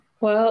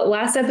Well,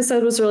 last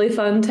episode was really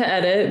fun to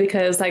edit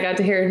because I got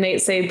to hear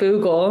Nate say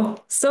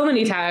Boogle so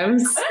many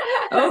times,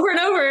 over and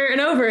over and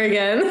over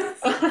again.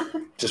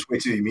 Just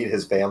wait till you meet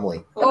his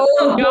family.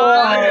 Oh,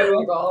 God.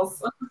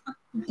 Boy.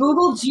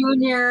 Boogle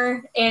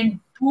Jr. and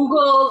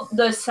Boogle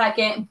the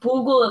second,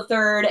 Boogle the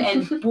third,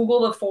 and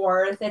Boogle the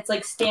fourth. It's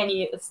like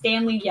Stanley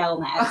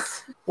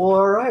Yelnats. Well,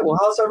 all right. Well,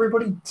 how's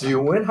everybody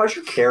doing? How's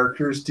your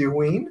characters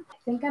doing? I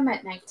think I'm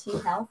at 19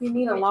 health. We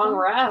need a long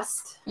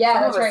rest. Yeah,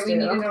 Some that's of us right. We do.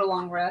 need to go to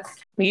long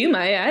rest. You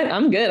might.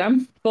 I'm good.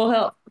 I'm full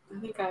health. I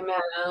think I'm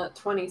at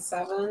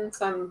 27,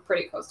 so I'm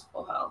pretty close to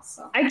full health.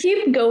 So I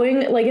keep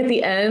going like at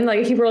the end, like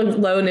I keep rolling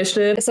low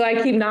initiative, so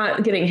I keep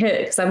not getting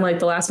hit because I'm like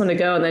the last one to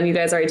go, and then you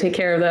guys already take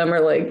care of them,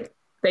 or like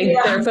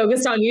they're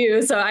focused on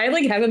you. So I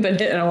like haven't been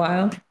hit in a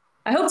while.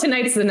 I hope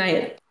tonight's the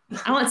night.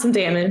 I want some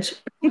damage.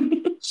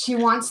 She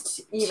wants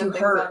to even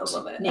hurt a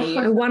little bit. Nate.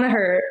 I want to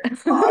hurt.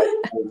 I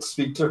would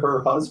speak to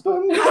her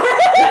husband.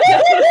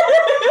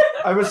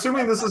 I'm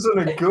assuming this is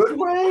in a good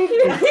way.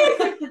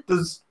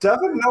 Does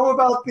Devin know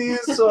about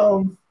these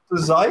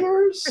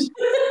desires?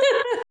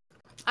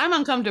 I'm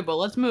uncomfortable.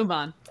 Let's move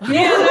on.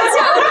 Yeah,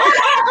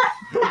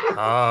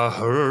 I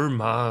hurt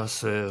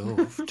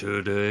myself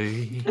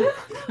today.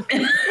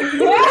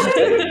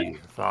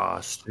 If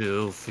I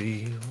still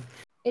feel.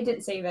 It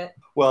didn't save it.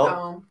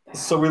 Well,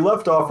 so we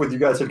left off with you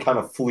guys had kind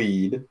of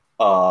fleed.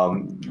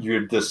 You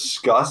had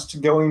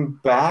discussed going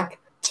back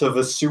to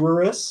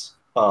Vesuvius,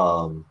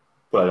 but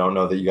I don't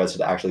know that you guys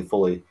had actually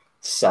fully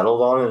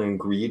settled on it and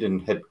agreed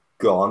and had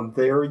gone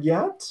there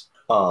yet.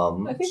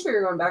 I think we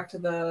were going back to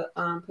the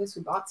place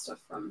we bought stuff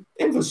from.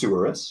 In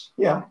Vesuvius,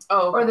 yeah.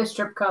 Oh, Or the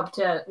strip club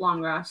to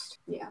long rest.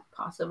 Yeah.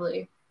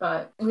 Possibly.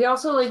 But we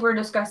also were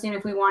discussing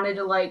if we wanted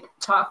to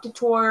talk to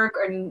Torque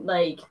and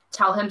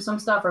tell him some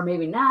stuff, or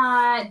maybe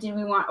not. Did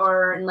we want,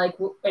 or in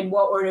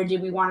what order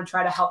did we want to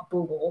try to help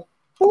Boogle?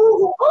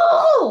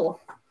 Ooh.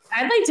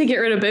 I'd like to get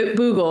rid of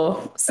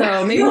Boogle.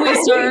 So maybe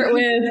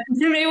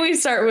we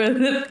start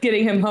with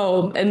getting him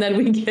home, and then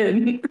we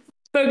can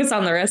focus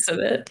on the rest of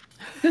it.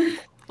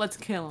 Let's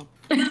kill him.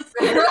 Marcy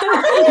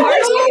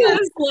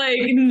has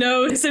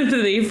no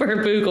sympathy for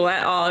Boogle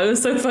at all. It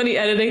was so funny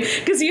editing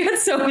because you had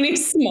so many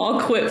small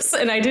quips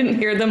and I didn't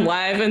hear them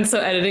live, and so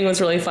editing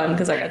was really fun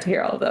because I got to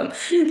hear all of them.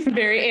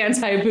 Very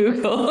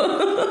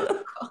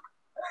anti-Boogle.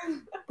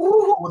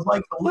 Boogle would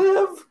like to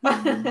live.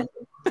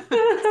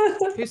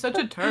 He's such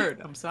a turd.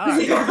 I'm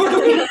sorry.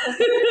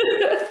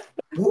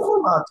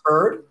 Boogle not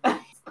turd.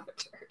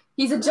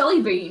 He's a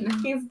jelly bean.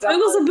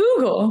 Boogle's a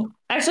Boogle.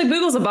 Actually,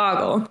 Boogle's a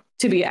boggle,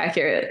 to be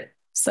accurate.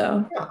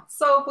 So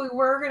So if we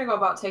were going to go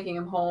about taking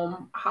him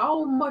home,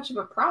 how much of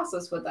a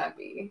process would that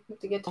be? We have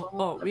to get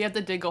to We have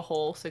to dig a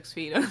hole 6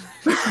 feet.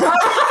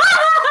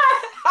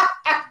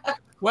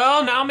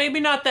 Well, now maybe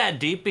not that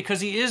deep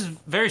because he is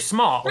very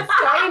small. It's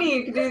tiny.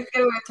 You could do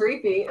get away with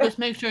 3 feet. Just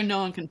make sure no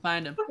one can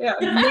find him. Yeah.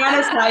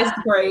 Man-sized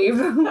grave.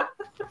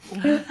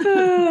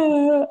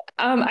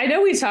 I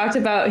know we talked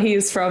about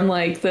he's from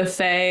the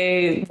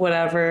Fae,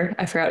 whatever.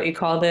 I forgot what you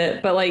called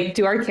it. But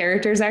do our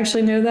characters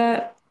actually know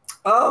that?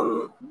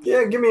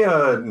 Yeah, give me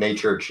a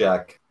nature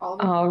check.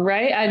 All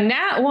right, a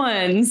nat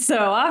 1, so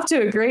off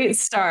to a great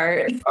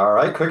start. All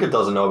right, Cricket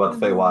doesn't know about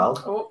the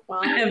Feywild. Oh,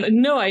 well. I have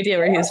no idea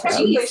where he's from.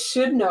 I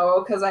should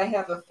know because I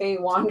have a Fey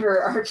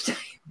Wanderer archetype.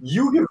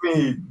 You give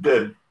me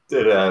the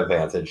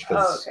advantage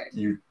because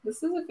you.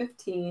 This is a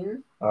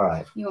 15. All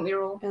right. You want me to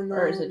roll? And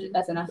Or is then- it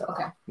that's enough?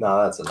 Okay.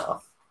 No, that's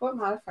enough. What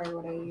modifier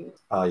would I use?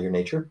 Your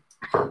nature.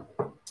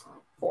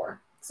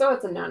 4. So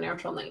it's a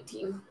non-natural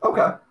 19.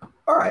 Okay.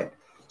 All right.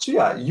 So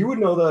yeah, you would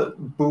know that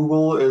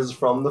Boogle is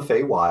from the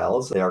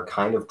Feywilds. They are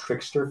kind of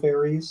trickster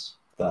fairies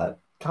that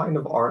kind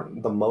of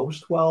aren't the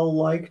most well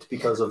liked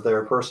because of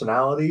their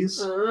personalities.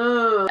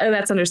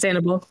 That's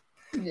understandable.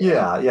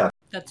 Yeah.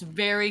 That's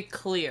very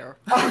clear.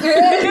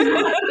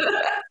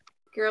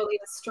 Girlie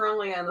is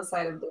strongly on the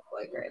side of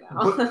Boogle right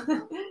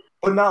now.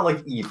 But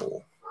not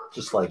evil.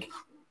 Just like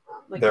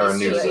they're a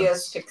mischievous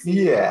nuisance. pixie.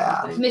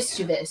 Yeah.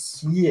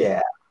 Mischievous.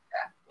 Yeah.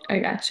 I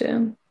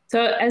gotcha.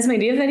 So, Esme,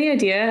 do you have any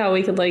idea how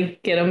we could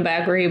get him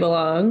back where he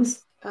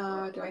belongs? Do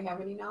I have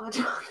any knowledge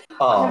on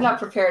it? I'm not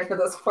prepared for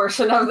this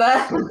portion of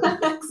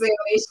the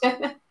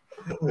examination.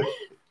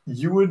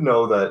 You would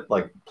know that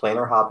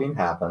planar hopping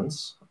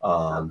happens.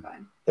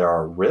 There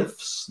are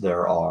rifts,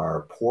 there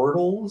are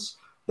portals,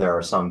 there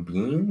are some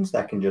beams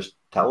that can just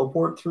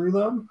teleport through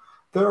them.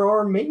 There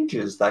are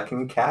mages that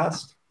can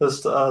cast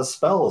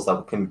spells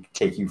that can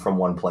take you from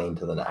one plane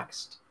to the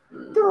next.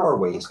 There are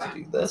ways to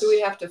do this. So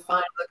we have to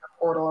find a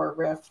portal or a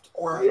rift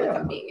or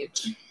a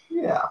mage.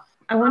 Yeah.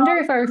 I wonder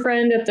if our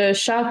friend at the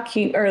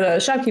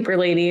shopkeeper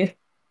lady,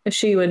 if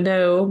she would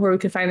know where we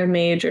could find a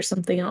mage or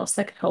something else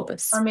that could help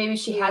us. Or maybe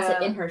she has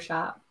it in her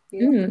shop.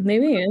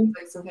 Maybe.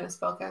 Like some kind of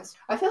spellcast.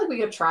 I feel like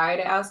we could try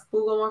to ask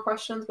Boogle more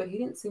questions, but he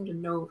didn't seem to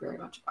know very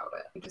much about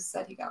it. He just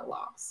said he got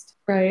lost.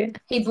 Right.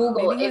 Hey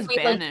Boogle, Maybe if he's we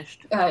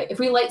banished. if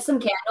we light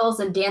some candles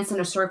and dance in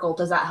a circle,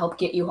 does that help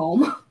get you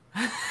home?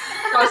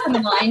 Draw some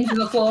lines to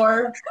the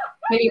floor.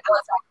 Maybe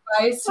blood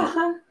sacrifice.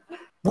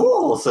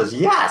 Boogle says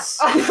yes.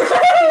 He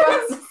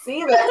wants to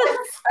see this.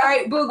 All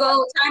right, Boogle,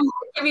 time to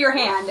give me your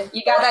hand.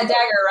 You got that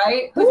dagger,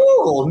 right?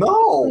 Boogle,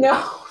 no.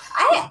 No.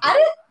 I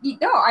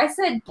didn't. No, I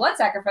said blood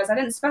sacrifice. I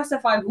didn't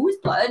specify whose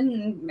blood,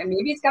 and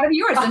maybe it's got to be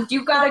yours. Since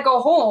you've got to go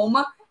home,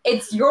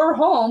 it's your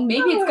home.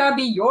 Maybe it's got to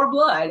be your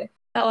blood.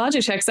 That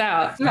logic checks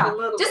out. Yeah, A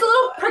little just a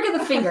little prick of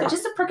the finger.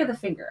 Just a prick of the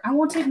finger. I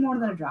won't take more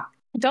than a drop.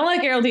 Don't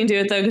let Geraldine do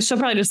it though, because she'll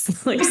probably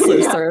just like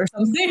slip through or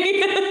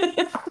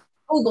something.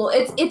 Google,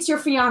 it's your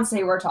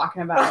fiance we're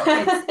talking about.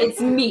 It's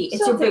me. It's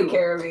She'll your take boo.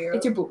 care of you.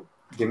 It's your boo.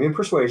 Give me a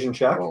persuasion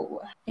check.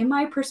 Oh, am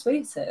I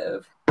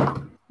persuasive?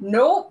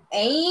 Nope,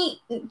 ain't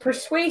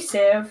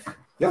persuasive.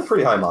 You have a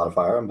pretty high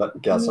modifier, I'm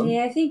guessing.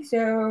 Yeah, I think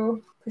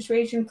so.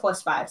 Persuasion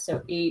 +5,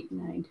 so 8,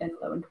 9, 10,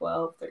 11,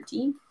 12,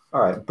 13.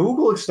 All right.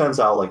 Boogle extends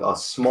out like a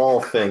small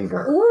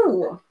finger.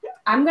 Ooh,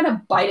 I'm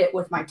gonna bite it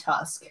with my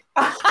tusk.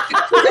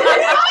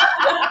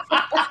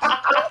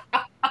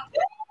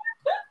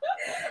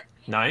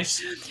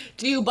 Nice.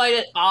 Do you bite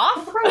it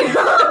off?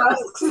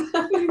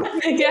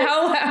 Yeah,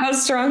 how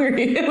strong are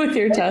you with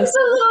your Just tusk?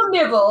 a little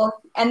nibble,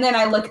 and then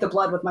I lick the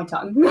blood with my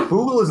tongue.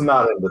 Boogle is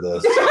not into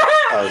this.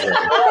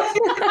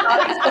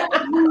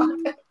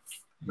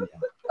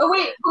 Oh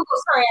wait, Google,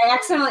 sorry, I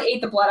accidentally ate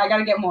the blood. I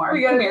gotta get more.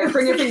 We gotta Come here,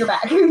 bring your finger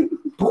back.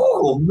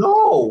 Boogle,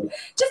 no.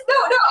 Just no,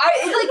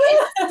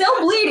 it's still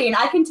bleeding.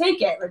 I can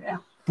take it right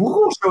now.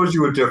 Boogle shows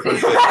you a different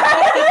thing.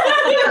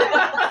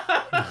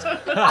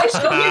 I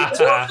showed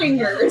you 2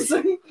 fingers.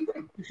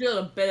 You should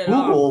have bit it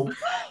off. Boogle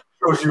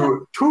shows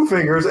you 2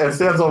 fingers and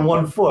stands on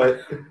 1 foot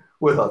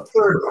with a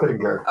 3rd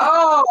finger.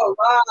 Oh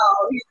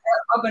wow, he's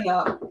up and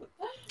up.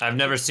 I've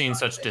never seen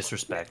such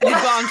disrespect. You've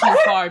gone too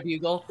far,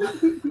 Bugle.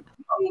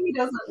 He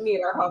doesn't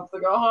need our help to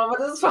go home,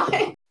 but it's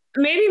fine.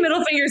 Maybe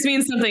middle fingers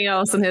mean something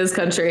else in his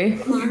country.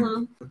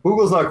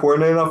 Boogle's not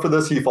coordinated enough for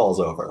this. He falls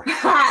over.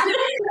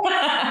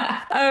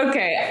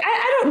 Okay,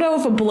 I don't know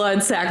if a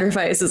blood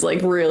sacrifice is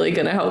like really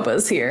gonna help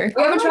us here.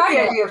 We haven't tried the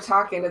it. idea of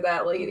talking to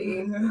that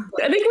lady.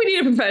 I think we need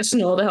a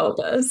professional to help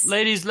us.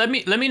 Ladies, let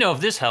me know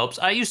if this helps.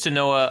 I used to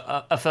know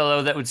a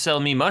fellow that would sell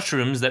me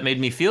mushrooms that made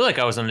me feel like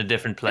I was on a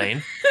different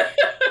plane.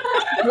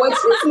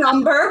 What's his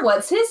number?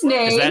 What's his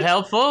name? Is that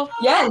helpful?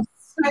 Yes.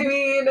 I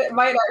mean, it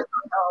might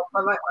actually help.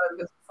 I might want to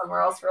visit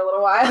somewhere else for a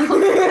little while.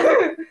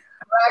 I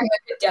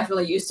could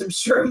definitely use some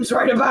shrooms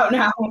right about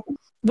now.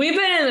 We've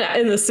been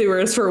in the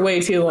sewers for way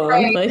too long.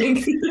 Right. Like,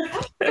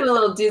 I'm a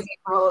little dizzy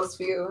from all those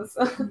fumes.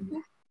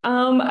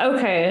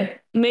 okay.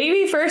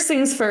 Maybe first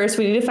things first,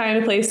 we need to find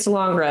a place to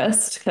long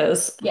rest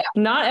because Yeah.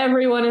 not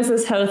everyone is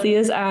as healthy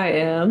as I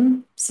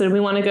am. So we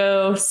want to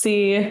go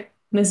see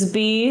Miss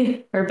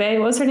B or Bay.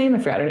 What's her name? I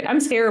forgot her name. I'm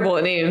terrible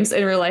at names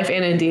in real life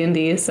and in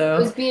D&D. It So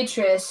was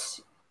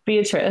Beatrice.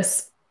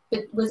 Beatrice.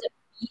 Was it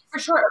B for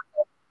short?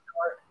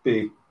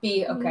 B.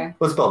 B, okay.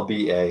 Let's spell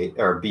B-A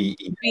or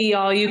B-E. Be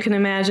all you can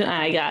imagine.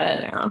 I got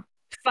it now.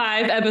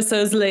 5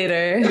 episodes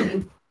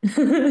later.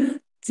 Do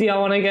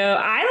y'all want to go?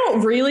 I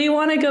don't really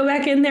want to go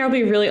back in there. I'll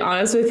be really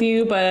honest with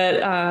you, but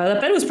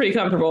the bed was pretty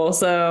comfortable.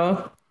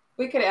 So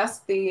We could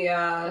ask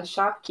the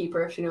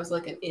shopkeeper if she knows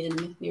like an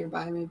inn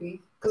nearby,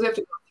 maybe. Because we have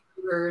to go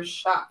through her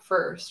shop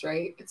first,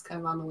 right? It's kind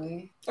of on the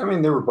way. I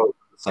mean, they were both in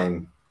the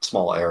same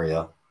small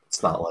area.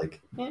 It's not like...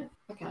 Yeah.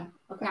 Okay.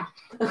 Okay.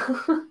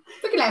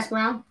 We can ask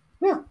around.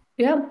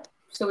 yeah.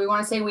 So we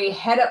want to say we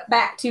head up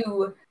back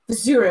to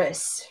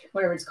Vesuvius,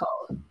 whatever it's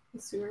called.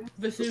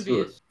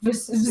 Vesuvius.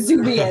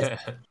 Vesuvius.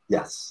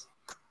 Yes.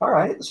 All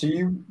right. So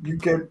you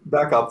get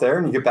back up there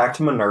and you get back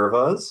to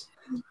Minerva's.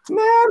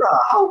 Nana,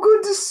 how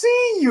good to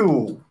see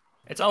you.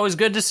 It's always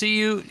good to see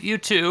you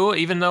too,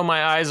 even though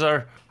my eyes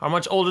are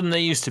much older than they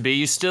used to be.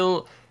 You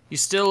still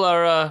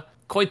are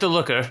quite the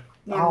looker.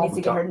 Yeah, Oh, needs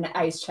to get don't- her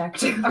eyes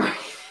checked.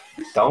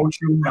 Don't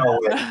you know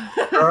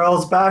it?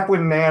 Girls, back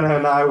when Nana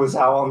and I was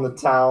out on the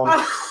town,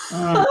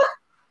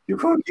 you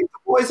couldn't keep the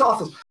boys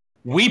off us.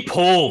 We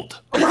pulled.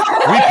 He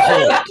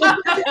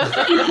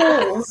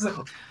pulls.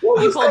 What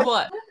You was pulled that,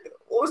 what?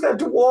 what was that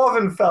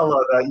dwarven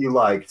fella that you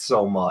liked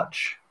so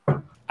much?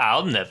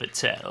 I'll never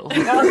tell. And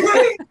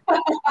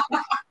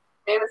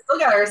it's still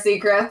got our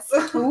secrets.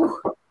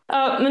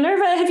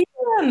 Minerva,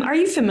 are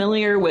you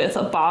familiar with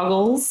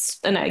boggles?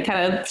 And I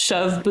kind of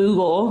shove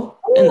Boogle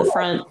in the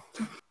front.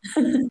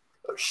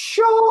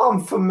 Sure, I'm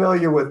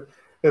familiar with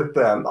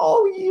them.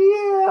 Oh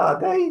yeah,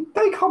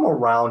 they come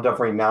around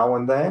every now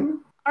and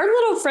then. Our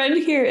little friend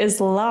here is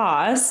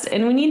lost,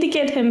 and we need to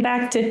get him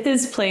back to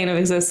his plane of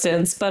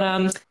existence. But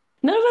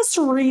none of us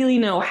really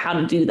know how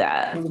to do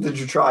that. Did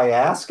you try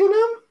asking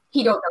him?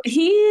 He don't know.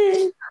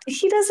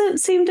 He doesn't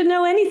seem to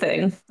know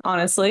anything,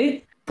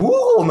 honestly.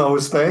 Boogle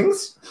knows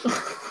things. We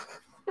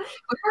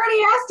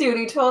already asked you, and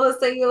you told us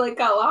that you like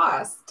got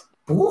lost.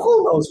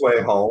 Boogle knows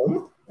way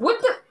home.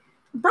 What the?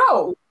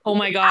 Bro, Oh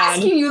my god.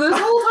 asking you this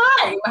whole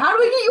time. How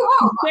do we get you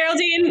home?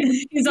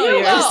 Geraldine, he's all You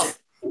yours.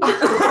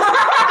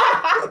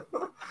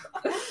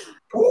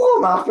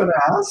 Boogle not been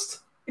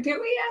asked. Did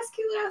we ask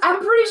you last?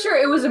 I'm pretty sure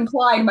it was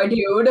implied, my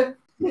dude.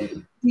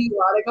 Do you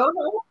want to go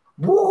home?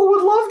 Boogle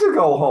would love to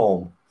go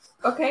home.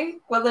 Okay,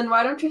 well then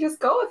why don't you just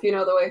go if you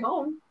know the way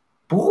home?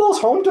 Boogle's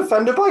home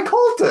defended by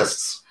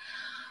cultists.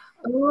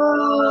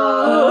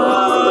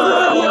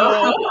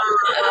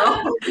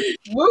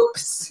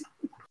 Whoops.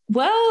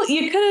 Well,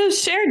 you could have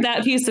shared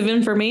that piece of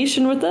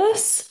information with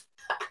us.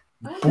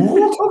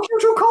 Boogle took you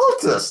to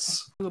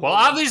cultists. Well,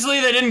 obviously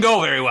they didn't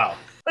go very well.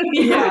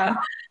 Yeah.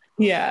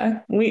 Yeah.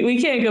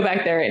 We can't go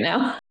back there right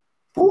now.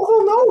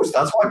 Boogle knows.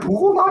 That's why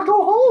Boogle not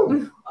go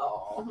home.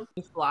 Oh.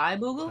 You fly,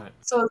 Boogle?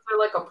 So is there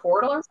like a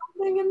portal or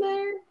something in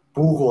there?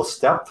 Boogle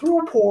stepped through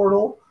a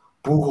portal.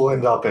 Boogle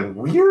end up in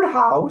weird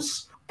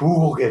house.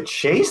 Boogle get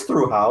chased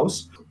through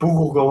house.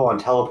 Boogle go on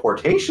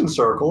teleportation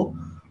circle.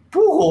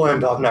 Boogle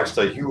end up next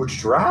to a huge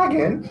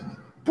dragon.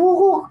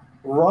 Boogle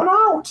run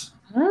out.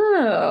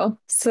 Oh,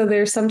 so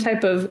there's some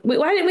type of.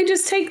 Why didn't we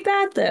just take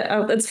that?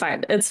 Oh, it's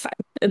fine. It's fine.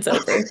 It's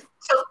over.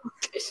 So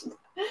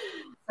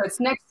it's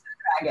next to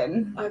the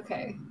dragon.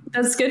 Okay.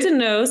 That's good to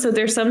know. So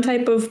there's some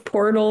type of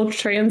portal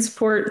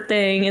transport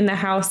thing in the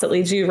house that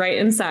leads you right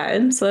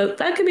inside. So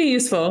that could be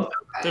useful.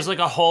 There's like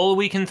a hole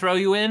we can throw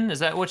you in. Is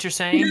that what you're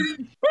saying?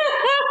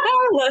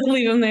 Let's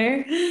leave him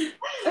there.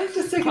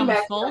 Just taking Come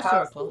back full to the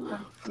house. circle.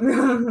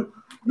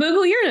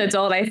 Google, you're an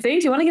adult, I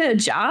think. Do you want to get a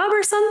job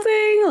or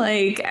something?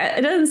 Like,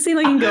 it doesn't seem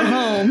like you can go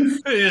home.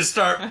 You just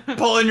start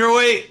pulling your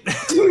weight.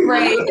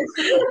 Right.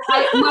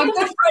 My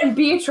good friend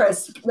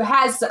Beatrice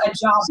has a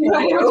job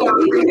for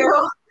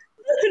you.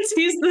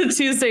 She's the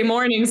Tuesday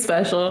morning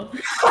special.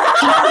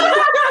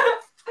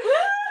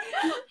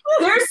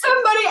 There's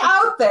somebody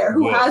out there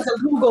who Whoa. has a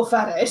Google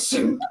fetish.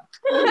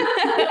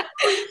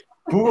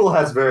 Boogle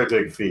has very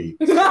big feet.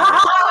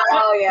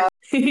 Oh yeah.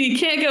 You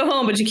can't go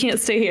home, but you can't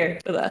stay here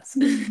with us.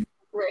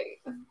 Right.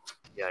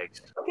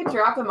 Yikes. I could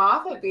drop them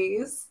off at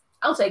Bees.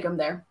 I'll take him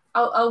there.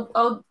 I'll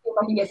see if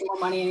I can get some more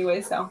money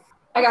anyway. So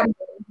I got.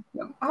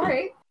 All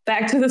right.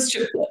 Back to the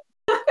strip club.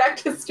 Back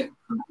to strip.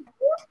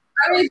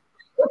 I mean,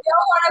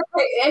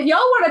 if y'all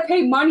want to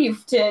pay money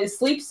to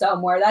sleep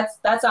somewhere,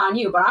 that's on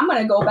you. But I'm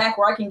gonna go back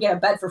where I can get a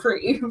bed for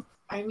free.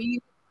 I mean,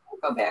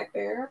 we'll go back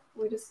there.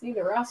 We just need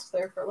to rest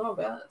there for a little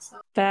bit. So.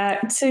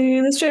 Back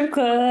to the strip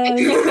club.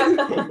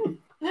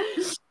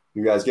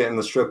 You guys get in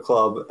the strip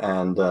club,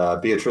 and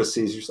Beatrice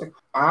sees you. She's like,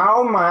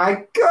 "Oh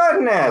my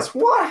goodness,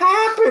 what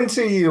happened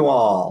to you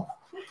all?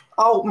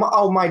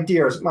 Oh my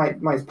dears, my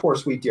poor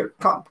sweet dear.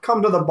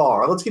 Come to the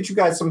bar. Let's get you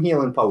guys some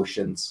healing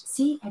potions."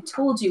 See, I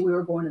told you we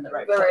were going in the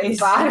right The right place.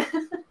 spot.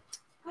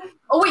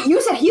 Oh wait,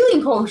 you said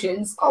healing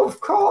potions. Oh, of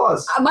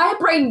course. My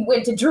brain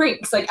went to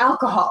drinks like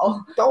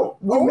alcohol.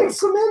 We'll mix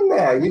them in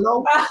there. You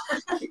know.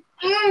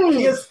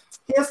 Mm.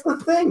 Here's the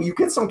thing. You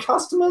get some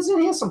customers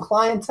in here, some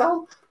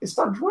clientele. They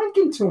start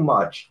drinking too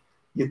much.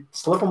 You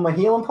slip them a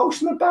healing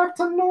potion, they're back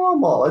to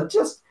normal.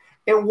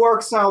 It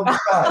works out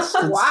best.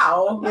 It's,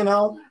 Wow. You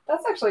know.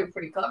 That's actually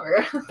pretty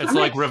clever. It's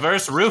like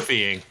reverse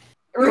roofing.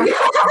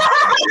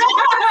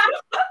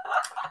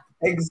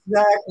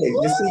 Exactly.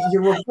 You see, you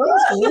reverse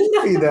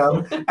roofie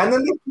them, and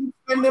then they keep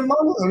spending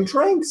money on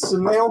drinks,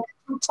 and they don't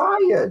get too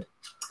tired.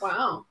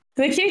 Wow.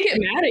 They can't get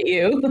mad at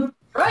you.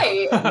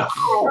 Right.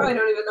 Probably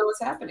don't even know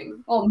what's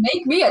happening. Well,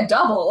 make me a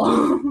double.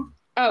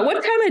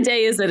 What time of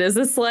day is it? Is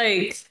this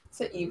like, Is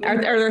it even? are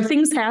there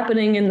things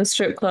happening in the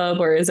strip club,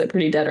 or is it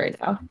pretty dead right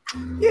now?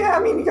 Yeah, I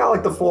mean, you got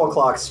like the 4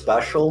 o'clock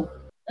special.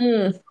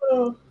 Mm.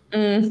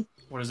 Mm.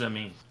 What does that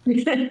mean?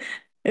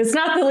 It's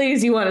not the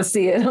ladies you want to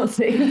see, I don't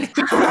think.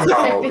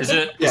 No. Is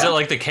it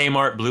like the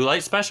Kmart blue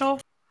light special?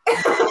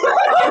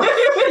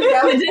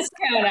 The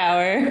discount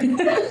hour.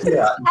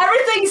 Yeah.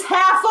 Everything's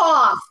half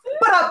off.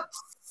 But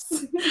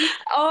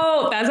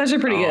Oh, that's actually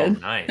pretty good.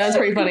 Nice. That's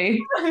pretty funny.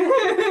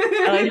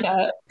 I like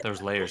that.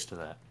 There's layers to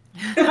that.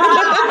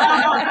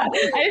 I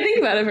didn't think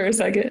about it for a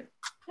second.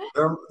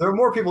 There are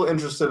more people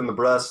interested in the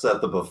breasts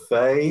at the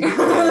buffet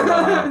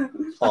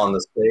than on the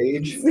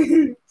stage.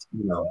 You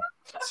know,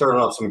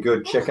 serving up some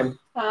good chicken.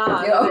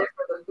 Ah, Yeah. there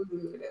for the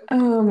food.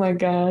 Oh my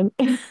god.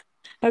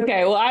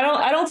 Okay, well,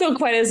 I don't feel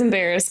quite as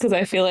embarrassed because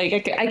I feel like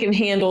I can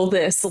handle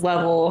this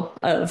level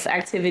of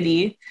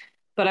activity,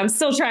 but I'm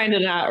still trying to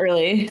not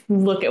really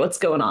look at what's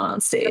going on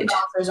the stage.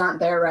 bouncers aren't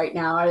there right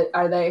now,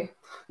 are they?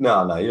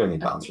 No, you don't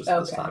need bouncers at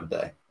this Okay. time of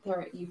day.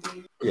 They're at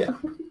evening. Yeah.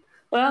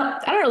 Well,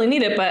 I don't really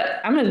need it,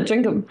 but I'm gonna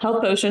drink a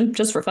health potion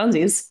just for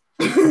funsies.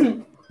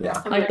 Yeah.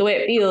 I like the way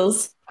it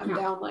feels. I'm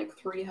down like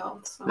 3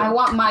 health. So. I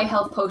want my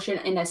health potion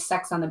in a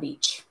sex on the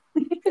beach.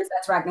 'Cause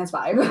that's Ragnar's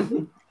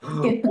vibe.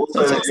 We'll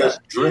say that you guys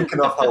drink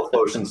enough health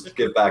potions to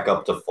get back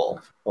up to full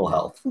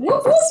health.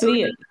 Whoop, whoop.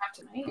 Sweet. Have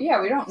tonight. Yeah,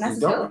 we don't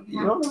necessarily.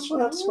 You don't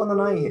necessarily have to spend the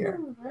night here.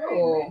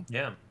 Oh.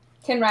 Yeah.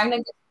 Can Ragnar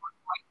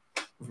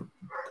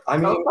I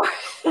mean,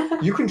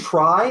 you can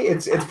try.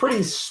 It's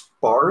pretty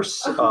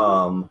sparse,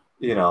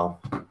 you know.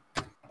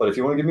 But if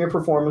you want to give me a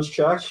performance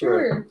check,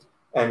 Sure.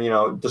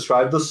 and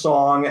describe the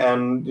song,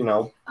 and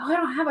Oh, I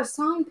don't have a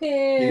song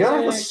pick. you gotta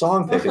have a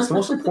song pick. It's the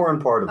most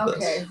important part of Okay,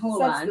 this. hold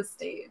Sets on. the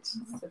stage.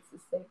 Sets the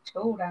stage.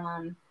 Hold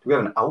on. Do we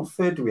have an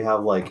outfit? Do we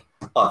have like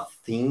a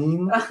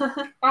theme?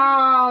 Listen,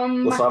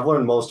 I've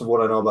learned most of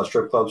what I know about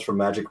strip clubs from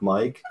Magic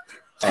Mike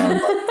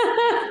and like,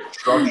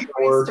 construction Pretty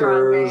strong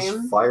workers,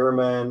 name.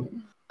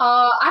 firemen.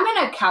 I'm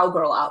in a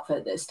cowgirl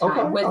outfit this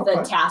time with the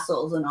Okay.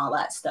 tassels and all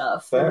that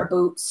stuff. Fair. And the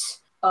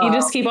boots. You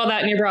just keep all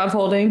that in your bra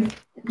folding.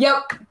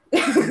 Yep.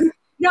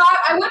 No,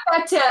 I went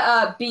back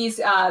to B's,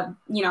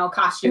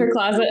 costume. Her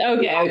closet.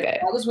 Okay.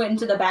 I just went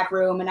into the back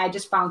room and I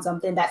just found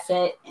something that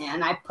fit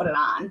and I put it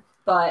on.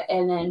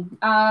 And then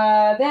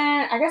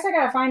I guess I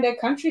gotta find a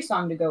country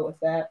song to go with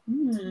that.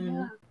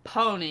 Yeah.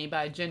 Pony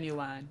by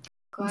Genuine.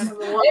 Glad I'm the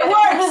one. It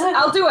works.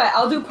 I'll do it.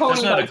 I'll do Pony.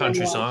 That's not by a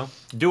country Genuine. song.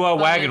 Do a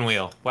Wagon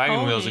Wheel.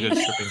 Wagon Wheel's a good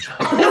Pony. stripping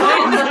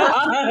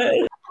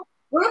song.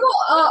 What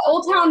about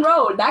Old Town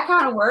Road? That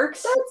kind of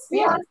works.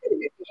 Yeah.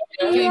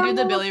 Can you do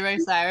the Billy Ray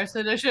Cyrus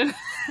edition?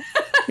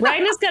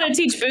 Ragna's got to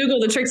teach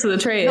Boogle the tricks of the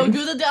trade. No,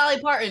 do the Dolly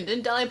Parton.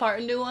 Didn't Dolly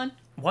Parton do one?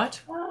 What?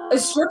 A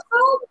strip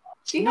club?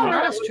 She No, had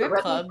not it a with the strip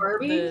Red club.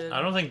 Barbie. the-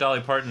 I don't think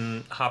Dolly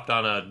Parton hopped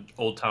on a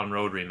Old Town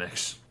Road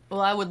remix.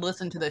 Well, I would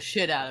listen to the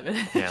shit out of it.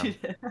 Yeah.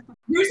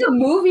 There's a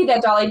movie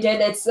that Dolly did.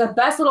 It's the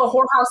best little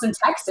whorehouse in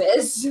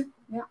Texas.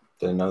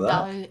 Didn't know that.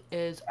 Dolly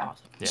is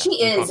awesome. Yeah, She we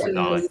is fuck with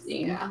Dolly.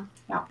 amazing. Yeah.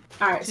 All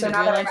right, She's so a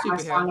now that I real got my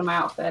superhero. song in my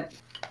outfit,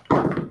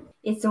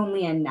 it's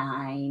only a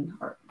 9.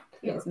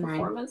 Yeah, It's 9.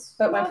 performance.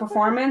 But my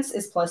performance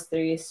is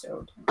 +3,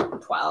 so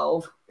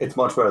 12. It's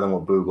much better than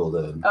what Boogle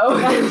did.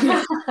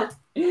 Oh,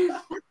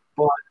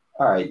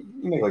 All right,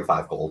 you make like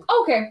 5 gold.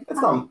 okay.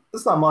 It's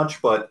not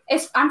much, but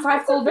I'm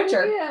 5 gold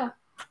richer. Yeah.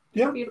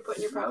 Yeah. For you to put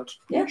in your pouch.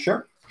 Yeah.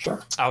 sure.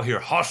 Out here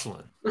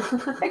hustling.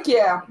 Heck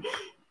yeah.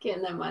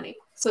 Getting that money.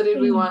 So did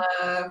we want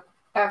to,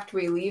 after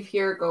we leave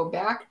here, go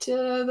back to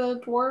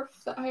the dwarf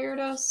that hired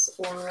us,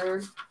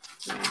 or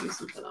do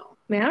something else?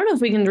 I mean, I don't know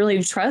if we can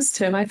really trust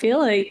him. I feel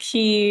like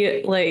he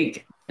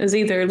is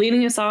either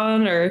leading us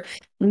on or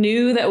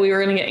knew that we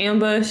were going to get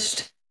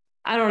ambushed.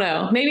 I don't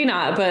know. Maybe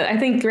not, but I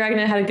think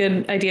Ragnar had a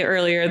good idea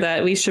earlier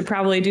that we should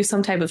probably do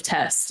some type of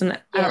test. And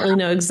I don't really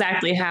know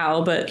exactly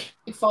how, but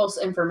False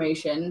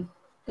information.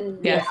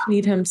 yeah,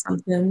 feed him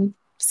something.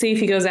 See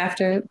if he goes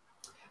after it.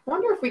 I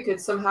wonder if we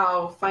could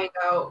somehow find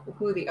out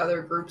who the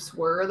other groups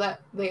were that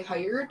they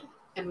hired,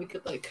 and we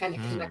could like kind of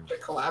connect or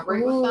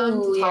collaborate with them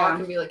Ooh, to talk yeah.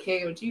 and be like,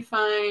 hey, what'd you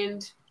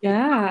find?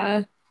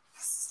 Yeah.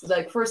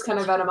 Like first kind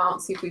of vet them out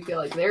and see if we feel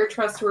like they're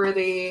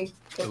trustworthy,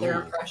 get their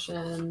Ooh.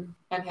 impression,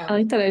 and have I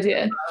like that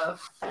idea. I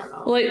don't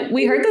know. Like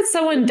we heard that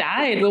someone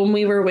died when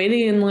we were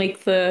waiting in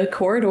like the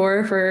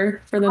corridor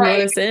for them to Right.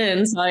 let us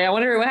in. So I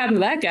wonder what happened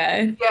to that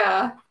guy.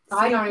 Yeah.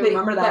 I See don't if even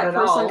remember that at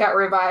person all. got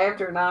revived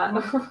or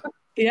not.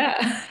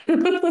 Yeah.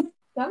 That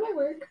might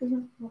work.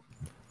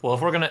 Well,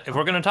 if we're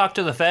gonna talk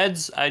to the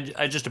feds, I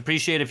just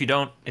appreciate if you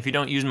don't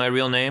use my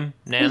real name,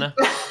 Nana.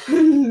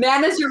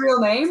 Nana's your real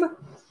name?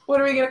 What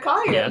are we gonna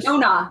call you? Yes.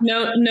 Nona.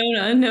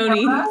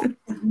 Noni.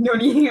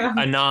 Noni.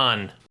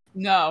 Anon.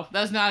 No,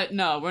 that's not.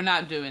 No, we're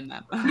not doing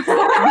that.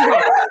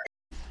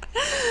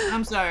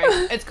 I'm sorry.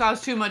 It's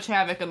caused too much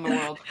havoc in the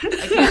world. I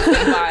can't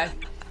stand by.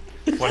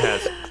 What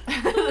has?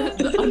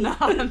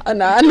 Anon.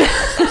 Anon.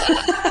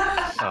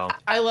 Oh,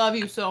 I love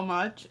you so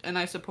much, and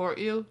I support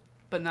you,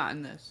 but not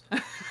in this.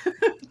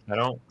 I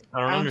don't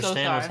I'm so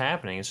understand what's sorry.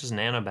 happening. It's just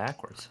Nana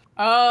backwards.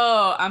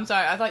 Oh, I'm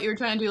sorry. I thought you were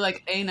trying to do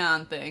like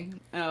Anon thing,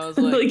 and I was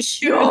like,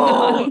 Like,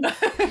 yo.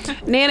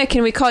 Nana,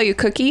 can we call you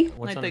Cookie?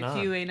 What's like the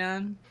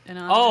Anon?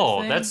 QAnon. Oh,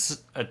 thing.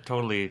 that's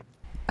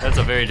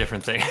a very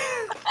different thing.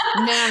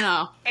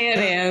 Nana.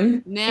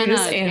 Ann. Nana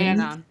Just is Ann.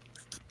 Anon.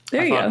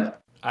 There you go.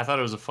 I thought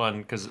it was a fun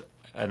because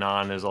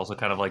Anon is also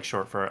kind of like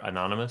short for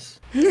anonymous.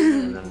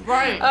 And then-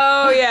 Right.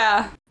 Oh,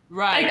 yeah.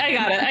 Right.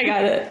 I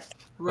got it.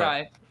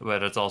 Right.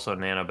 But it's also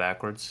Nana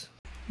backwards.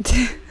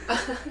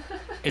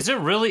 Is it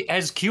really?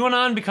 Has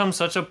QAnon become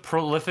such a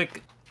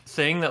prolific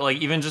thing that like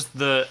even just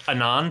the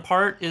Anon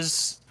part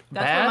is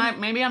That's bad? what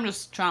maybe I'm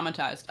just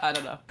traumatized. I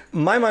don't know.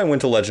 My mind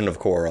went to Legend of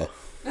Korra.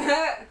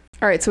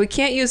 All right, so we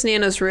can't use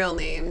Nana's real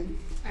name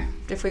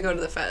if we go to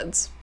the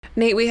feds.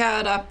 Nate, we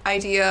had an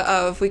idea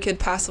of we could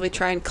possibly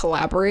try and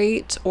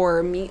collaborate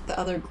or meet the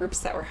other groups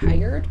that were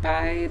hired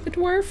by the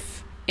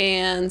dwarf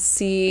and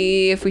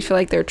see if we feel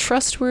like they're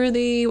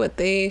trustworthy, what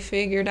they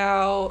figured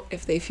out,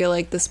 if they feel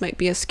like this might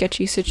be a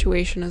sketchy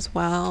situation as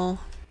well.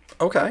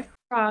 Okay.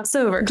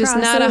 Crossover. Just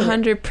not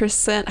crossover.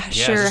 100% Yeah,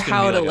 sure is this gonna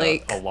how be to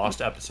like a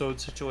lost episode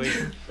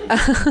situation.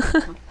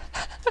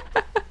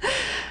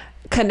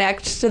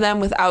 connect to them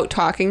without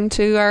talking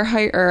to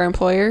our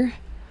employer.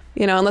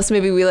 You know, unless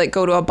maybe we like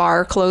go to a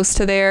bar close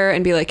to there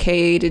and be like,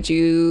 hey, did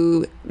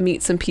you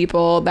meet some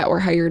people that were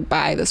hired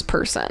by this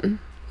person?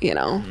 You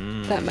know,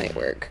 that might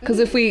work. Because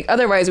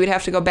otherwise we'd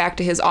have to go back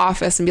to his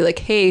office and be like,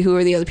 hey, who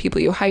are the other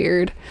people you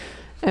hired?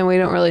 And we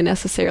don't really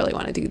necessarily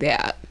want to do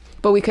that.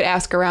 But we could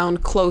ask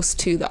around close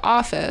to the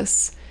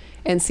office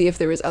and see if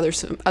there was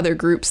some other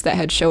groups that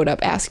had showed up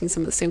asking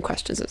some of the same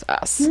questions as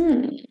us.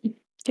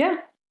 Yeah,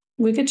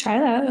 we could try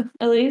that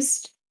at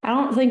least. I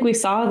don't think we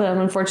saw them,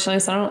 unfortunately,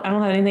 so I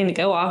don't have anything to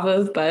go off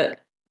of, but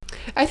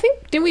I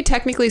think, didn't we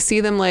technically see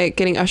them like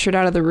getting ushered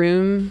out of the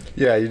room?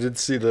 Yeah, you did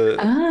see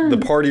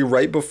the party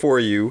right before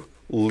you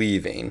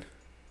leaving.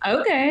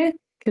 okay.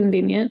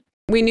 Convenient.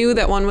 We knew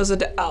that one was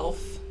an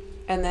elf,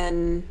 and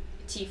then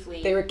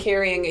Tiefling. they were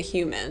carrying a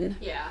human.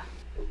 Yeah.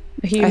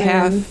 A human. A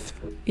half.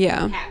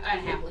 Yeah.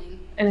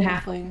 And a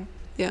half. Halfling.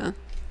 Yeah.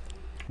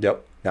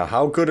 Yep. Now,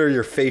 how good are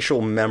your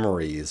facial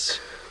memories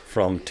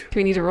from Do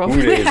we need to roll 2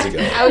 for days that? ago?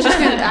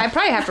 I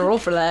probably have to roll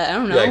for that. I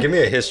don't know. Yeah, give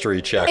me a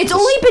history check. It's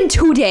only been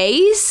 2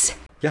 days?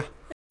 Yeah.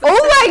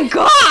 Oh my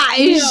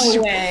gosh!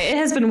 No way. It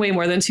has been way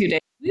more than 2 days.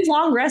 We've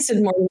long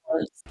rested more than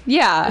once.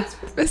 Yeah.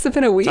 Has it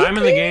been a week? Time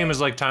in the game is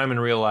like time in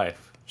real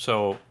life.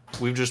 So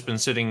we've just been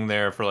sitting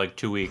there for like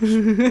 2 weeks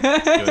doing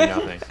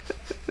nothing.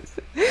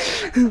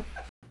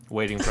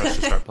 Waiting for us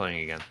to start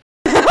playing again.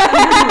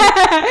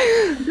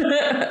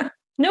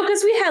 No,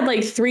 because we had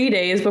like 3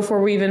 days before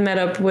we even met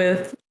up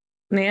with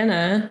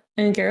Nana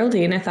and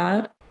Geraldine, I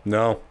thought.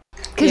 No.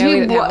 Because Yeah, we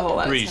didn't have a whole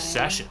lot of 3 time.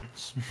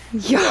 sessions.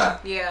 Yeah.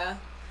 Yeah.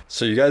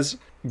 So you guys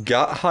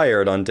got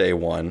hired on day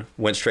 1,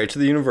 went straight to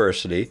the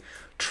university,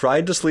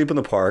 tried to sleep in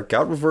the park,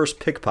 got reverse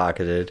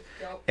pickpocketed,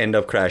 ended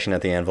up crashing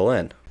at the Anvil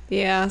Inn.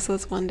 Yeah, so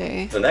that's one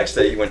day. The next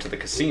day you went to the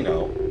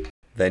casino,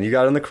 then you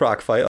got in the croc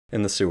fight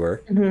in the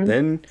sewer,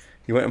 then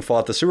you went and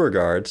fought the sewer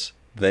guards,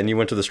 then you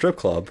went to the strip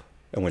club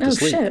and went Oh, to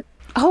sleep. shit.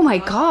 Oh my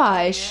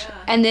gosh.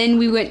 And then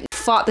we went and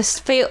fought this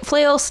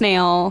flail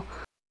snail.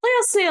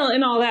 Flail snail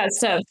and all that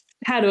stuff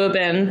had to have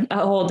been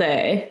a whole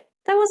day.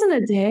 That wasn't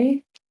a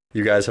day.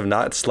 You guys have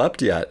not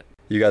slept yet.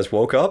 You guys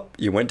woke up,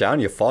 you went down,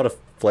 you fought a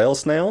flail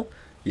snail,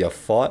 you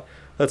fought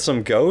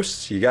some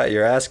ghosts, you got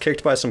your ass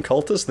kicked by some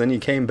cultists, then you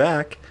came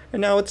back, and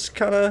now it's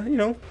kind of,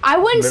 I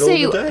wouldn't Middle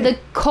say of the day. the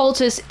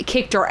cultists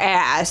kicked our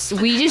ass.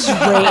 We just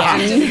ran.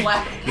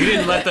 We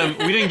didn't let them.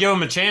 We didn't give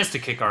them a chance to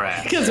kick our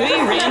ass. Because we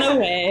ran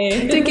away.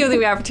 Didn't give them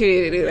the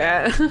opportunity to do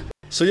that.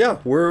 So yeah,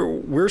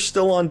 we're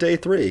still on day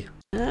 3.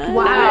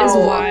 That is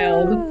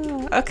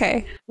wild.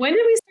 Okay. When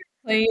did we start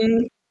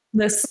playing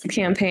this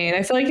campaign?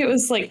 I feel like it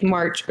was like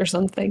March or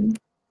something.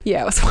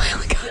 Yeah, it was a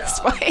while ago. It's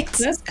fine.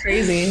 That's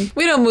crazy.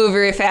 We don't move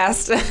very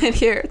fast in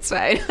here. It's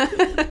fine.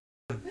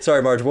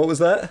 Sorry, Marge, what was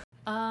that?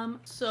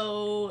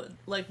 So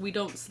like we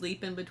don't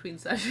sleep in between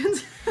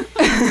sessions.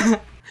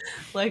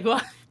 Like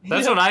what?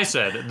 That's what I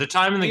said. The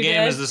time in the You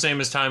game did? is the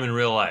same as time in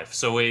real life.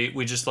 So we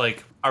just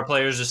like our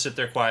players just sit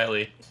there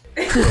quietly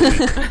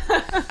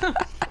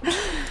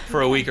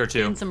for a week or two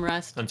Getting some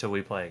rest. until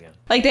we play again.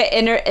 Like the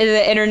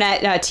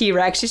internet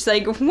T-Rex, just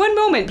like, 1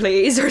 moment,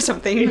 please, or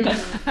something.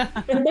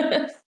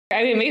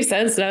 I mean, it makes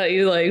sense now that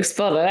you like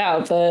spelled it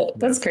out, but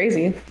that's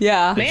crazy.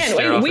 Yeah. Just Man,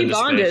 stare off we into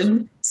bonded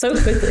space.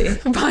 so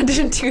quickly. Bonded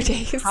in 2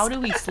 days. How do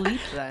we sleep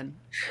then?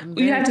 I'm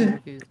We very had to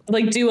confused.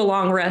 like do a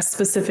long rest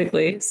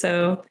specifically,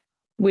 so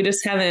we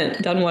just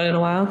haven't done one in a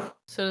while.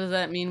 So does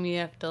that mean we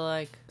have to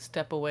like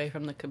step away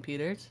from the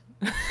computers?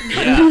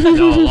 Yeah,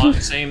 no,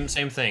 same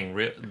thing.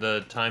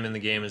 The time in the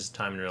game is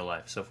time in real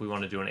life. So if we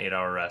want to do an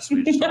 8-hour rest,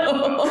 we just don't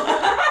log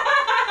out.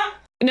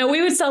 No,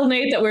 we would tell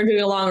Nate that we're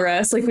doing a long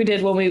rest, like we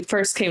did when we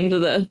first came to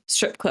the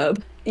strip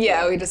club.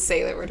 Yeah, we just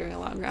say that we're doing a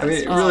long rest. I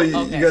mean, Oh, really,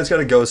 okay. you guys got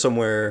to go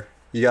somewhere.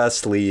 You got to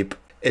sleep.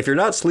 If you're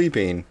not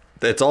sleeping,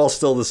 it's all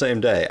still the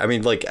same day. I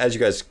mean, like, as you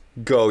guys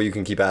go, you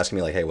can keep asking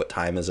me, like, hey, what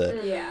time is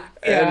it? Yeah.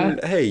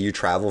 And, hey, you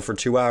travel for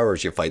 2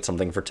 hours. You fight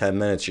something for 10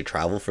 minutes. You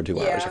travel for 2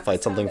 hours. You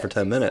fight something for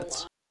 10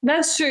 minutes.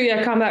 That's true.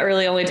 Yeah, combat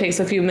really only takes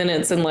a few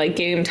minutes in like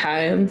game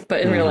time, but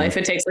in real life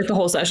it takes like the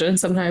whole session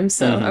sometimes.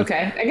 So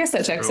okay, I guess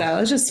that checks True.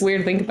 out. It's just weird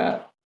to think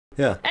about.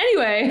 Yeah.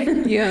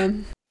 Anyway, Yeah.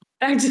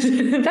 back to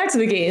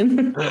the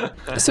game.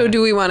 So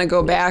do we want to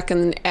go back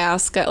and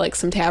ask at like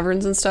some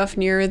taverns and stuff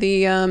near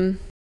the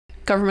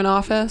government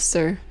office,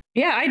 or?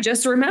 Yeah, I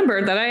just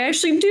remembered that I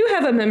actually do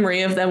have a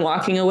memory of them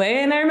walking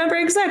away, and I remember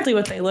exactly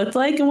what they looked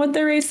like and what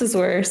their races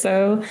were.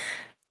 So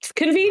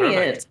convenient.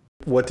 Perfect.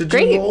 What did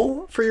Great. you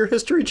roll for your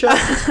history check?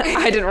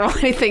 I didn't roll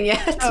anything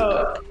yet.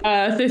 Oh,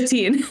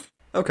 15.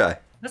 Okay.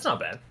 That's not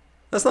bad.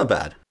 That's not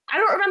bad. I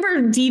don't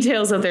remember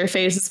details of their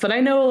faces, but I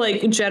know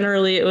like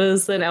generally it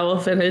was an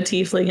elephant, a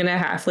tiefling, and a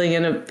halfling,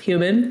 and a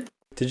human.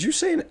 Did you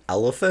say an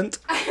elephant?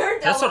 I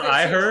heard That's what elephant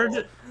I too.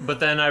 heard, but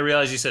then I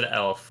realized you said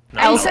elf.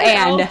 not Elf I elephant. said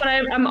and- elf,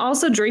 but I'm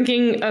also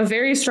drinking a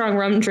very strong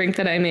rum drink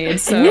that I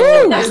made, so Woo!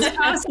 it's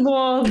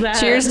possible that.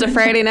 Cheers to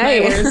Friday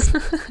night.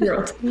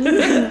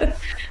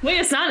 Wait,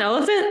 it's not an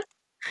elephant?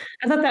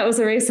 I thought that was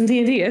a race in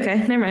D&D. Okay,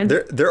 never mind.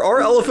 There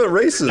are elephant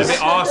races. That'd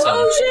be awesome.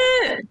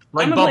 Oh shit!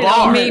 Like I'm gonna play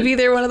Babar. Maybe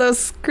they're one of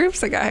those groups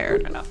that got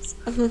hired.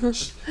 Who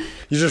knows?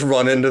 You just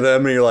run into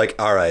them and you're like,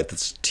 all right,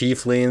 that's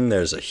tiefling,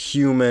 there's a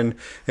human,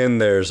 and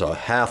there's a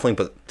halfling,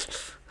 but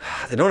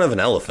they don't have an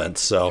elephant,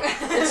 so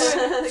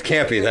it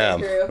can't be them.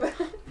 Group.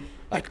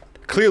 I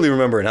clearly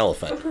remember an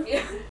elephant.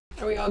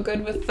 Are we all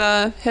good with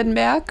heading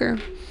back, or?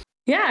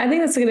 Yeah, I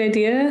think that's a good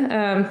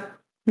idea.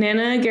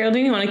 Nana,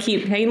 Geraldine, you want to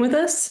keep hanging with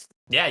us?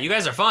 Yeah, you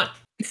guys are fun.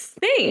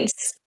 Thanks.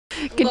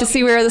 Get to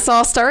see where this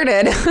all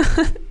started.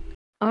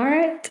 All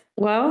right.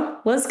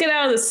 Well, let's get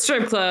out of the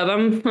strip club.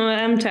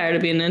 I'm tired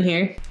of being in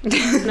here.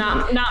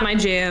 Not my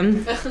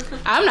jam.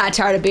 I'm not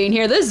tired of being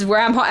here. This is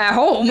where I'm at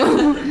home.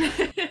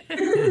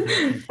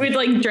 We'd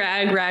like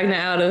drag Ragna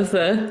out of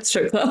the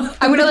strip club.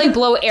 I'm gonna like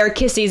blow air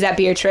kisses at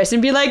Beatrice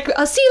and be like,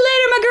 I'll see you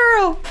later, my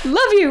girl.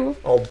 Love you.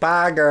 Oh,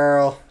 bye,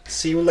 girl.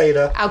 See you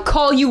later. I'll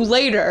call you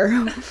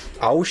later.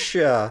 Oh,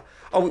 sure.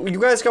 Oh, you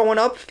guys going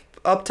up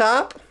up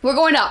top? We're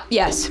going up,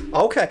 yes.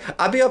 Okay.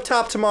 I'll be up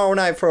top tomorrow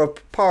night for a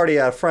party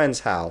at a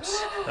friend's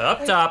house.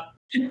 Up top.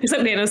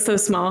 Except Nana's so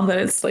small that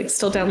it's like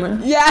still down low.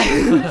 Yeah.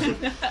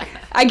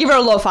 I give her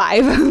a low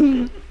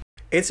 5.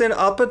 It's in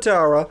Upper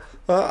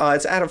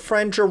it's at a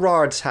friend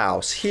Gerard's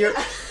house. Here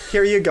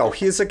you go.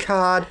 Here's a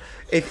card.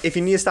 If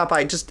you need to stop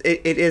by, just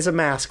it is a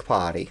mask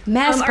party.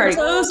 Mask Are party.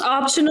 those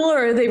optional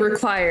or are they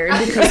required?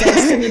 Because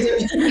that's going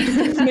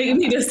to make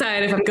me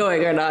decide if I'm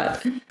going or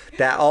not.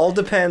 That all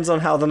depends on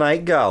how the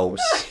night goes.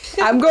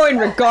 I'm going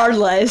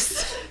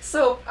regardless.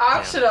 So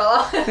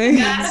optional.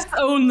 Masks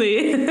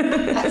only.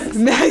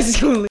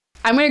 Mask only.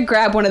 I'm gonna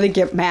grab one of the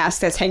gimp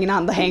masks that's hanging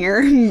on the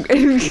hanger.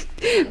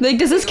 Like,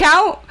 does this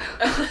count?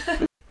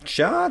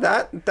 Sure,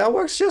 that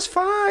works just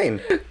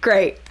fine.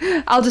 Great.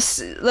 I'll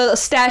just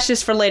stash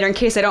this for later in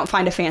case I don't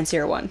find a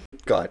fancier one.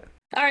 Good.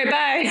 All right,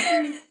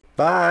 bye.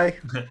 Bye.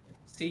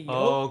 See you.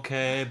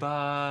 Okay,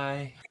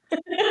 bye.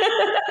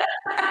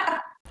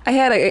 I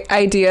had an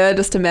idea,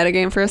 just a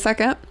metagame for a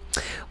second.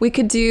 We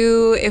could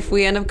do, if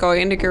we end up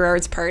going to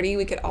Gerard's party,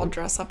 we could all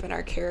dress up in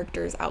our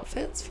characters'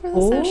 outfits for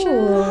the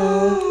session.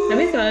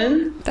 That'd be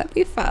fun. That'd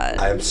be fun.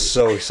 I am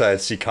so excited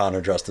to see Connor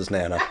dressed as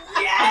Nana.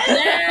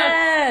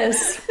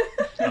 Yes.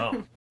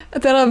 Oh.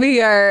 That'll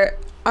be our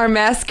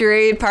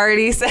masquerade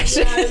party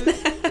session.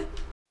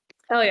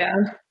 Hell yeah.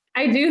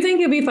 I do think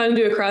it'd be fun to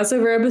do a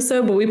crossover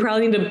episode, but we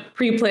probably need to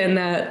pre-plan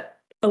that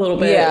a little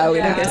bit. Yeah, we'd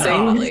I'm have to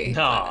guessing.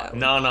 No.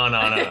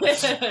 Connor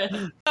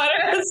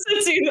has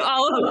to do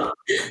all of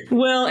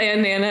Will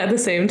and Nana at the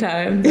same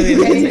time. That'd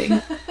be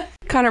amazing.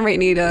 Connor might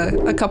need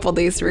a couple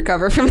days to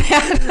recover from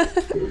that.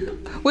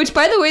 Which,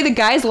 by the way, the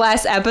guy's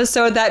last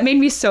episode, that made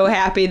me so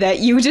happy that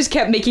you just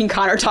kept making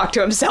Connor talk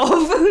to himself.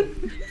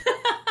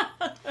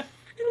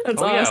 That's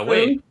Oh yeah, awesome.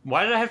 wait.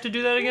 Why did I have to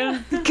do that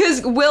again?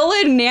 Because Will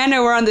and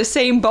Nana were on the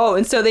same boat,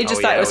 and so they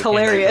just thought it was we can't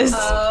do hilarious. that.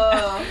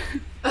 Oh.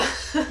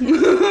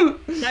 I'm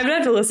gonna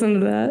have to listen to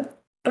that.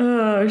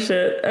 Oh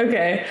shit.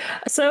 Okay.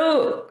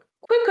 So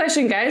quick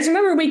question, guys.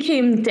 Remember we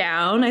came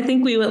down? I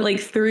think we went like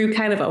through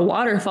kind of a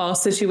waterfall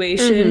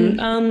situation.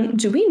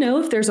 Do we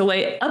know if there's a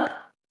way up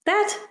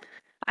that?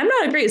 I'm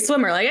not a great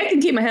swimmer. Like I can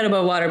keep my head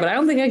above water, but I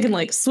don't think I can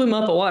like swim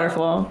up a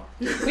waterfall.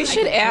 We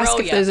should ask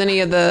if there's any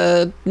of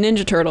the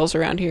Ninja Turtles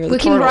around here. We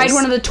can ride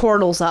one of the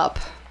turtles up.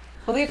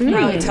 Well, they can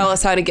probably tell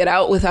us how to get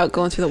out without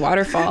going through the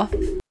waterfall.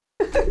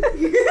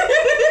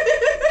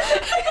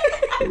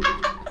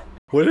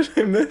 What did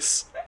I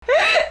miss?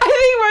 I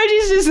think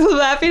Margie's just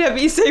laughing at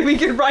me saying we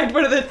can ride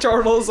one of the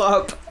turtles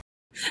up.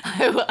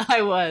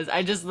 I was.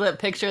 I just, the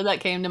picture that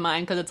came to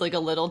mind, because it's like a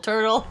little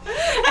turtle.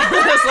 And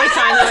we're just like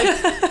trying to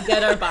like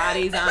get our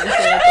bodies onto like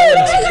a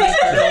little mini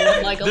turtle.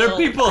 With, like, a little...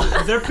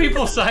 They're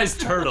people-sized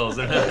turtles.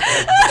 No.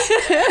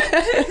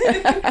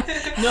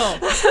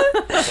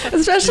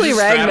 Especially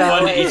Strap one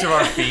Ragnar. to each of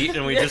our feet,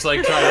 and we just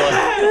like try to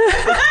like.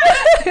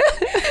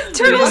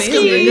 Turtle Skis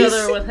skis!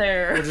 together with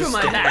hair We're just from my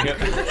sticking back. it.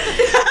 Right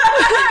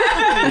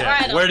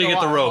Yeah. Where up do you the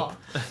get the rope?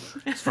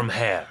 waterfall. It's from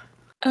hair.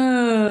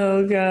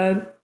 Oh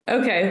god.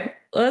 Okay.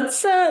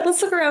 Let's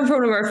look around for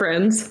one of our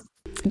friends.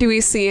 Do we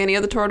see any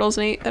of the turtles,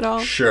 Nate, at all?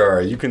 Sure,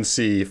 you can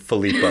see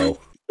Filippo.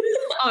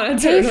 On a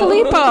Hey, turtle.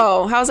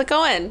 Filippo. How's it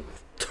going?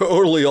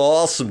 Totally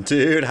awesome,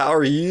 dude. How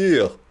are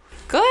you?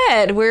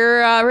 Good.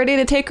 We're ready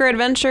to take our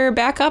adventure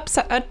back up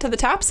to the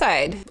top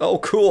side. Oh,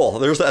 cool.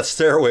 There's that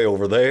stairway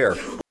over there.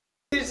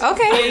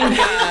 Okay. Thank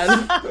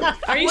God.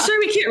 Are you sure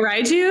we can't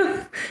ride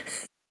you?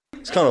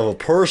 It's kind of a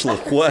personal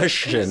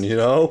question, you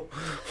know?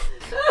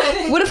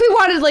 What if we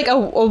wanted like a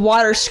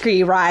water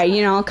ski ride,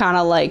 you know, kind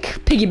of like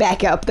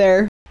piggyback up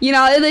there? You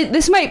know,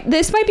 this might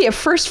be a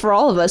first for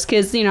all of us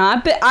because you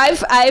know I've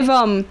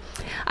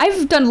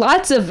done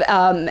lots of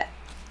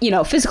you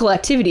know, physical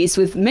activities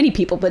with many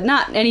people, but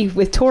not any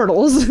with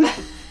turtles.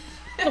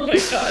 Oh my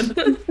god.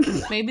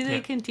 Maybe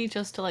they can teach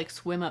us to like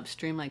swim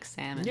upstream like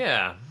salmon.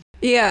 Yeah.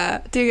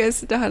 Yeah. Do you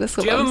guys know how to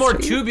swim? Do you have a more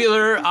upstream?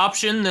 tubular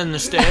option than the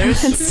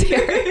stairs?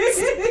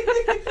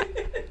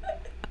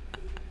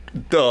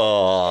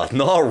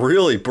 Not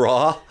really,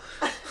 brah.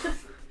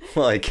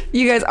 Like,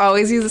 You guys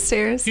always use the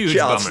stairs? Huge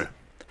Shots. bummer.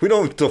 we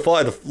don't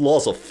defy the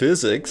laws of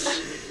physics.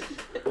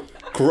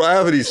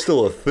 Gravity's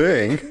still a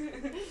thing.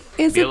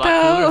 Is Be a it lot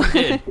though?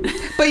 cooler if it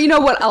did. But you know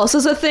what else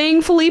is a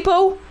thing,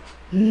 Filippo?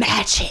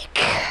 Magic.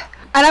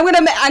 And I'm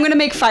gonna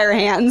make fire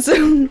hands.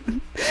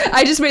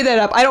 I just made that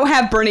up. I don't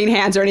have burning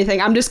hands or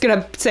anything. I'm just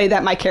gonna say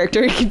that my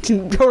character can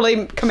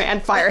totally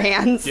command fire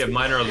hands. Do you have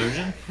minor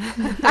illusion?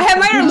 I have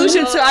minor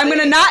illusion, so I'm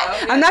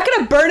not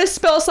gonna burn a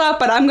spell slot,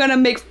 but I'm gonna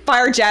make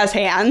fire jazz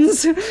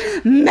hands.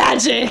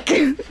 Magic.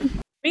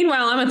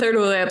 Meanwhile, I'm a third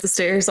of the way up the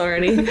stairs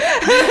already. I'm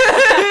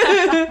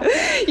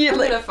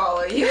gonna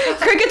follow you.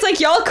 Cricket's like,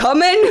 y'all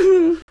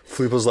coming?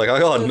 Filippo's like, I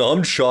got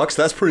nunchucks.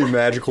 That's pretty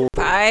magical.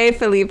 Bye,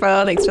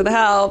 Filippo. Thanks for the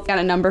help. Got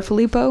a number,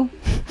 Filippo?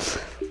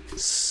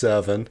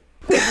 7.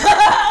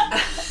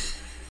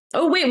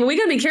 Oh wait, well we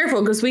gotta be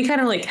careful because we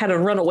kind of like had to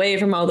run away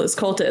from all those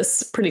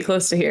cultists pretty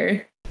close to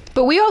here.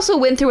 But we also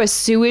went through a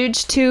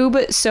sewage tube,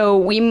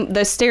 so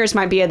the stairs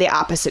might be in the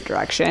opposite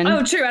direction.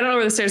 Oh, true. I don't know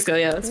where the stairs go.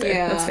 Yeah, that's fair.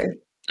 Yeah. That's fair.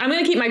 I'm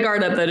gonna keep my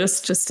guard up though,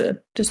 just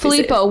to be safe.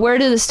 Filippo, where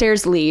do the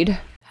stairs lead?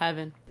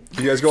 Heaven.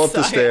 You guys go up the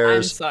I'm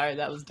stairs. sorry,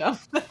 that was dumb.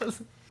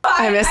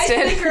 I missed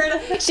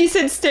it. She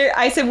said stair.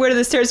 I said, where do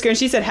the stairs go? And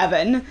she said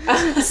heaven.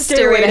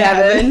 Stairway to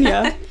heaven.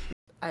 Yeah.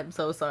 I'm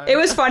so sorry. It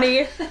was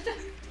funny.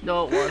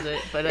 No, it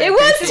wasn't. But It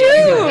was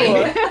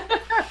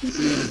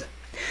too.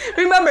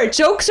 Remember,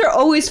 jokes are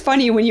always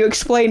funny when you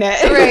explain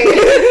it. Right.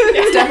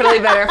 It's definitely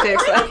better if they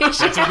explain.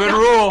 That's a good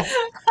rule.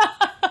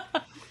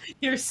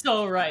 You're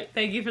so right.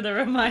 Thank you for the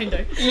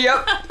reminder.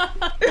 Yep.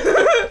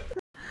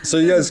 So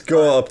you guys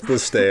go up the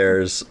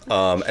stairs,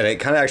 and it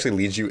kind of actually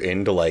leads you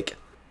into like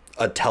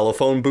a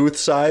telephone booth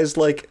sized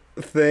like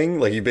thing.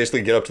 Like you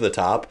basically get up to the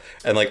top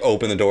and like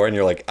open the door and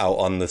you're like out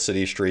on the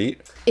city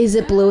street. Is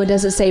it blue and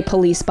does it say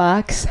police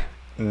box?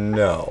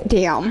 No.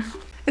 Damn.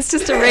 It's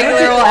just a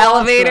regular old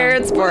elevator.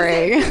 It's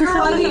boring.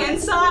 On the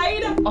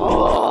inside?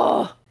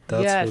 Oh.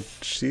 That's yes. what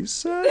she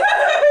said?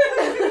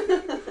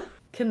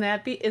 Can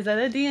that be? Is that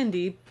a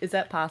D&D? Is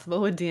that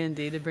possible with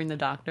D&D to bring the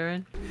doctor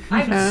in?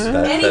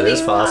 That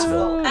is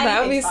possible.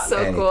 That would be so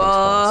Anything's cool.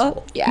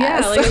 possible. Yeah,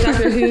 like a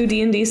Doctor Who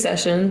D&D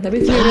session.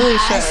 That'd be fun. really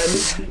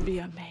should. It'd be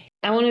amazing.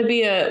 I want to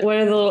be what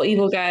are the little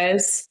evil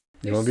guys?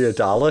 You want to be a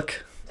Dalek?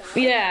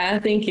 Yeah,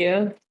 thank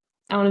you.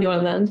 I want to be one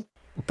of them.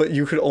 But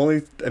you could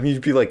only, I mean,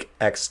 you'd be like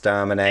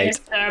exterminate.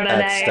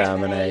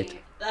 Exterminate.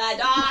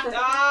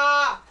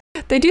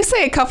 They do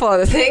say a couple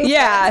other things.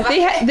 Yeah,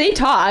 they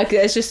talk.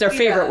 It's just their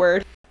favorite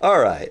word. All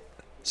right.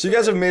 So you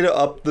guys have made it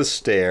up the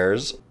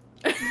stairs.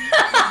 Wait,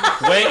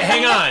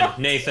 hang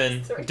on,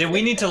 Nathan. Did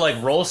we need to like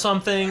roll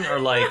something or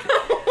like?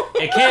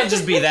 It can't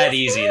just be that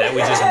easy that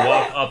we just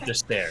walk up the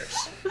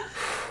stairs.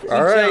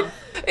 All right.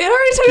 It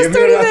already takes Give me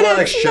 30 an minutes.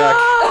 athletics check.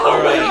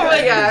 All right. Oh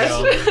my gosh.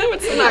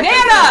 It's not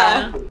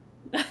Nana!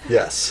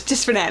 Yes.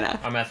 Just for Nana.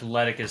 I'm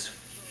athletic as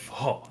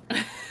fuck.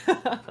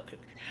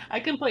 I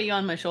can put you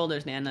on my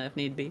shoulders, Nana, if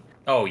need be.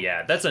 Oh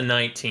yeah, that's a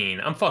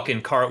 19. I'm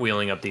fucking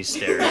cartwheeling up these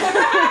stairs.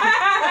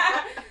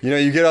 You know,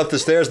 you get up the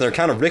stairs and they're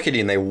kind of rickety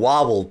and they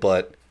wobble,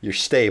 but you're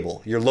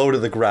stable. You're low to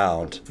the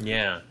ground.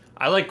 Yeah,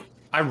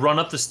 I run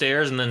up the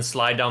stairs and then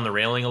slide down the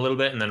railing a little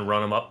bit and then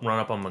run up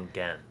them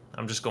again.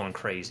 I'm just going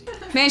crazy.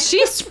 Man,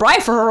 she's spry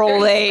for her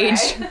old age.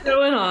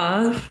 Going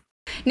off.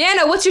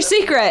 Nana, what's your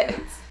secret?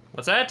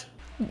 What's that?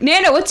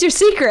 Nana, what's your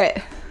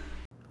secret?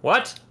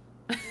 What?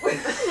 I'm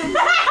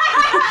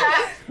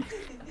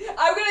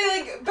gonna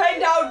like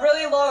bend down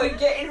really low and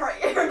get in her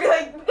ear and be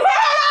like, Nana,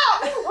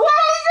 what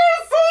is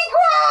your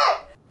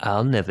secret?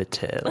 I'll never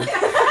tell.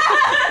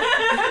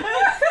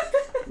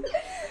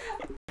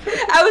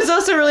 I was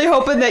also really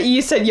hoping that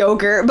you said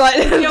yogurt, but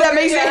that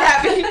makes me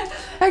happy.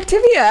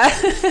 Activia.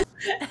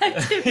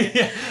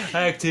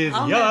 Activia.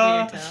 I'll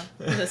never tell.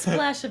 With a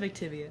splash of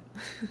Activia.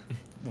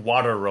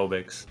 Water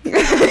aerobics.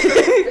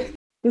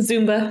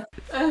 Zumba.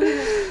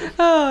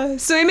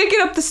 So we make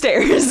it up the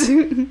stairs.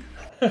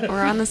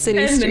 We're on the city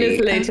 10 minutes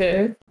street.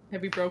 later.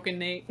 Have you broken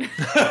Nate?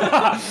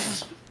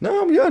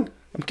 No, I'm good.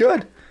 I'm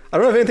good. I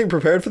don't have anything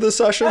prepared for this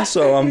session,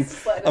 so I'm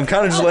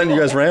kind of just letting you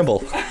guys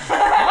ramble.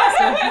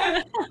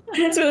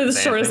 It's really the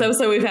shortest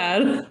episode we've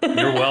had.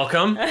 You're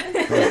welcome.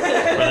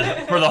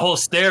 For the whole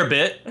stair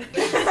bit.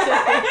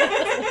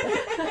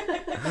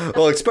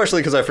 Well,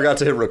 especially because I forgot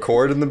to hit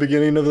record in the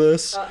beginning of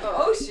this.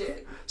 Oh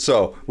shit.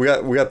 So we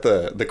got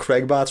the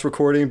Craigbots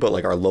recording, but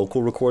like our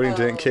local recording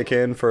didn't kick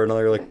in for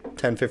another like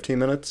 10-15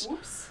 minutes.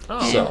 Oops.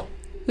 Oh. So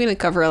We didn't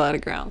cover a lot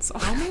of ground, so.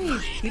 How many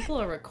people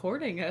are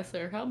recording us,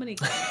 or how many?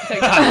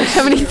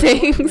 How many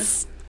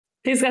things?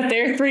 He's got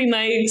their 3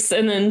 mics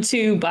and then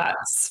 2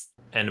 bots.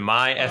 And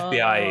my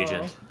FBI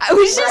agent. I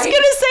was just gonna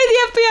say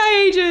the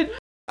FBI agent.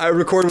 I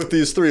record with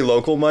these 3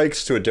 local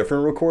mics to a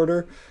different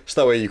recorder,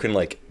 so that way you can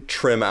like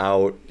trim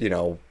out, you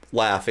know,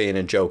 laughing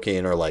and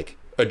joking or like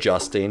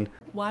adjusting.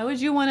 Why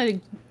would you want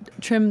to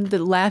trim the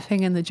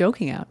laughing and the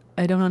joking out?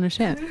 I don't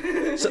understand.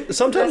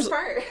 Sometimes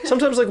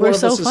like We're one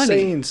so of us is funny.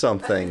 saying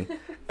something,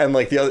 and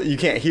like the other, you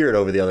can't hear it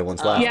over the other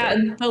one's laughing. Yeah,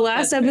 the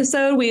last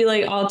episode we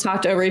like all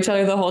talked over each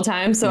other the whole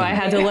time, so I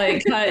had to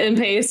like cut and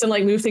paste and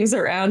like move things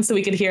around so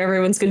we could hear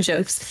everyone's good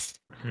jokes.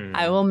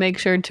 I will make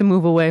sure to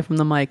move away from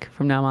the mic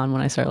from now on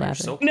when I start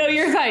laughing. So No,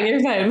 you're fine.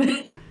 You're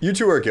fine. You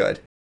 2 are good.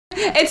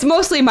 It's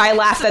mostly my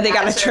laugh that they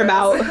gotta trim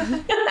out.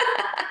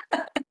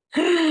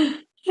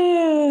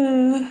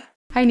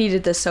 I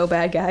needed this so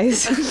bad,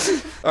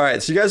 guys. All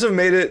right, so you guys have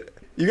made it.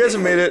 You guys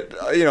have made it,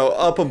 you know,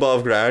 up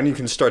above ground. You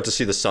can start to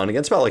see the sun again.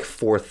 It's about like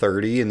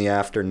 4:30 in the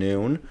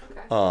afternoon.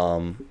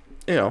 You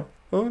know,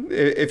 well,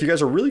 if you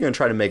guys are really going to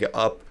try to make it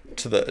up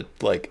to the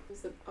like,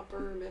 Is it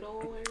upper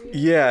middle area?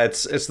 yeah,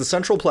 it's the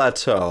Central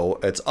Plateau.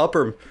 It's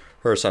upper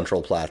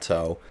Central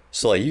Plateau.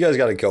 So like, you guys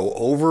got to go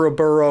over a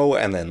burrow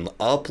and then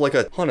up like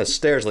a ton of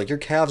stairs. Like your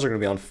calves are going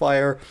to be on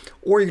fire,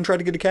 or you can try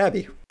to get a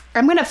cabbie.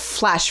 I'm gonna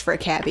flash for a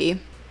cabbie.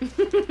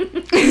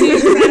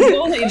 That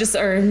goal that you just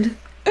earned.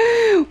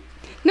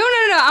 No.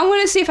 I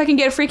want to see if I can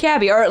get a free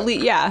cabbie, or at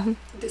least, yeah.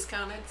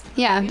 Discounted.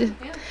 Yeah.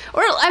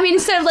 Or, I mean,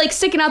 instead of, like,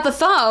 sticking out the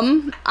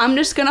thumb, I'm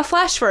just gonna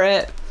flash for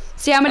it.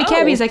 See how many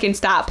cabbies I can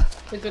stop.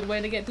 It's a good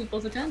way to get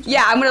people's attention.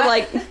 Yeah, I'm gonna,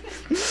 like...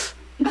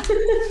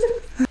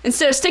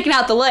 Instead of sticking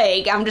out the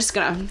leg, I'm just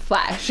gonna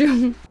flash.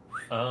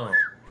 Oh.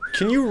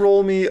 Can you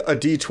roll me a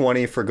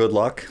d20 for good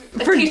luck?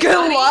 For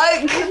good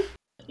luck.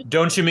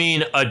 Don't you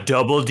mean a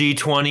double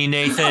D20,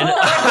 Nathan?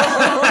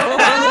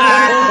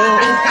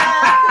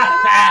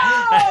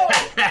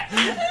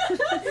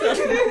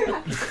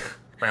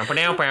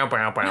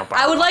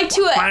 I would like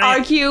to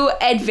argue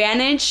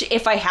advantage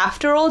if I have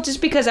to roll,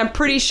 just because I'm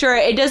pretty sure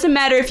it doesn't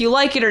matter if you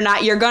like it or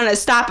not, you're gonna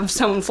stop if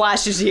someone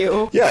flashes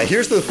you. Yeah,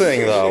 here's the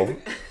thing though.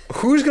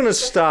 Who's gonna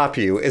stop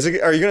you?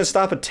 Are you gonna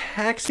stop a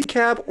taxi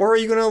cab, or are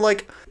you gonna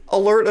like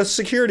alert a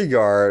security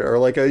guard or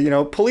like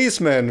a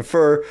policeman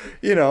for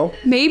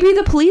Maybe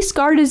the police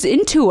guard is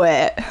into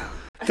it.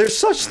 There's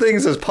such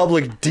things as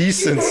public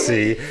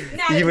decency,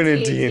 even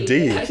in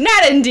D&D.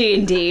 Not in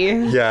D&D.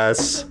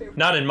 Yes.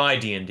 Not in my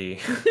D&D.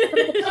 Did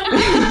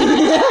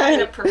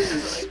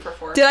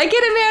I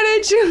get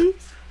advantage?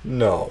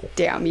 No.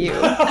 Damn you.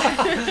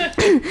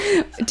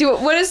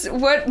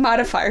 What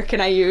modifier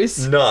can I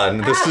use?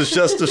 None. This is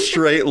just a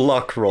straight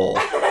luck roll.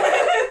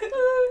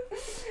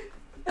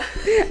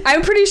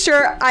 I'm pretty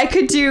sure I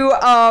could do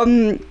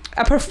a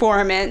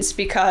performance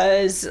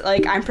because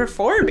I'm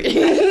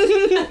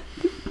performing.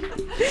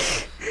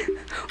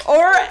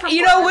 Or,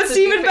 what's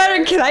even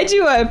better, can I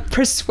do a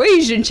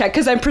persuasion check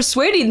because I'm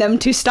persuading them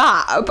to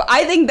stop?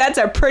 I think that's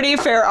a pretty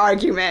fair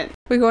argument.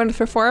 We go into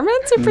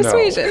performance or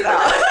persuasion?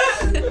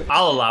 No.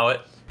 I'll allow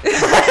it.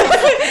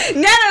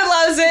 Nana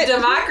loves it.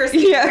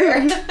 Democracy.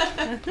 Yeah.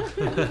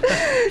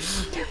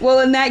 Well,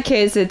 in that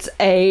case, it's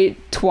a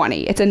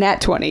 20. It's a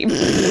nat 20.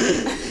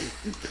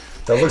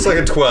 That looks like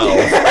a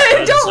 12.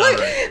 Don't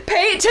look.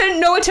 Pay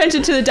no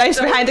attention to the dice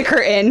behind the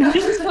curtain.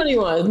 It's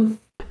 21.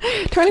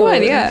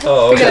 21, yeah.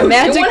 Oh, okay. We got a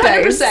magic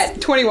 100%, dice.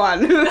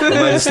 21. Well,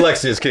 my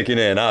dyslexia is kicking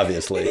in,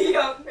 obviously.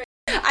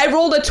 I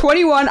rolled a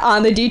 21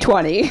 on the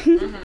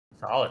d20.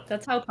 Solid.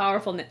 That's how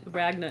powerful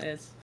Ragna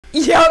is.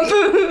 Yep.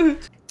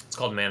 It's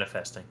called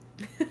manifesting.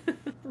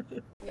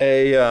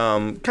 A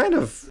kind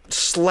of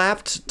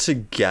slapped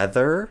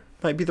together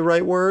might be the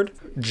right word.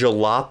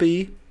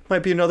 Jalopy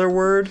might be another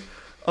word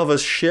of a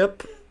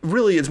ship.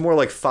 Really, it's more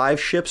like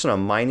 5 ships and a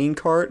mining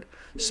cart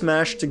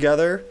smashed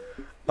together.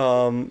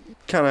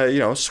 Kind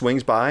of,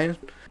 swings by.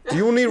 Do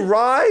you need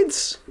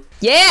rides?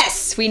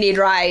 Yes, we need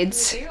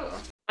rides.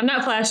 I'm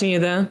not flashing you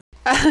though.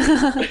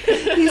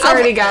 He's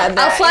already got that.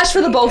 I'll flash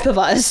for the both of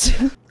us.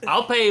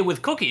 I'll pay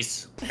with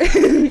cookies.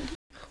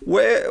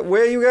 Where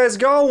are you guys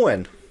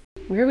going?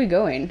 Where are we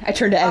going? I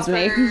turned to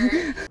Esme.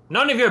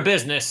 None of your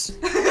business.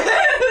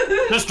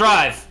 Just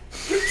drive.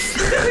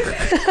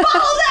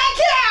 Follow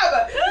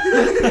that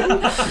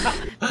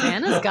cab!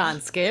 Anna's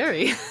gone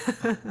scary.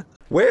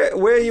 Where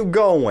are you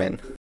going?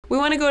 We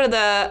want to go to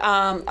the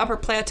upper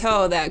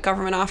plateau, that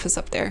government office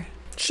up there.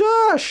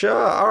 Sure.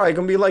 All right,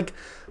 gonna be like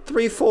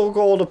 3 full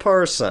gold a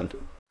person.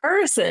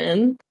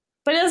 Person?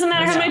 But it doesn't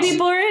matter how many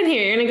people are in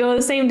here. You're going to go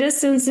the same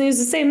distance and use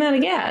the same amount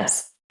of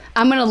gas.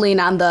 I'm going to lean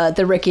on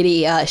the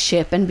rickety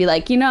ship and be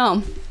like,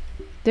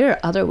 there are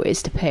other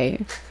ways to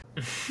pay.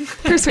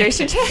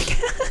 Persuasion check.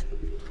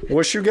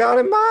 What you got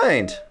in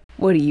mind?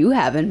 What do you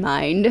have in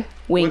mind?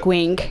 Wink,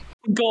 wink.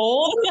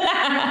 Gold?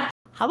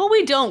 How about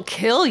we don't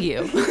kill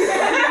you?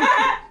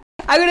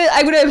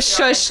 I'm gonna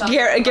shush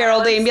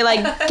Geraldine and be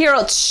like,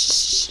 Gerald,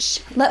 shh,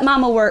 let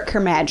Mama work her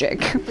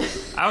magic.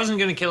 I wasn't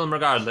going to kill him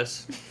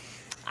regardless.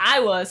 I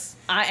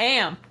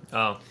am.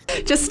 Oh.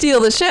 Just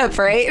steal the ship,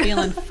 right?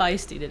 Feeling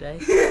feisty today.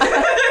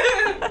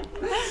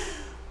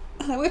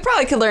 We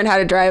probably could learn how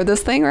to drive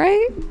this thing,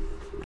 right?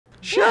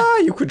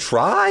 Sure, you could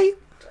try.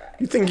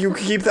 You think you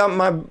could keep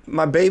that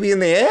my baby in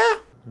the air?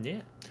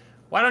 Yeah.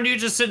 Why don't you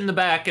just sit in the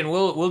back and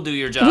we'll do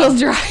your job. We'll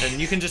drive.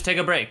 And you can just take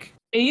a break.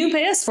 You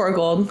pay us 4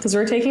 gold because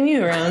we're taking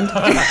you around.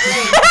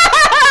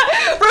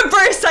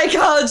 Reverse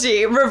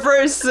psychology.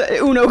 Reverse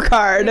Uno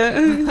card.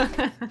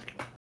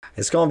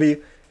 It's gonna be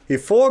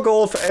 4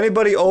 gold for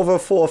anybody over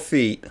 4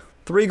 feet.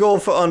 3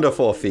 gold for under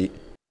 4 feet.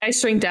 I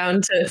shrink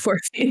down to 4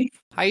 feet.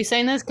 Are you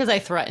saying this because I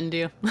threatened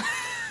you?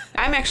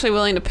 I'm actually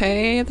willing to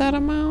pay that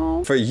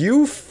amount. For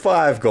you,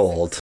 5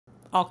 gold.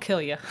 I'll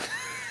kill you.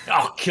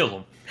 I'll kill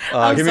him.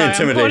 Give me an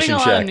intimidation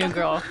check. I'm new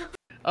girl.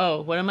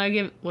 Oh, what am I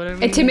giving?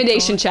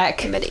 Intimidation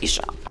check.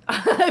 Intimidation. I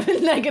have a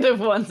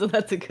 -1, so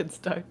that's a good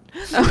start.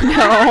 Oh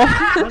no.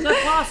 How's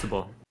that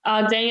possible?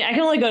 Dang it. I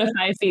can only go to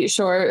 5 feet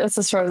short. That's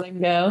as far as I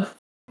can go.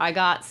 I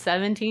got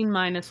 17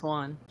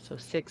 -1, so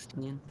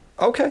 16.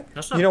 Okay.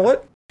 That's not You know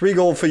what? 3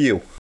 gold for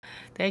you.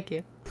 Thank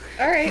you.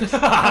 All right.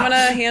 I'm going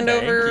to hand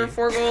Thank over you.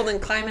 4 gold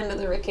and climb into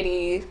the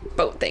rickety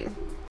boat thing.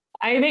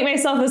 I make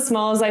myself as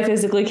small as I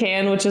physically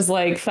can, which is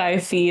like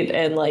 5 feet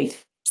and like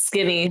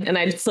skinny. And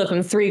I slip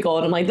him 3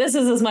 gold. I'm like, this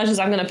is as much as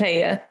I'm going to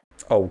pay you.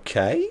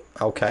 Okay.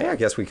 I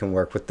guess we can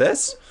work with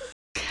this.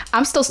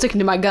 I'm still sticking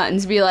to my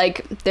guns. Be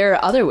like, there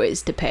are other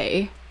ways to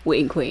pay.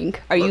 Wink,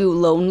 wink. Are you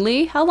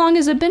lonely? How long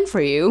has it been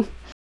for you?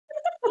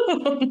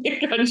 Oh my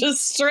God,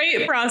 just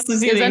straight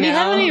prostituting Does anyone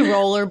now. have any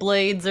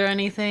rollerblades or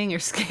anything, or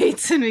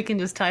skates, and we can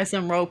just tie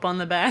some rope on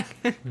the back?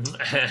 Is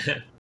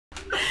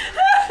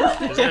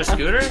there a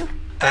scooter?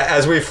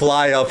 As we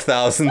fly up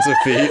thousands of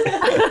feet.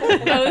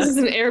 Oh, this is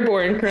an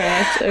airborne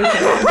crash.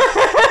 Okay.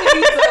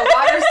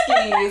 Water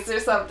skis or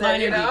something,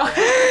 you know?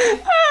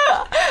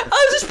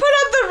 I'll just put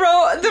up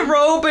the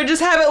rope and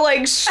just have it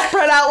like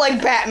spread out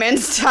like Batman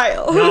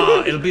style.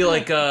 No, it'll be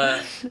like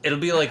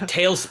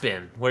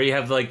Tailspin, where you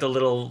have like the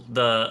little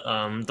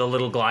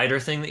glider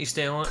thing that you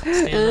stand on.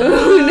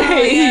 Oh,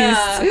 nice.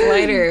 Yeah.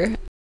 Glider.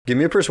 Give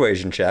me a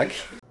persuasion check.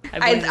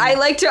 I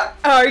like to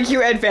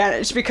argue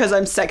advantage because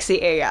I'm sexy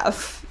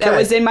AF. That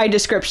was in my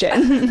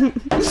description.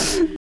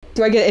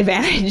 Do I get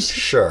advantage?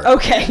 Sure.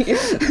 Okay.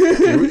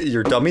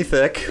 You're dummy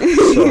thick, so,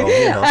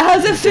 you know.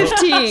 How's a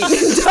 15?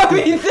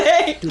 Dummy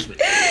thick.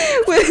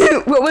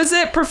 What was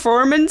it?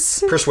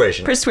 Performance?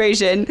 Persuasion.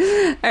 Persuasion.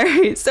 All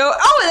right. So,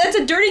 that's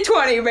a dirty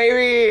 20,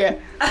 baby.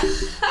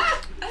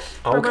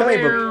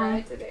 Okay,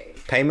 but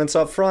payments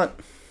up front.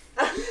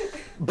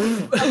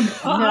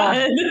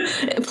 God.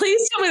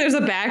 Please tell me there's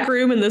a back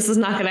room and this is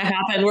not going to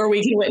happen where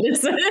we can witness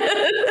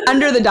it.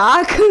 Under the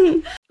dock?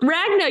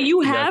 Ragna,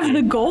 you have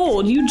the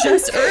gold. You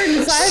just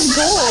earned 5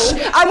 gold.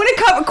 I'm going to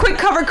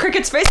cover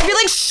Cricket's face and be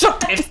like, shut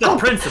the It's the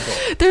principle.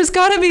 There's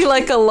got to be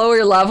like a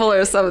lower level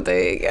or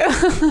something.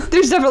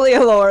 There's definitely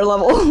a lower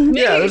level.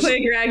 Yeah, Make it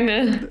quick,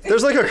 Ragna.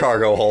 there's like a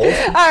cargo hold.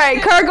 All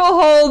right, cargo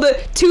hold,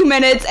 2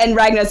 minutes, and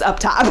Ragna's up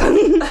top.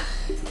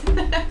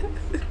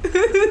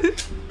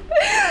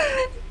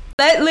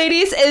 That,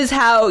 ladies, is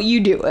how you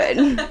do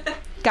it.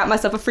 Got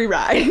myself a free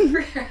ride.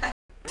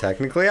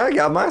 Technically, I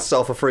got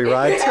myself a free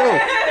ride, too.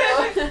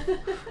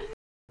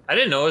 I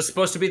didn't know it was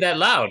supposed to be that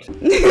loud.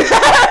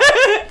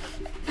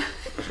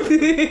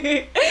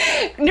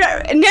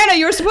 Nana,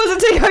 you were supposed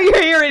to take out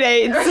your hearing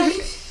aids.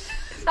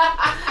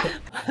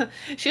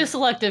 She has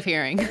selective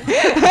hearing. And she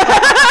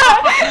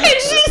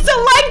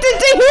selected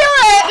to hear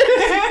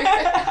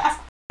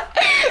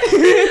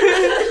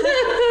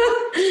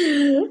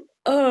it.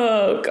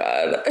 Oh,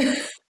 God.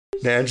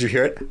 Now, did you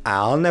hear it?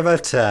 I'll never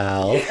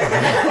tell.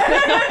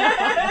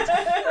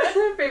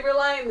 Favorite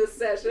line this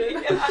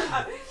session.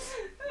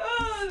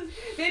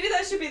 Maybe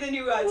that should be the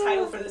new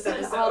title for this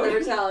episode. I'll never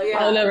tell, yeah.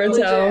 I'll never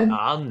tell.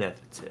 I'll never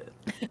tell.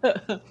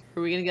 Are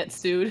we gonna get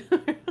sued?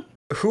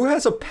 Who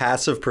has a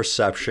passive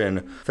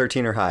perception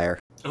 13 or higher?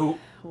 Ooh,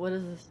 What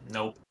is this?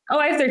 nope. Oh,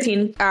 I have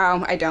 13.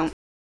 Oh, I don't.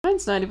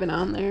 Mine's not even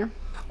on there.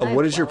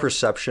 What is your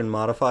perception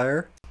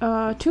modifier?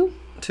 2.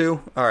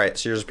 2? Alright,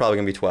 so yours is probably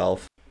going to be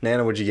 12.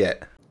 Nana, what'd you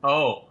get?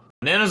 Oh,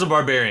 Nana's a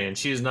barbarian.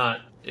 She's not.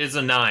 It's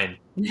a 9.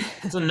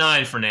 It's a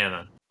 9 for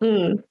Nana.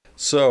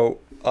 So,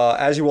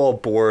 as you all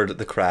board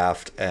the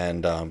craft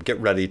and get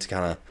ready to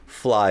kind of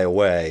fly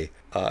away,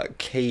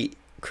 Kate,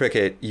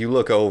 Cricket, you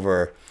look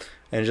over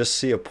and just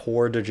see a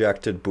poor,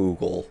 dejected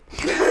Boogle.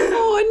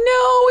 Oh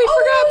no, we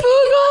forgot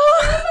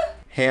Boogle!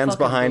 Hands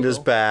Fucking behind his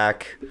Boogle.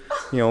 back,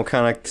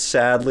 kind of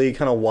sadly,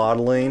 kind of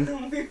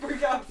waddling. We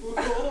forgot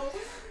Boogle.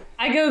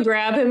 I go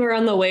grab him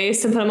around the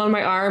waist and put him on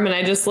my arm, and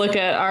I just look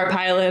at our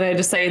pilot and I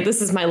just say,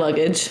 "This is my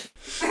luggage."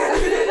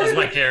 This is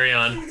my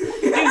carry-on.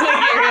 He's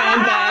my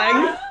carry-on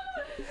bag.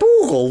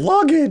 Boogle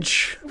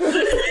luggage!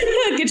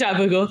 Good job,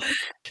 Boogle.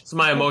 It's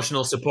my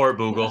emotional support,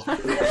 Boogle.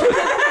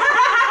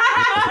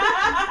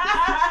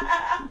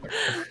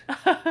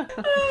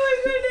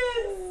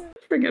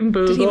 Freaking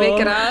Boogle. Did he make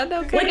it on?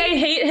 Okay. Like, I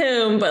hate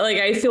him, but like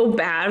I feel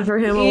bad for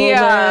him a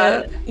Yeah.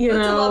 little bit. You It's a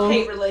know,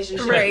 love-hate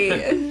relationship. Right.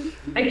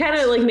 I kind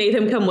of like made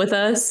him come with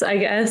us, I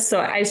guess.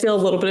 So I feel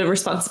a little bit of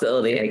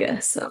responsibility, I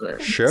guess. On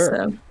it. Sure.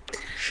 So,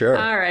 Sure.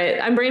 all right,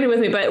 I'm bringing him with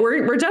me, but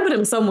we're dumping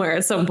him somewhere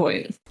at some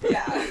point.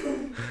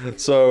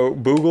 So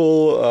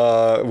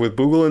Boogle, with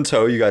Boogle in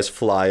tow, you guys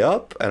fly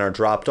up and are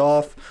dropped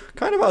off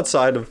kind of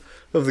outside of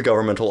the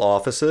governmental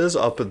offices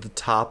up at the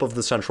top of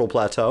the central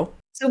plateau.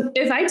 So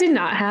if I did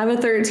not have a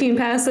 13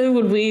 passive,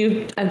 would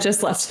we have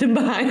just left him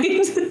behind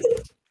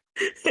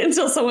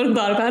until someone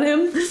thought about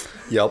him?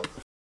 Yep.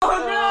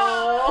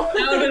 That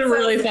would have been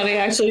really funny,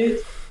 actually.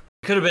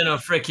 Could have been a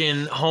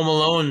freaking Home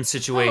Alone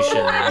situation.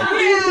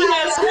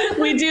 Yes,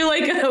 we do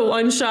like a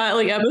one-shot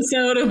like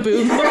episode of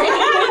Boogle,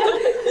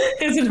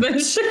 his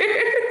adventure.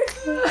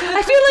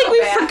 I feel like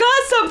we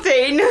forgot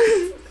something.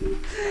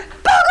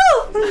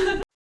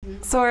 Boogle!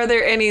 So are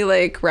there any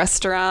like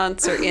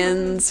restaurants or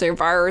inns or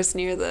bars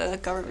near the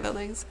government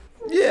buildings?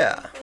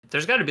 Yeah.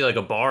 There's got to be like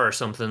a bar or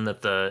something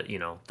that the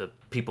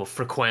people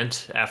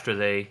frequent after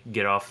they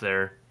get off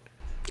their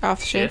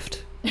Off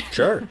shift?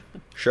 Sure.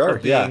 Sure.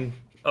 Yeah.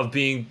 Of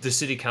being the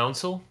city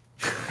council.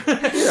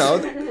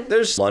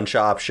 There's lunch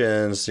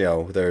options.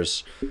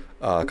 There's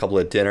a couple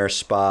of dinner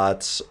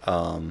spots.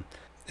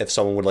 If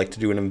someone would like to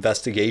do an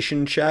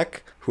investigation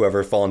check,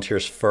 whoever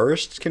volunteers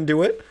first can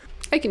do it.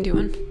 I can do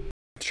one.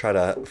 Try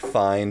to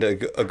find a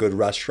good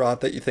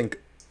restaurant that you think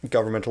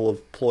governmental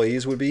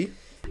employees would be.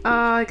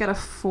 I got a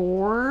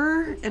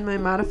 4, and my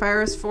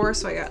modifier is 4,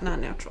 so I got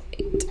non-natural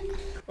 8.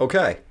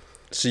 Okay.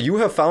 So you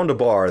have found a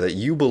bar that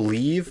you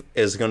believe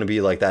is going to be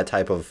like that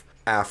type of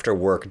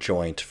after-work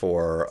joint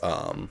for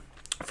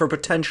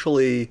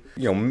potentially,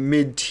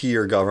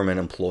 mid-tier government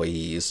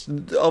employees,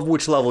 of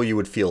which level you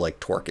would feel like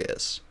Torque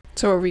is.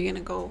 So are we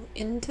gonna go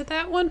into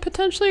that one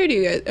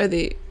potentially, or are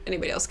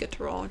anybody else get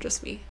to roll? Or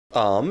just me?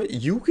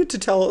 You get to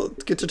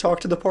talk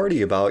to the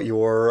party about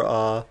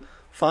your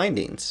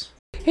findings.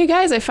 Hey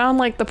guys, I found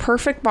like the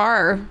perfect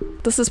bar.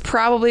 This is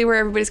probably where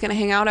everybody's gonna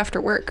hang out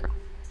after work.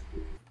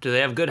 Do they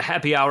have good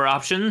happy hour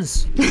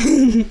options?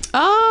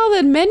 Oh,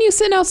 the menu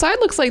sitting outside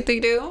looks like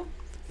they do.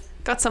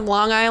 Got some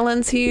Long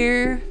Islands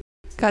here.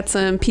 Got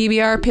some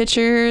PBR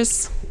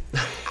pitchers.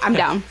 I'm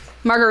down.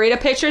 Margarita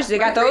pitchers, they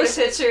got those?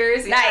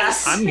 Pitchers, yeah.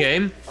 Nice. I'm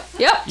game.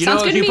 Yep, You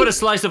sounds know, good if to you me. put a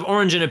slice of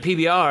orange in a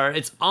PBR,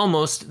 it's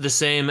almost the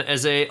same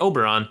as a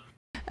Oberon.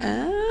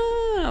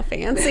 Oh,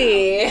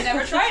 fancy.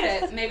 Never tried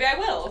it. Maybe I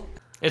will.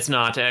 It's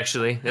not,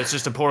 actually. It's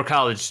just a poor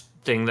college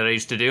thing that I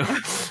used to do.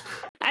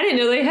 I didn't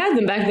know they had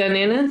them back then,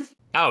 Nana.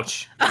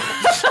 Ouch. You're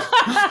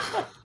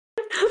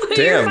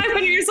Damn. 500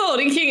 years old.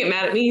 You can't get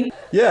mad at me.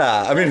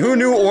 Yeah, I mean, who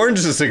knew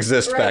oranges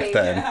exist back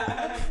then?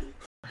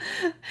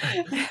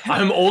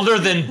 I'm older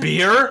than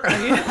beer?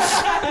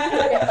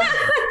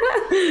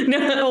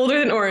 No, older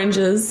than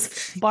oranges.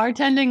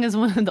 Bartending is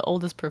one of the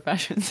oldest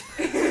professions.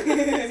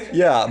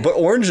 Yeah, but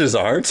oranges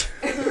aren't.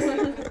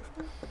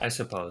 I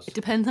suppose. It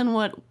depends on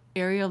what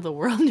area of the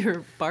world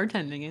you're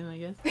bartending in, I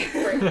guess.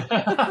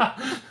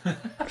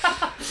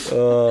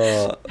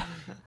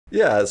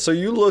 Yeah, so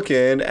you look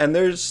in, and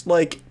there's,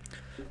 like,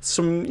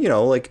 some,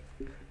 like,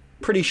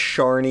 pretty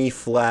Sharny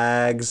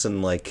flags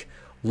and, like,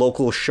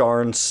 local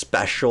Sharn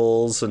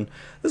specials, and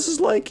this is,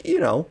 like,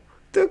 the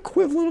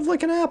equivalent of,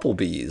 like, an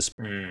Applebee's.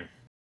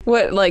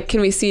 What, like, can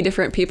we see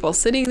different people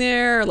sitting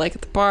there, like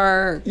at the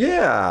bar?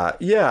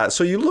 Yeah.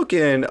 So you look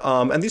in,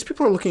 and these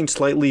people are looking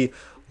slightly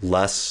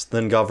less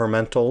than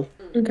governmental.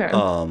 Okay.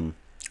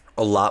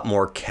 A lot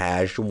more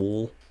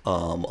casual,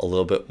 a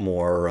little bit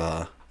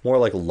more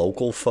like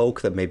local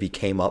folk that maybe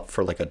came up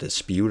for like a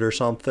dispute or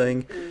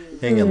something,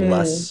 and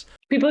less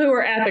People who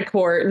are at the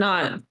court,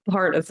 not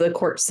part of the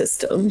court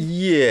system.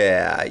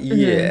 Yeah.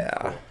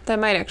 That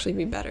might actually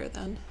be better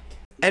then.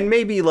 And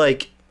maybe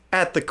like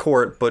at the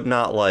court, but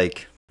not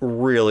like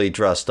really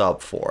dressed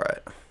up for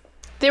it.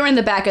 They were in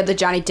the back of the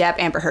Johnny Depp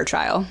Amber Heard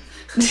trial.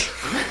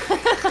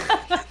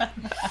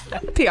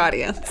 The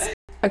audience.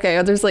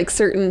 Okay, there's like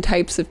certain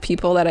types of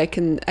people that I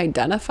can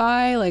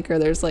identify, like, or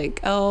there's like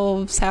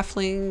elves,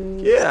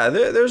 halflings. Yeah,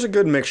 there's a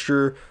good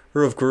mixture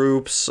of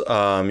groups.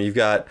 You've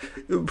got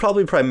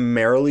probably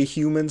primarily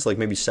humans, like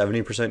maybe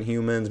 70%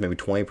 humans, maybe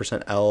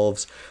 20%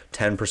 elves,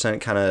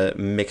 10% kind of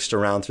mixed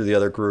around through the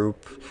other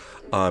group.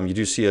 You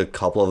do see a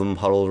couple of them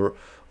huddled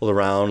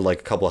around, like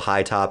a couple of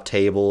high top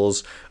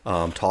tables,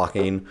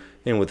 talking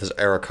in with this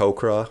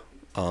Aarakocra.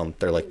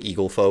 They're like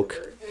eagle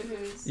folk.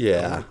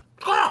 Yeah.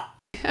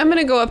 I'm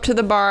gonna go up to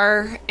the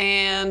bar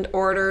and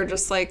order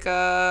just like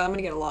I'm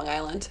gonna get a Long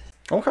Island.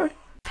 Okay.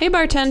 Hey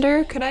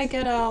bartender, could I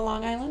get a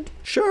Long Island?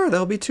 Sure,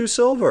 that'll be 2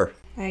 silver.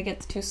 I get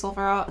the 2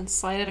 silver out and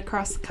slide it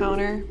across the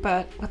counter,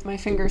 but with my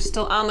fingers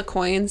still on the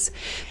coins.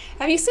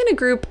 Have you seen a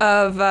group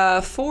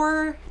of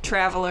 4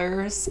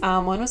 travelers?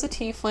 One was a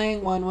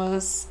tiefling, one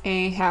was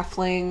a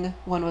halfling,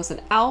 one was an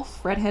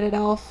elf, redheaded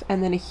elf,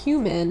 and then a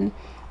human.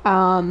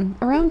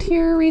 Around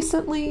here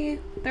recently,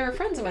 they were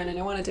friends of mine and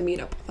I wanted to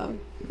meet up with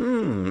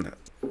them.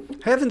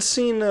 I haven't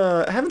seen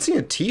a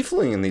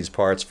tiefling in these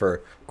parts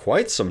for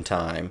quite some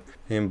time.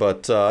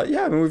 But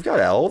yeah, I mean, we've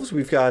got elves,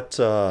 we've got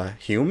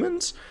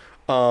humans.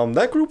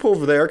 That group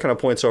over there kind of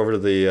points over to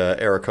the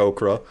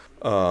Aarakocra,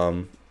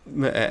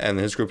 and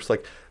his group's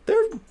like,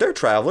 they're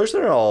travelers.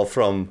 They're all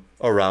from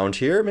around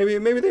here.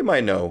 Maybe they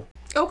might know.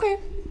 Okay.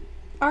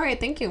 All right,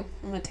 thank you.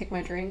 I'm gonna take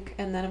my drink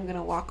and then I'm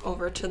gonna walk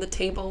over to the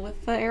table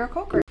with the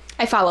Aarakocra.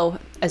 I follow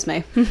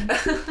Esme.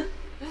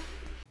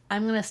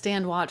 I'm gonna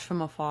stand watch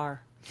from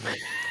afar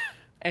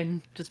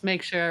and just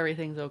make sure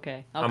everything's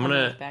okay. I'll I'm come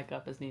gonna- back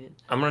up as needed.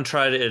 I'm gonna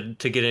try to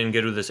get in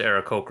good with this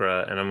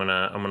Aarakocra, and I'm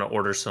gonna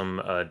order some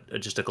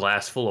just a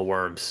glass full of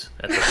worms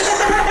at the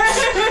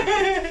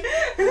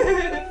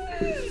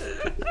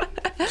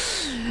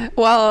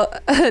While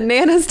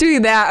Nana's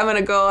doing that, I'm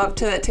gonna go up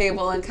to that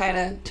table and kind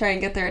of try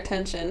and get their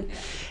attention.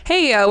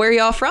 Hey, where are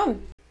y'all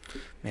from?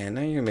 Man,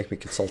 now you're gonna make me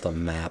consult a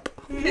map.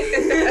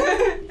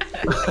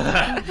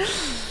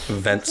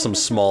 Vent some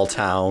small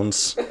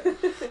towns.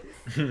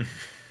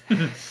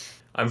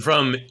 I'm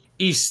from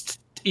East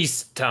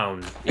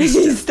Town.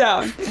 East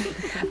Town.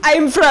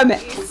 I'm from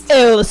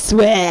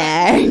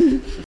elsewhere.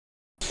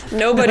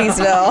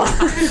 Nobodiesville.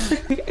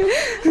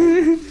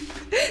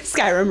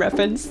 Skyrim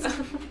reference.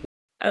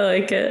 I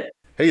like it.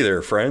 Hey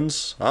there,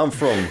 friends. I'm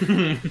from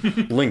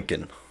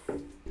Lincoln.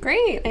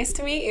 Great, nice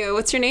to meet you.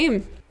 What's your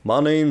name? My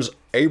name's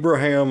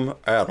Abraham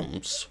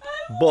Adams,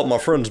 but my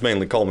friends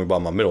mainly call me by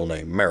my middle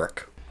name,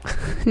 Merrick.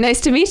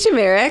 Nice to meet you,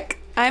 Merrick.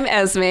 I'm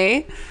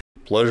Esme.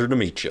 Pleasure to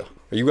meet you.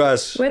 Are you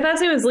guys? Wait, that's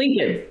name was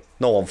Lincoln.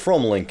 No, I'm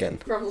from Lincoln.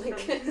 From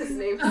Lincoln, his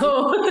name.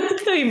 Oh,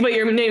 but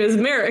your name is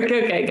Merrick.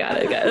 Okay, got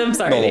it. I'm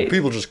sorry. No, Nate.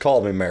 people just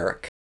call me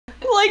Merrick.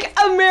 Like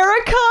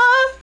America?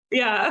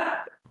 Yeah.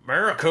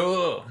 America.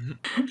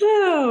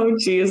 Oh,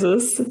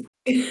 Jesus.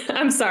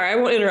 I'm sorry. I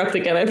won't interrupt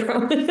again, I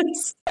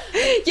promise.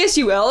 Yes,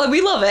 you will.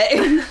 We love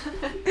it.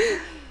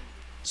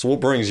 So what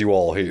brings you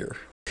all here?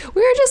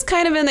 We were just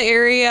kind of in the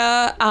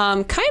area,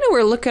 kind of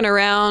were looking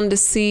around to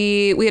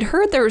see, we had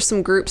heard there were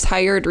some groups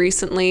hired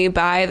recently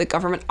by the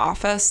government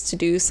office to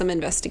do some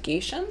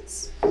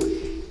investigations.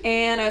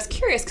 And I was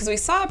curious because we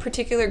saw a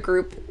particular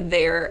group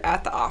there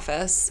at the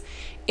office,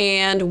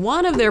 and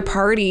one of their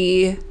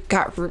party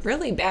got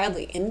really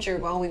badly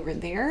injured while we were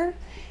there.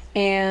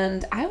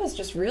 And I was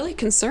just really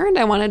concerned.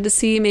 I wanted to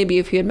see maybe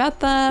if you had met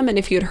them and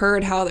if you had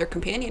heard how their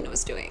companion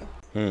was doing.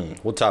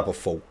 What type of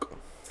folk?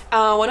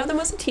 One of them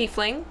was a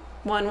tiefling.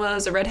 One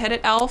was a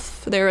red-headed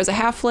elf. There was a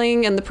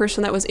halfling, and the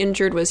person that was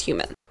injured was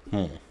human.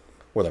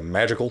 Were they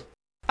magical?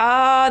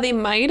 They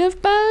might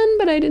have been,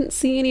 but I didn't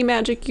see any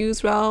magic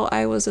used while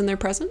I was in their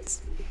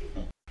presence.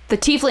 The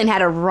tiefling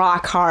had a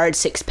rock hard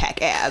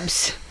 6-pack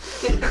abs.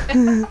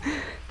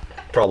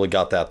 Probably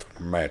got that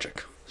from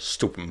magic.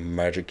 Stupid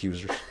magic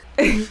users.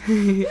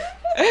 He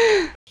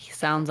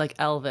sounds like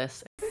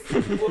Elvis.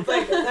 We'll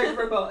play the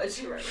for both.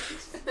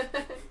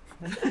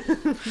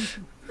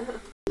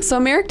 So,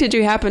 Merrick, did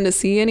you happen to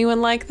see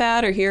anyone like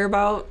that or hear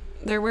about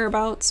their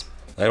whereabouts?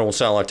 They don't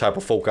sound like type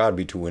of folk I'd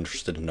be too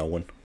interested in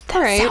knowing.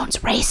 That sounds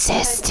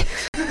racist.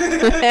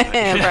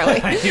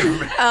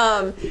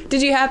 Probably.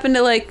 Did you happen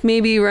to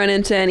maybe run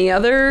into any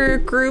other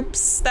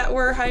groups that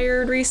were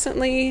hired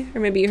recently?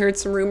 Or maybe you heard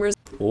some rumors?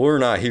 Well, we're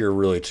not here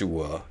really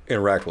to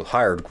interact with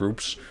hired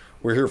groups.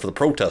 We're here for the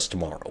protest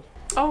tomorrow.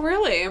 Oh,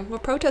 really?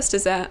 What protest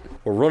is that?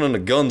 We're running the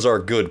Guns Are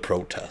Good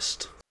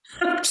protest.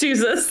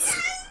 Jesus.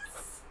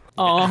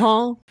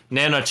 Uh-huh.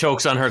 Nana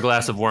chokes on her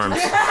glass of worms.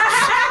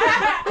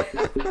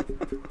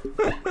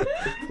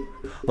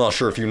 I'm not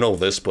sure if you know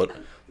this, but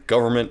the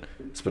government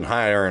has been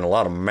hiring a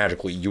lot of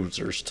magical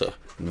users to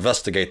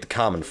investigate the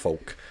common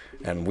folk,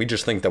 and we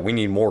just think that we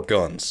need more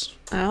guns.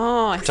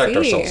 Oh, I Protect see.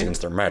 ourselves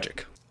against their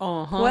magic.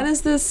 When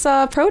is this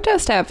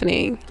protest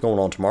happening? Going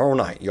on tomorrow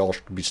night. Y'all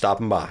should be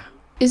stopping by.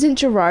 Isn't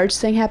Gerard's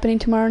thing happening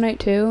tomorrow night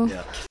too?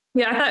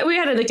 Yeah, I thought we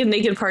had a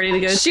naked party to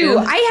go Shoot, to.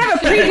 I have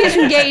a previous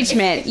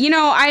engagement.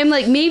 I'm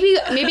like, maybe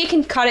I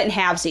can cut it in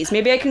halvesies.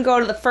 Maybe I can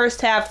go to the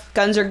first half,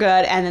 guns are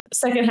good, and then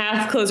Second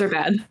half, clothes are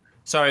bad.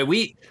 Sorry,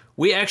 we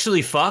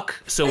actually fuck,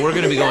 so we're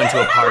gonna be going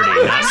to a party,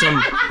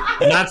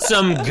 not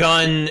some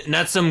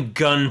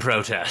gun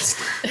protest.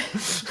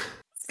 It's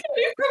gonna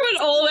be from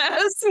an old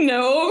ass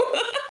no.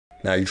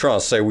 Now, you trying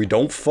to say we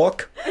don't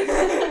fuck?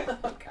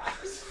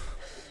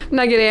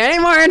 Not getting any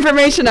more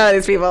information out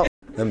of these people.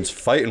 Them's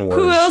fighting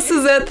words. Who else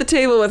is at the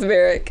table with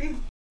Merrick?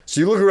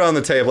 So you look around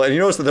the table and you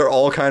notice that they're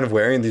all kind of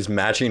wearing these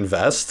matching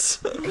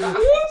vests.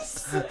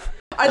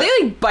 are they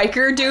like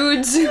biker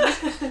dudes?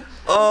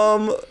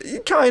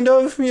 Kind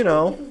of,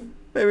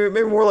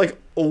 maybe more like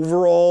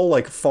overall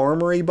like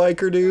farmery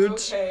biker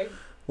dudes. Okay.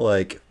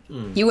 Like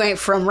You ain't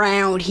from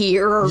round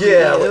here.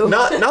 yeah, you?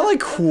 not like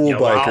cool Yo,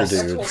 biker wow.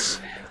 dudes.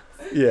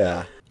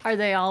 Yeah, Are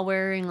they all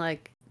wearing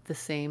the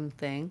same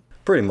thing?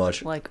 pretty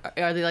much.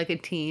 Are they like a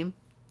team?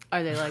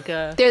 Are they like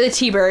a... They're the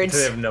T-birds. Do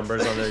they have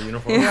numbers on their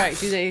uniform? Right,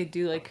 do they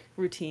do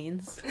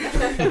routines?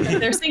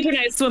 They're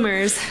synchronized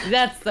swimmers.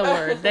 That's the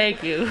word.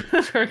 Thank you.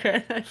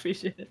 I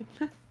appreciate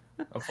it.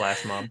 A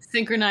flash mob.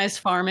 Synchronized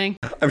farming.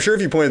 I'm sure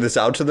if you pointed this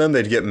out to them,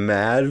 they'd get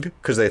mad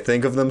because they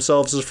think of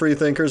themselves as free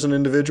thinkers and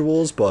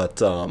individuals. But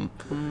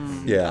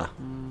yeah,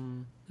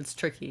 It's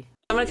tricky.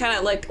 I'm gonna kind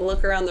of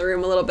look around the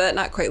room a little bit,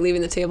 not quite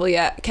leaving the table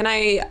yet. Can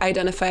I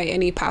identify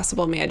any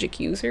possible magic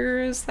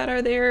users that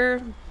are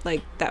there?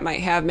 That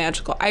might have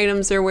magical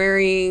items they're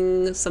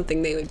wearing,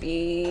 something they would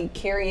be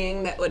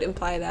carrying that would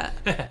imply that.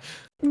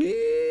 give me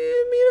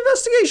an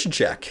investigation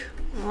check.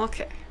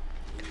 Okay.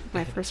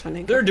 My first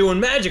one. They're doing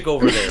magic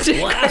over there.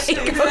 Blast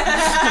them.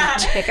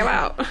 Check them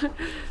out.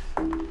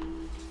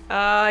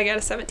 I got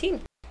a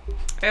 17.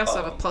 I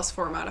also have a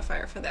 +4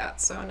 modifier for that,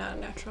 so not a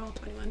natural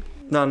 21.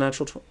 Not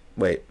natural.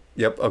 Wait.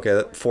 Yep. Okay.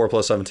 That 4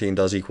 plus 17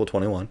 does equal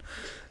 21.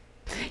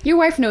 Your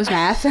wife knows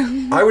math.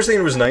 I was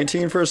thinking it was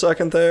 19 for a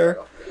second there.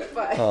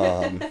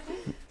 The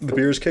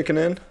beer's kicking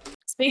in.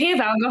 Speaking of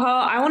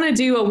alcohol, I want to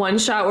do a one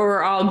shot where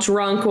we're all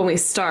drunk when we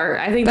start.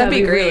 I think that'd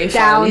be great. really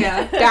Down, fun.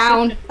 Yeah.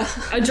 down.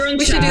 A drunk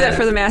We shot. should do that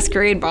for the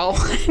masquerade ball.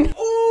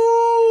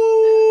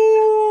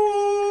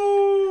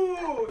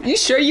 You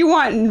sure you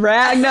want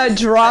Ragna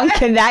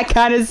drunk in that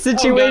kind of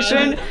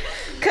situation?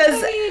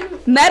 Because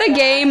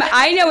metagame,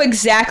 I know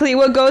exactly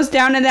what goes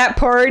down in that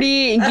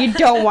party, and you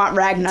don't want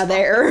Ragna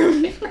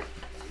there.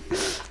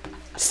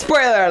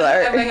 Spoiler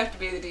alert. have to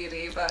be the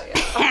deity, but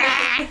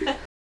yeah.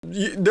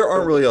 There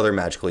aren't really other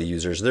magical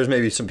users. There's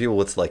maybe some people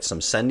with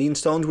some sending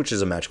stones, which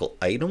is a magical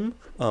item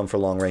for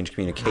long range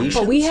communication.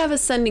 But we have a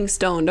sending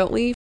stone, don't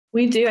we?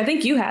 We do. I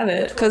think you have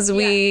it. Because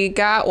we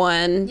got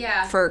one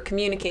Yeah. for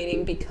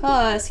communicating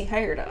because he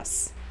hired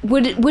us.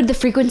 Would the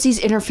frequencies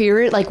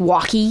interfere like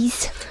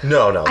walkies?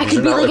 No. I these could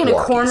are be not in a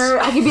walkies. corner.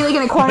 I could be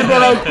in a corner,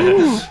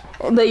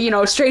 and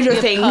be Stranger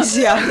Things.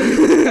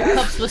 Yeah.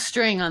 Cups with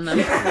string on them.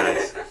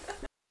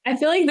 I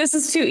feel like this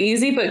is too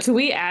easy, but could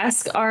we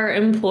ask our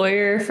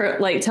employer for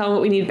tell him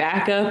what we need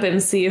backup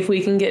and see if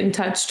we can get in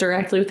touch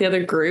directly with the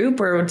other group,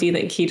 or do you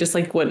think he just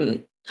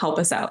wouldn't help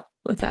us out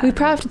with that? We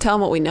probably have to tell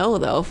him what we know,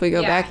 though, if we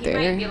go Yeah, back he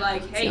there. might be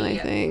like, That's the only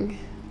hey, thing.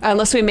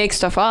 Unless we make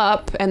stuff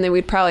up, and then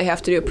we'd probably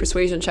have to do a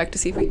persuasion check to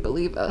see if he'd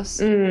believe us.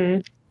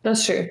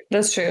 That's true.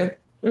 That's true.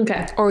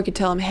 Okay. Or we could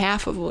tell him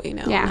half of what we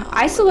know. Yeah,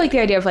 I still like the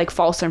idea of like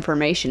false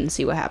information and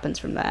see what happens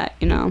from that,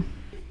 you know?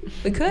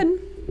 We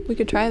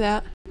could try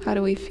that. How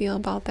do we feel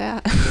about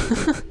that?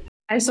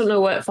 I just don't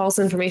know what false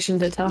information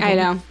to tell him. I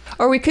know.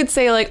 Or we could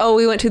say like, oh,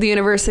 we went to the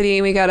university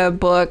and we got a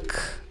book.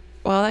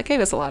 Well, that gave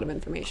us a lot of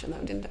information, though,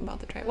 didn't it, about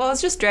the dragon? Well,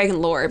 it's just dragon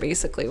lore,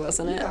 basically,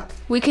 wasn't it? Yeah.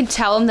 We could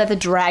tell him that the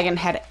dragon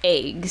had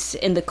eggs,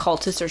 and the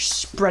cultists are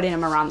spreading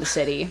them around the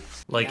city.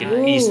 Like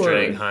an Easter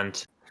egg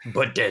hunt,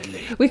 but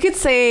deadly. We could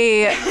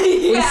say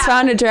we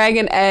found a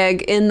dragon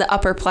egg in the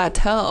upper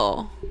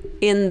plateau,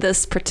 in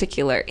this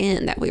particular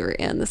inn that we were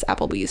in, this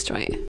Applebee's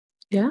joint.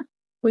 Yeah,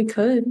 we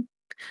could.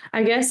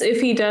 I guess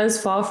if he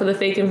does fall for the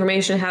fake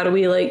information, how do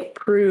we, like,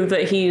 prove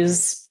that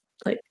he's,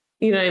 like,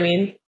 you know what I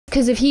mean?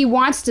 Because if he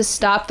wants to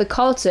stop the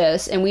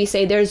cultists and we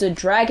say there's a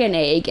dragon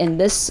egg in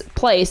this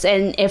place,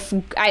 and if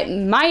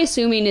my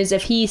assuming is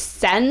if he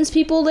sends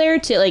people there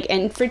to like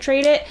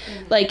infiltrate it,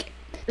 like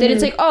then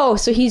it's like, oh,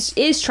 so he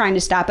is trying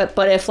to stop it.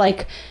 But if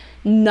like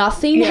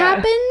nothing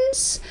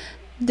happens,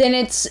 then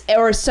it's,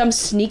 or some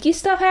sneaky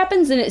stuff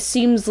happens, then it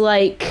seems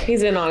like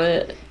he's in on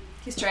it.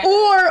 He's trying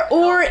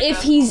or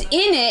if he's in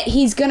it,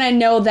 he's gonna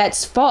know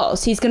that's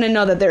false. He's gonna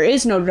know that there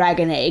is no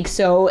dragon egg.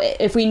 So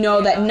if we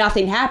know that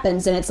nothing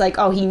happens, then it's like,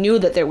 oh, he knew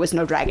that there was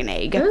no dragon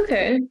egg.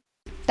 Okay.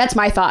 That's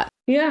my thought.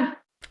 Yeah.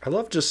 I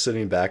love just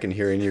sitting back and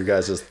hearing your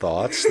guys'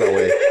 thoughts. That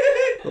way,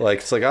 like,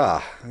 it's like,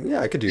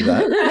 yeah, I could do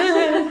that.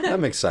 That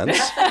makes sense.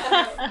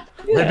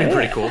 That'd be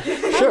pretty cool.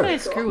 Sure. I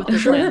screw with the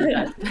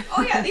plan.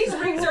 Oh yeah, these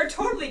rings are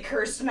totally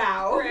cursed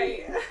now.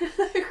 Right.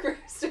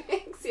 Cursed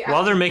rings, yeah.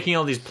 While they're making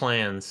all these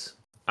plans,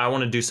 I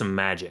want to do some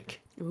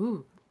magic.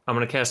 Ooh. I'm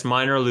going to cast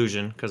Minor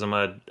Illusion because I'm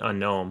a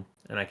gnome,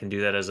 and I can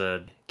do that as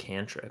a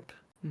cantrip.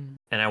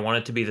 And I want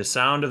it to be the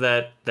sound of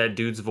that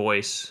dude's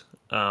voice,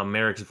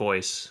 Merrick's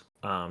voice,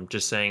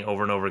 just saying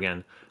over and over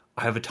again,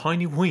 I have a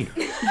tiny wiener.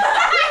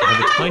 I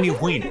have a tiny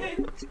wiener.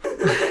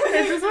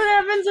 Is this what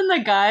happens in the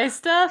guy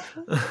stuff?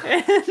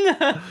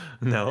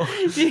 No.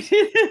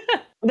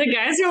 The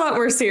guys are a lot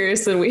more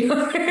serious than we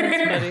are.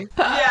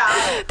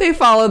 Yeah. They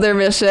follow their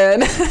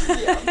mission.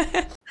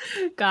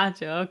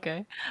 Gotcha,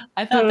 okay.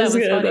 I thought that was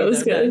good. funny. That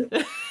was good.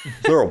 Is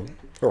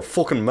there a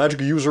fucking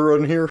magic user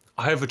in here?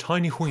 I have a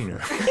tiny wiener.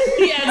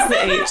 He adds the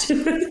H.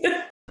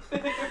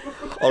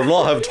 I do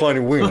not have a tiny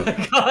wiener.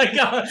 Like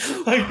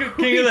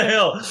King of the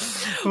Hill.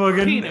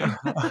 Fucking.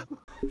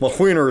 My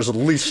wiener is at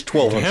least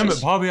 12 Damn inches.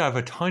 it, Bobby, I have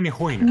a tiny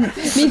wiener.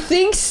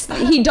 Methinks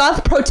he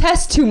doth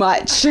protest too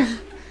much.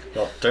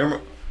 Oh, damn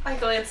it. I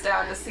glanced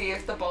down to see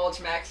if the bulge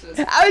matches.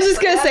 I was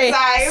just gonna say,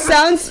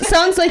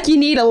 sounds like you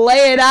need to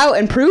lay it out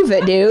and prove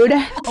it, dude.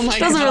 Oh my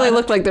Doesn't God. really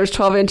look like there's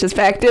 12 inches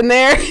packed in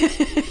there.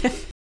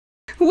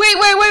 Wait.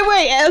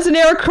 As an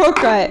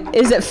Aarakocra,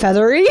 is it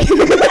feathery?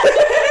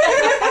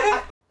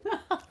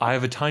 I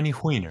have a tiny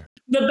wiener.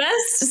 The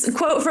best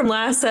quote from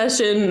last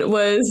session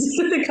was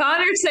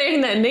Connor saying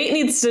that Nate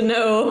needs to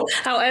know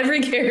how every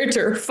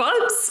character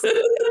fucks.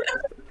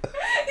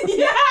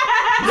 Yeah.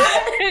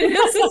 And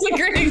this is a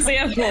great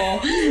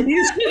example.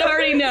 You should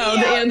already know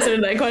the answer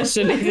to that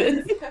question,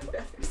 Nathan.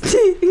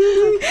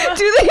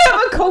 Do they have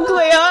a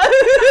cochlea?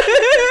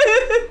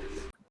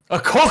 A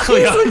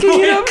cochlea? He's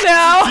looking it up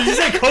now. Did you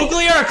say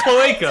cochlea or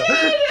cloaca?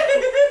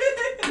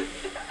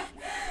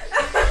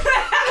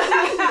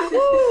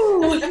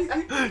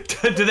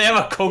 Do they have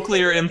a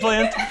cochlear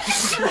implant?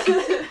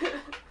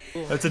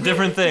 That's a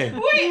different thing.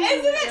 Wait,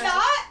 isn't it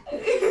not?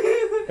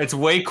 It's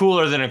way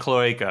cooler than a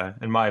cloaca,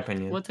 in my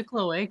opinion. What's a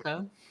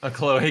cloaca? A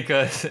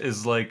cloaca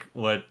is like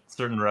what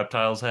certain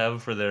reptiles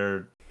have for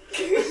their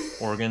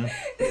organ.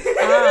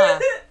 Ah,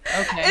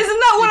 okay. Isn't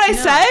that what I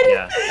said?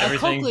 Yeah, A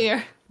everything.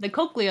 cochlea. The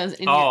cochlea's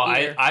in Oh, your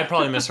ear. I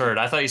probably misheard.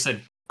 I thought you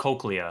said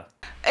cochlea.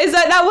 Is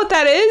that not what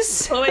that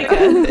is? Cloaca.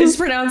 It's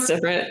pronounced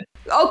different.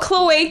 Oh,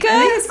 cloaca? I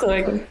think it's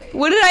cloaca.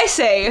 What did I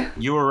say?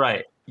 You were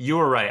right.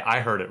 I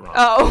heard it wrong.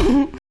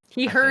 Oh.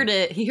 He heard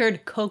it. He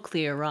heard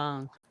cochlea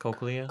wrong.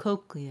 Cochlea?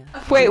 Cochlea.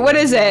 Wait, what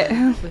is it?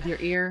 With your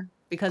ear.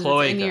 Because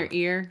Cloaca. it's in your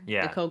ear.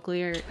 Yeah. The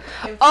cochlea.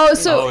 Oh,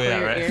 so Oh,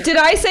 yeah, right. did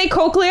I say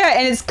cochlea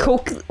and it's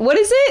what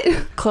is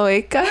it?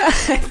 Cloaca.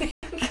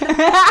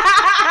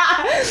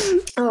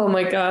 Oh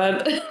my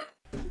god.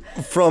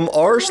 From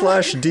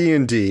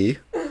r/D&D,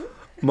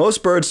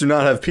 most birds do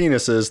not have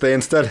penises. They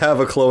instead have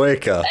a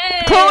cloaca.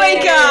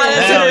 Cloaca!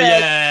 That's Hell what it is.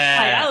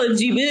 yeah!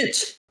 Biology,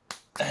 bitch.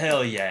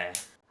 Hell yeah!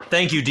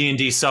 Thank you,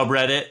 D&D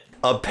subreddit.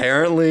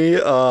 Apparently,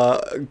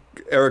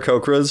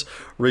 Aarakocras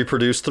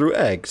reproduce through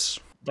eggs.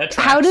 That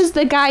tracks. How does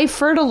the guy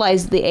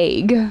fertilize the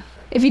egg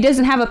if he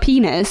doesn't have a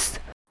penis?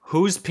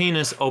 Whose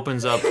penis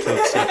opens up to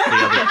accept the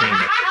other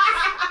penis?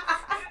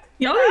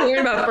 Y'all are worried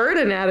about bird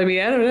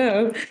anatomy. I don't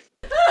know.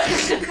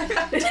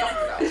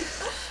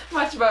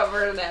 Much about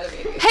bird anatomy.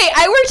 Hey,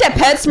 I worked at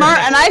PetSmart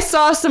and I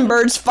saw some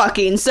birds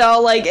fucking,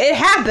 so like it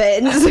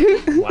happens.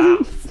 Wow.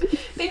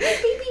 They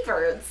make baby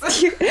birds.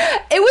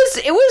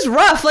 It was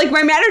rough. Like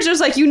my manager was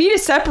like, you need to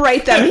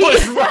separate them.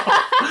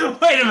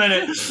 Wait a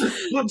minute.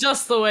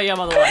 Just the way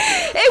Yamato likes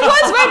it. It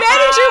was. My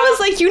manager was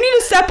like, you need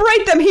to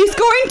separate them. He's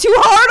going too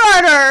hard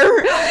on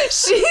her.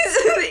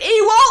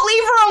 He won't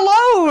leave her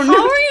alone.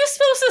 How are you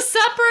supposed to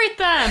separate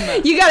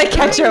them? You gotta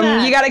catch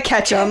him. You gotta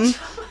catch him.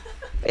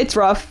 It's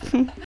rough.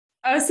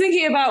 I was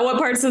thinking about what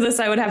parts of this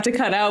I would have to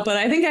cut out, but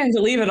I think I have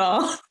to leave it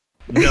all.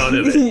 None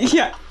of it.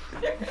 Yeah.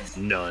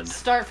 None.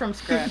 Start from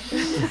scratch.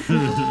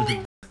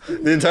 The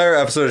entire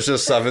episode is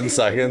just 7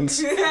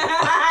 seconds.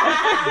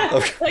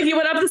 Like he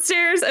went up the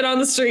stairs and on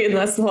the street, and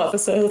that's the whole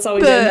episode. That's all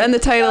we did. And the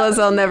title is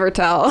I'll Never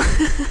Tell.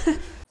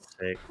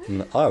 I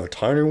have a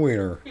tiny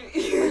wiener.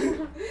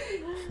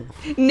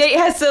 Nate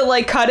has to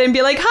like cut and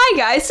be like, hi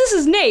guys, this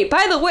is Nate.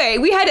 By the way,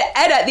 we had to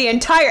edit the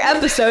entire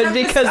episode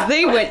because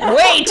they went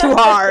way too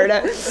hard.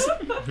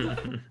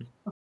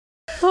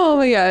 Oh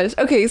my gosh.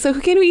 Okay, so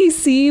can we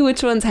see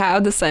which ones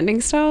have the sending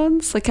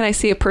stones? Like, can I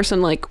see a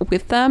person like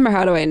with them, or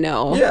how do I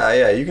know?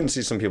 Yeah, you can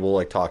see some people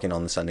like talking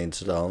on the sending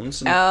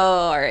stones. Oh,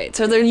 all right.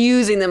 So they're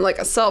using them like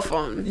a cell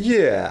phone.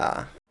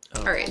 Yeah.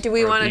 All right. Do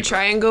we want to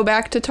try and go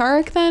back to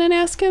Tarek then and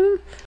ask him?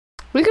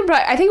 We could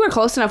probably, I think we're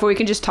close enough where we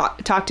can just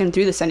talk to him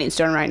through the sending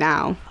stone right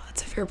now.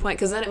 That's a fair point,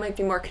 because then it might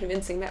be more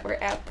convincing that we're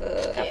at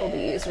the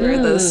Applebee's where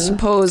the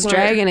supposed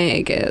dragon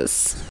egg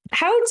is.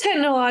 How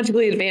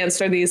technologically advanced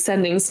are these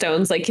sending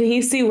stones? Like, can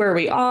he see where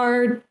we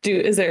are?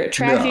 Is there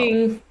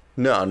tracking?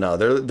 No.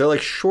 They're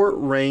like short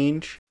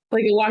range.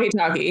 Like a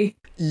walkie-talkie?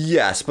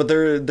 Yes, but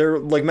they're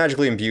like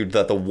magically imbued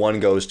that the one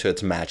goes to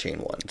its matching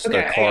one. So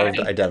they're carved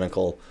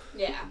identical.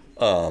 Yeah.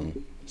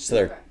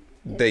 So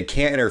they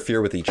can't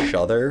interfere with each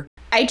other.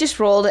 I just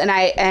rolled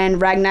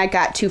and Ragnar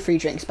got 2 free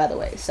drinks, by the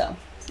way, so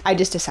I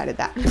just decided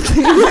that.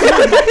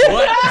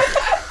 What?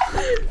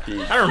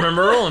 I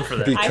remember rolling for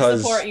that. Because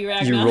I support you,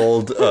 Ragnar. you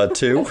rolled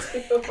 2?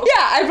 Yeah,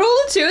 I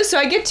rolled a 2, so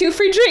I get 2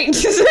 free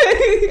drinks.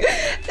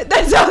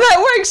 That's how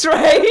that works,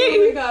 right?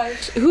 Oh my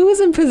gosh. Who is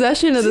in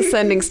possession of the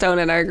sending stone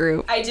in our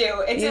group? I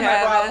do. It's You in my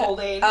have bra it?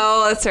 holding.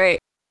 Oh, that's right.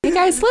 Hey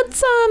guys,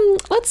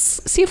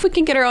 let's see if we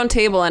can get our own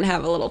table and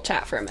have a little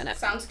chat for a minute.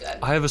 Sounds good.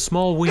 I have a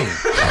small wiener.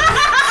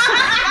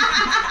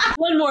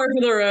 One more for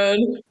the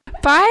road.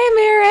 Bye,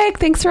 Merrick.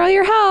 Thanks for all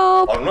your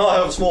help. I do not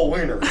have a small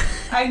wiener.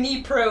 I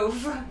need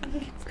proof.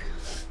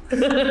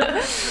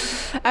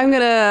 I'm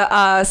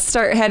gonna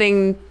start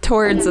heading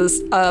towards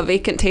a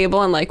vacant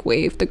table and like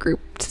wave the group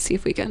to see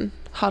if we can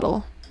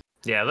huddle.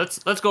 Yeah, let's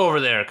go over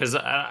there because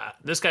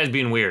this guy's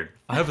being weird.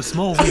 I have a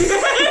small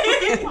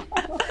wiener.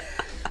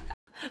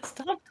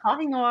 Stop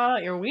talking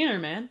about your wiener,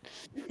 man.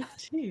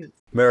 Jeez.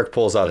 Merrick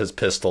pulls out his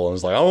pistol and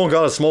is like, I don't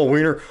got a small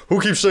wiener. Who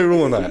keeps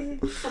doing that?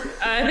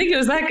 I think it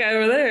was that guy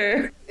over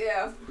there.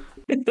 Yeah.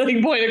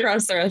 Like point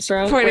across the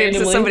restaurant. Pointing to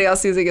randomly. somebody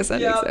else using a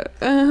sending stone.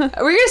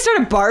 Are we gonna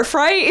start a bar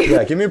fight?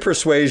 Yeah, give me a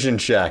persuasion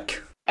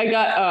check. I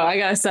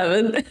got a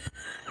 7.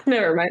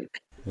 Never mind.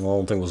 I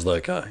don't think it was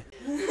that guy.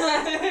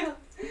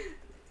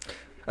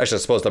 Actually, I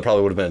suppose that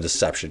probably would have been a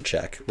deception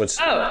check.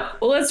 Oh,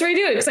 well, let's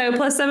redo it because I have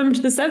 +7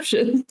 to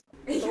deception.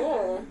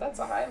 Oh, that's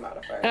a high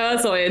modifier. Oh,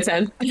 that's only a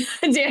 10.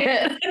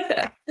 Damn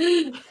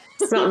it.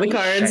 It's not in the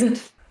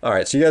cards. All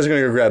right, so you guys are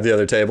going to go grab the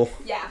other table?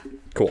 Yeah.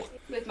 Cool.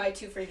 With my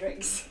 2 free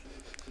drinks.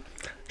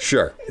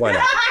 Sure, why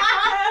not?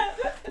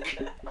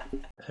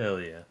 Hell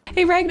yeah.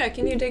 Hey Ragnar,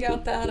 can you dig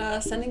out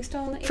that sending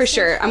stone? That you For sent?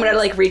 sure. I'm gonna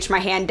like reach my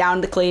hand down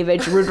the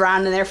cleavage, root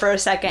around in there for a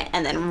second,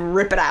 and then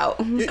rip it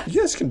out. You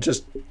guys can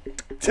just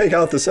take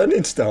out the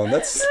sending stone.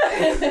 That's,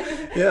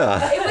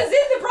 yeah. It was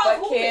in the bra But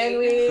holding. can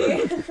we?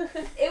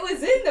 It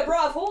was in the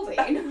bra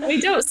holding. We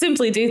don't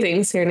simply do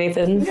things here,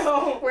 Nathan.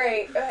 No.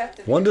 Right. I have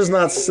to. One does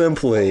not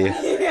simply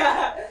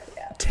Yeah.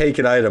 take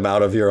an item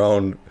out of your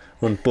own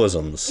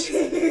bosoms.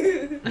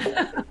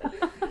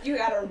 You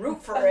gotta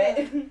root for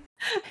it.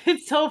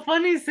 It's so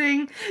funny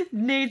seeing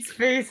Nate's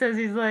face as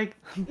he's like,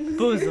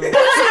 bosom.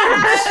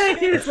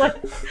 He's like,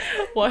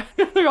 what?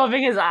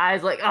 Rubbing his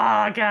eyes like,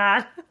 oh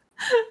god.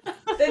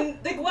 Then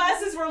the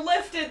glasses were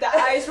lifted, the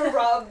eyes were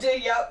rubbed.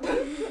 Yep.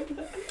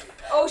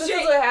 Oh This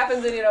shit. is what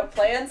happens when you don't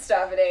plan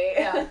stuff. It ain't.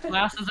 Yeah.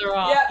 Glasses are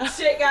off. Yep.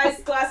 Shit,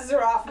 guys. Glasses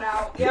are off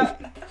now.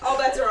 Yep. All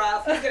bets are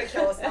off. He's gonna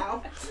kill us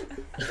now.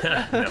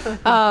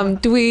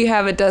 Do we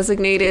have a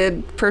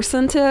designated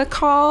person to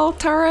call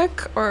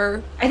Tarek,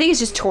 or I think it's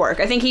just Torque.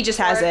 I think he just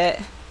has it.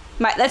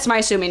 That's my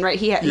assuming, right?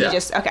 He Yeah.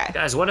 just okay.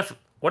 Guys, what if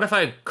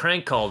I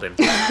crank called him?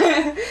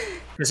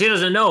 Because he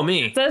doesn't know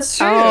me. That's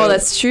true. Oh,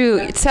 that's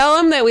true. Tell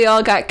him that we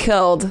all got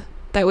killed,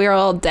 that we are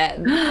all dead,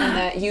 and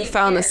that you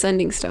found the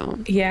sending stone. I don't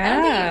think you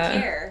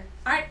Yeah. care.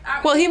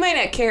 Well, he might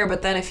not care,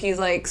 but then if he's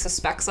like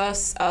suspects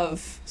us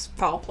of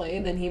foul play,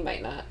 then he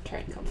might not try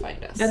and come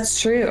find us. That's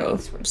true.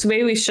 So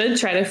maybe we should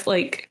try to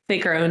like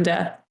fake our own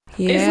death.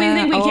 Yeah. If we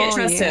think we can't Oh,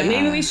 trust him,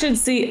 maybe we should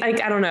see.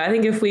 Like I don't know. I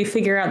think if we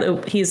figure out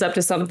that he's up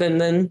to something,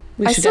 then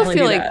we I should still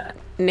definitely feel do like that.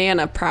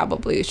 Nana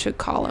probably should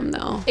call him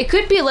though. It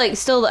could be like I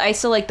still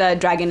like the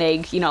dragon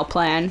egg,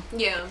 plan.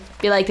 Yeah.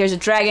 Be like, there's a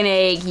dragon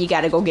egg, you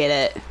gotta go get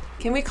it.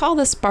 Can we call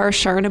this bar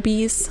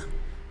Sharnaby's?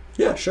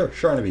 Yeah, sure.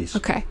 Sharnaby's.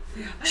 Okay.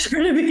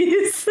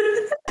 Sharnaby's.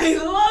 I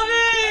love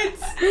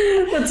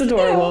it. That's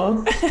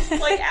adorable.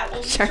 Like apple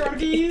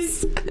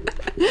Sharpies.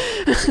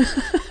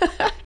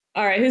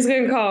 All right, who's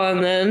gonna call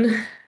him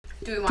then?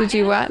 Do we want Did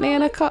you want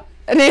Nana call?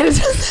 Nana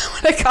doesn't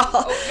want to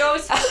call.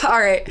 Oh, All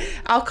right,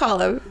 I'll call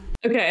him.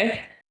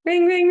 Okay.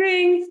 Ring, ring,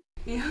 ring.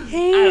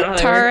 Hey, don't know how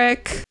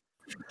Tarek.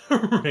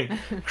 Ring.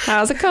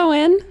 How's it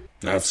going?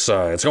 That's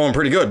it's going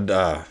pretty good.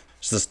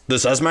 Is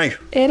this Esme?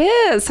 It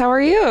is. How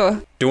are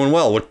you? Doing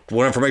well.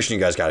 What information you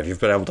guys got? Have you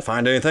been able to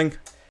find anything?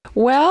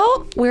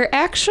 Well, we're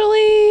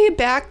actually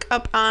back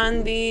up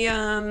on the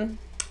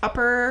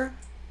upper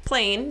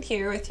plane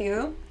here with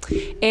you.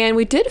 And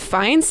we did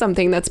find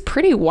something that's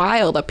pretty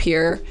wild up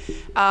here.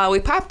 We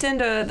popped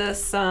into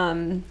this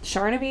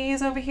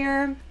Sharnaby's over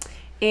here.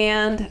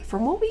 And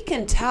from what we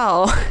can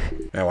tell...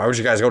 Yeah, why would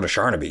you guys go to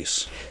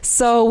Sharnaby's?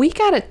 So we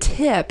got a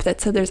tip that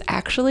said there's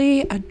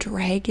actually a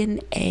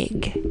dragon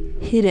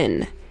egg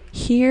hidden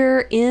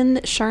here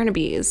in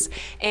Sharnaby's,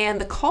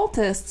 and the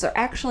cultists are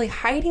actually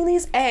hiding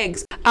these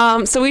eggs.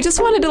 So we just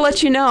wanted to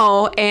let you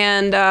know,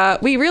 and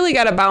we really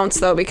got to bounce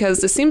though,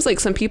 because it seems like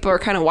some people are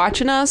kind of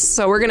watching us,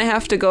 so we're gonna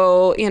have to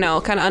go,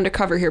 kind of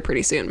undercover here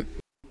pretty soon.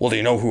 Well, do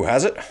you know who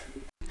has it?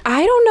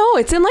 I don't know.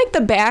 It's in like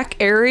the back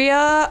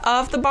area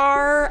of the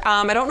bar.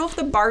 I don't know if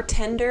the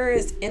bartender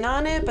is in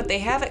on it, but they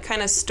have it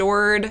kind of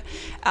stored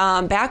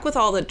back with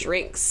all the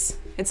drinks.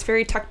 It's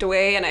very tucked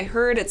away, and I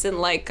heard it's in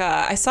like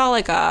I saw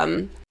like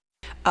a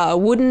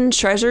wooden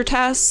treasure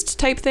chest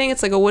type thing.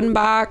 It's like a wooden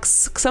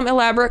box, some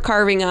elaborate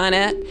carving on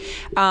it.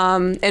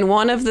 And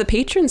one of the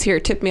patrons here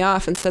tipped me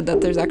off and said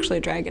that there's actually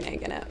a dragon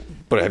egg in it.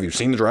 But have you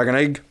seen the dragon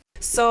egg?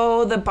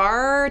 So the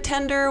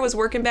bartender was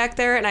working back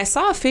there, and I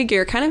saw a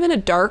figure kind of in a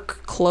dark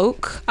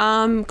cloak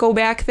go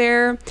back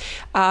there.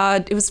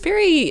 It was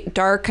very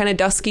dark, kind of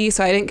dusky,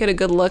 so I didn't get a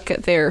good look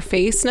at their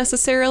face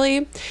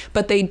necessarily.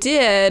 But they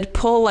did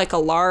pull like a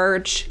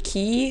large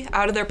key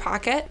out of their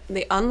pocket.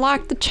 They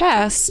unlocked the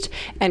chest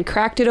and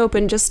cracked it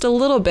open just a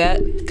little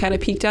bit, kind of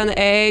peeked on the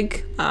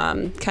egg,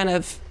 kind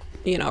of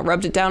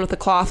rubbed it down with a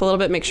cloth a little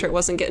bit, make sure it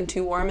wasn't getting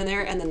too warm in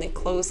there, and then they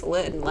closed the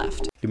lid and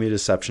left. Give me a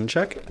deception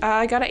check.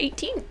 I got an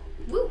 18.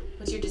 Woo.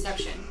 What's your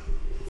deception?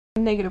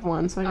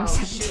 -1, so I got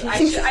 17.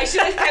 I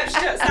should have kept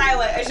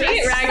silent. I should Dang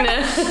it,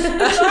 Ragna.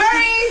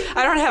 Sorry.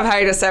 I don't have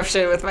high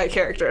deception with my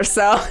character,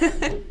 so.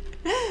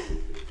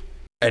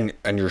 And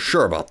you're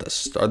sure about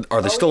this?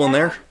 Are they still in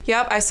there?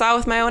 Yep, I saw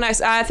with my own eyes.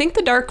 I think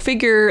the dark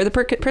figure, the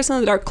person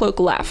in the dark cloak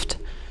left.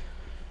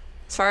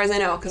 As far as I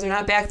know, because they're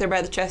not back there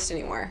by the chest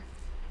anymore.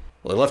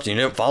 Well, they left and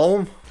you didn't follow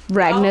them?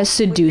 Ragna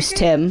seduced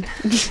him.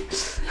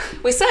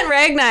 We sent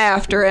Ragna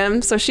after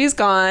him, so she's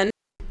gone.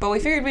 But we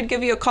figured we'd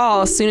give you a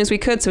call as soon as we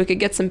could so we could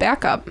get some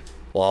backup.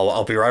 Well,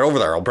 I'll be right over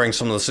there. I'll bring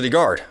some of the city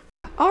guard.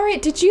 All right,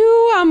 did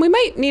you, we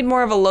might need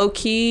more of a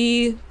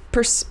low-key,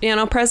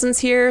 presence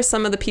here.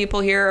 Some of the people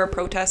here are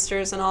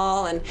protesters and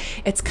all, and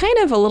it's kind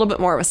of a little bit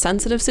more of a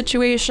sensitive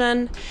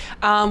situation.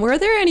 Were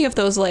there any of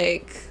those,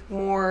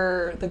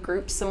 more the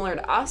groups similar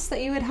to us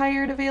that you had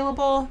hired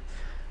available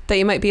that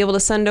you might be able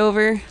to send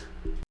over?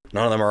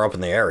 None of them are up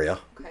in the area.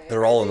 Okay.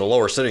 They're all in the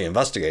lower city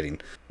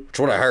investigating, which is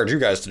what I hired you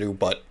guys to do,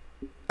 but,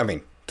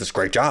 this is a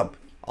great job.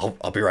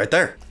 I'll be right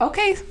there.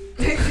 Okay.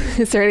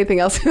 Is there anything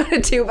else you want to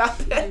do about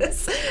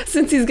this?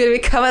 Since he's going to be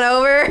coming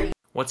over?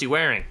 What's he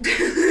wearing?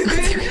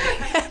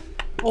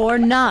 Or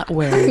not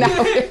wearing. Not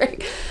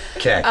wearing.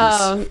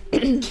 Khakis.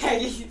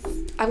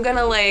 I'm going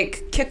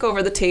to, kick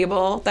over the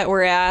table that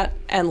we're at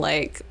and,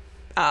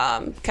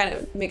 kind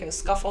of make a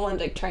scuffle and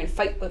try and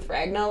fight with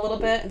Ragna a little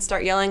bit and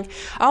start yelling,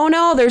 "Oh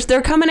no,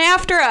 they're coming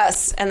after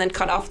us!" and then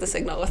cut off the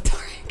signal with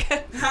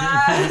Tarek.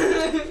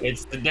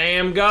 It's the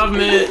damn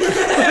government.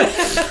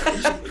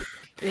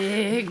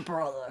 Big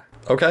brother.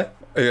 Okay.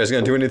 Are you guys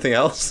going to do anything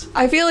else?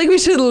 I feel like we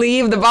should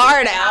leave the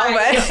bar now,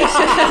 but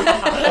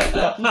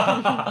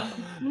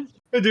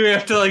Do we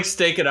have to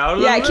stake it out?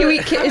 Yeah,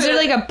 is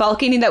there a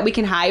balcony that we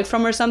can hide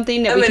from or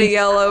something? That I'm we gonna can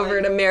yell over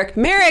to Merrick.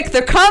 Merrick,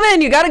 they're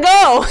coming! You gotta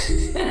go!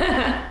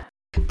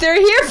 They're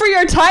here for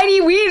your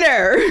tiny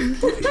wiener.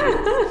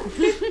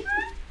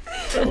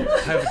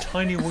 I have a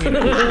tiny wiener.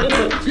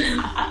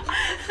 I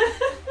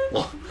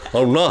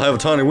do not have a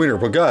tiny wiener,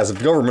 but guys, if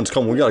the government's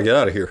coming, we gotta get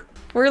out of here.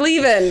 We're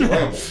leaving.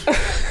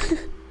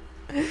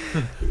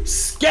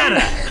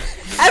 Scatter!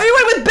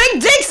 Everyone with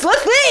big dicks,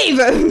 let's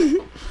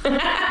leave!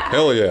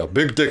 Hell yeah,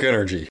 big dick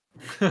energy.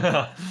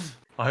 I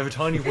have a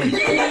tiny wiener.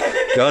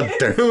 God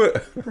damn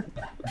it.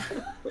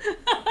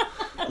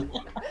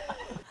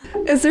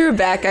 Is there a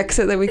back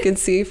exit that we can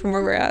see from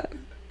where we're at?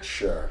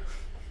 Sure.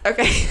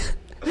 Okay.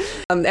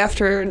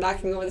 After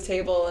knocking over the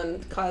table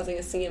and causing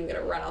a scene, I'm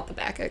gonna run out the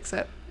back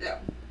exit.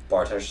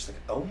 Bartender's just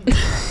what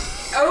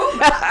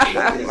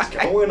is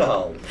going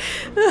on?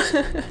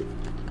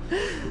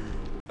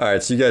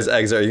 Alright, so you guys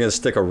exit. Are you gonna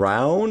stick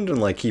around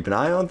and keep an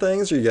eye on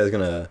things, or are you guys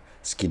gonna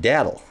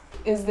skedaddle?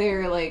 Is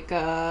there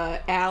a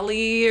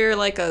alley or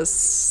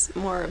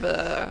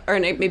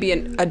maybe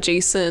an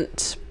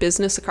adjacent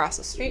business across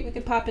the street we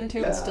could pop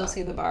into and still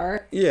see the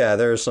bar? Yeah,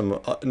 there are some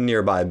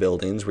nearby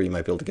buildings where you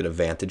might be able to get a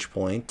vantage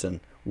point and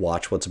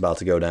watch what's about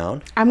to go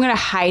down. I'm gonna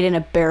hide in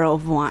a barrel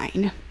of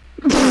wine.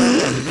 See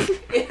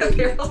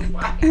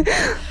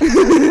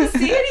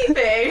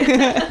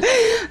anything?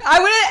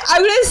 I'm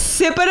gonna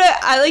sip it.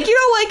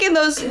 Like in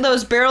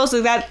those barrels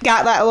that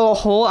got that little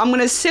hole. I'm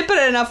gonna sip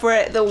it enough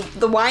where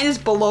the wine is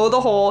below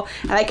the hole,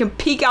 and I can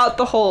peek out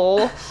the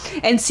hole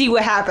and see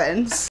what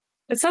happens.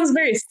 It sounds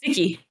very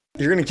sticky.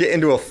 You're gonna get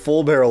into a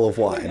full barrel of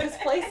wine.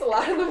 Displace a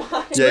lot of the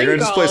wine. Yeah, you're gonna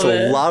displace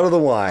a lot of the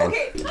wine.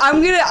 Okay.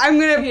 I'm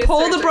gonna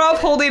pull the bra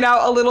holding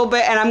out a little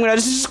bit, and I'm gonna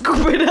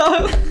scoop it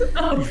up.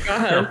 Oh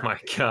god. Oh my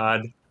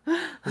god.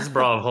 This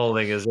bra of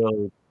holding is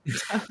really.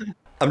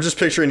 I'm just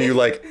picturing you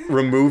like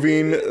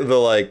removing the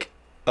like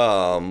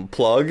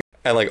plug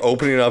and like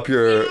opening up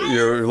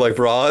your like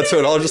bra so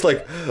it all just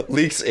like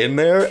leaks in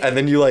there, and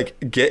then you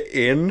like get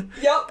in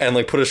and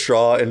like put a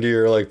straw into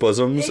your like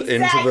bosoms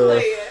into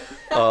the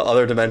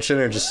other dimension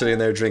and just sitting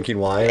there drinking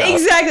wine.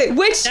 Exactly.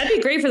 Which That'd be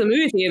great for the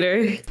movie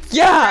theater.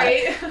 yeah.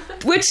 Right?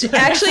 Which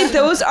actually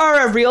those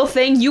are a real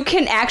thing. You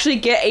can actually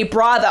get a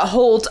bra that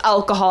holds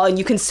alcohol and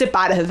you can sip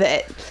out of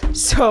it.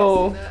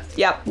 So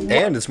yep.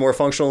 And it's more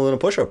functional than a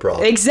push-up bra.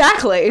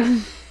 Exactly.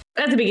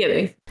 At the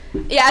beginning.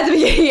 Yeah, at the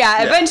beginning,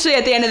 yeah. Eventually,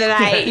 at the end of the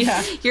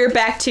night, you're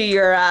back to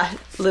your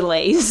little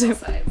A's.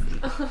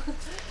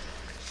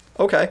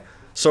 Okay.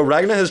 So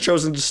Ragna has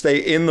chosen to stay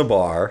in the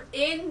bar.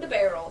 In the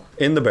barrel.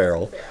 In the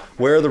barrel.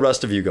 Where are the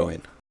rest of you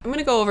going? I'm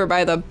gonna go over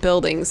by the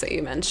buildings that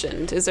you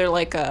mentioned. Is there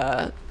like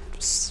a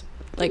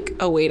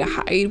way to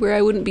hide where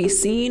I wouldn't be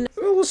seen?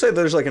 We'll say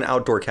there's like an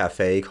outdoor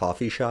cafe,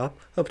 coffee shop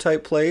up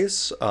type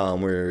place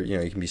where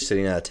you can be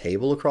sitting at a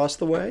table across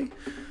the way.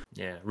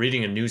 Yeah,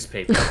 reading a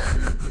newspaper.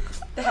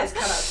 That has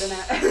cutouts in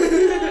it.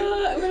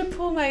 I'm gonna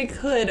pull my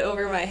hood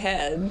over my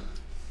head,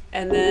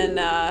 and then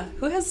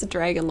who has the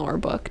Dragon Lore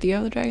book? Do you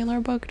have the Dragon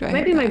Lore book? Do I Might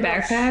have be my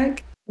that?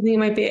 backpack. I think it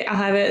might be. I'll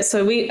have it.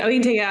 So we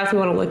can take it out if we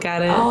want to look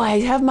at it. Oh, I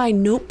have my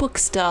notebook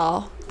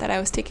still that I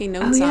was taking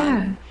notes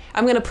on.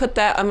 I'm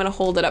gonna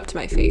hold it up to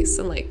my face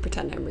and like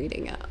pretend I'm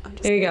reading it.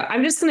 There you go.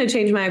 I'm just gonna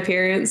change my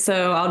appearance,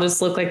 so I'll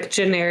just look like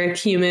generic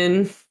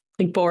human,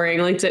 like boring.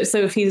 Like so,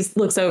 if he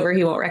looks over,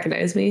 he won't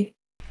recognize me.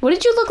 What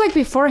did you look like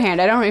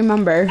beforehand? I don't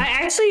remember.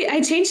 I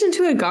changed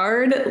into a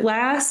guard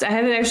last. I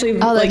haven't actually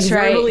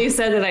verbally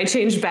said that I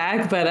changed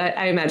back, but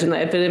I imagine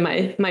that I've been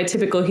in my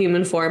typical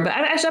human form. But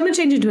I'm gonna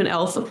change into an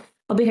elf.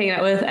 I'll be hanging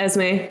out with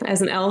Esme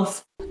as an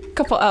elf.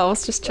 Couple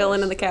elves just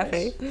chilling in the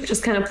cafe.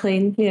 Just kind of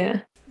plain,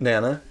 yeah.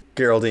 Nana,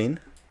 Geraldine.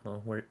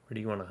 Well, where do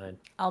you want to hide?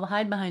 I'll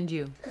hide behind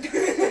you.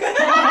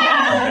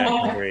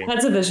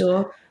 That's a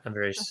visual. I'm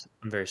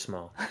very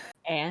small.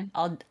 And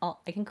I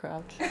can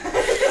crouch. 6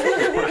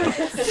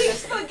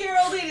 foot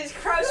Geraldine is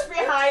crouched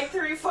behind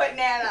 3 foot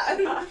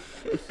Nana.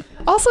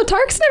 Also,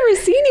 Tark's never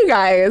seen you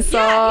guys,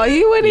 so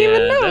you wouldn't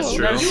even know. That's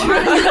true.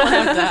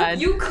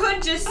 You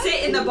could just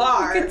sit in the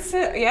bar.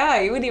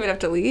 Yeah, you wouldn't even have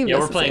to leave. Yeah,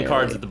 we're playing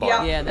cards at the bar.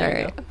 Yep. Yeah, there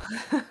you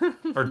go.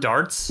 Or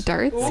darts.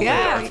 Darts? Ooh.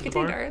 Yeah, Darts you at could the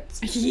do bar?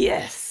 darts.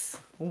 Yes.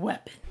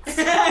 Weapons.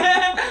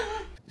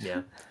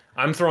 Yeah.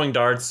 I'm throwing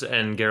darts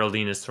and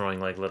Geraldine is throwing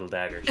like little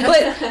daggers.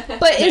 But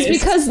it's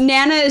because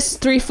Nana is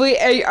 3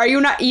 feet. Are you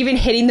not even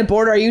hitting the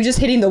board? Or are you just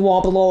hitting the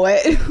wall below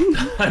it?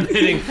 I'm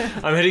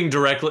hitting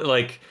directly,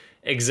 like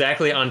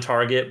exactly on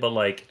target, but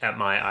like at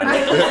my eye.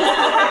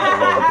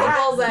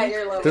 Balls at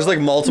your level. There's like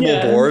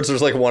multiple boards.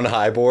 There's like one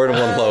high board and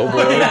one low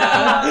board.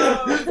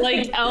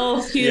 Like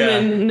elf,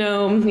 human,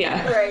 gnome,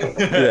 yeah. Right.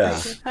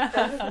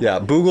 Yeah.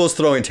 Boogle's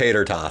throwing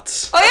tater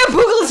tots. Oh yeah,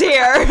 Boogle's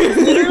here.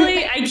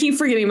 Literally, I keep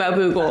forgetting about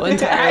Boogle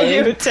entirely.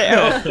 I do too.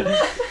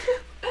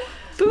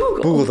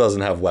 Boogle. Boogle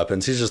doesn't have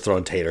weapons. He's just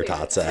throwing tater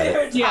tots at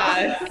it.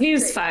 Yeah,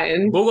 he's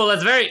fine. Boogle,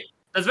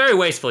 that's very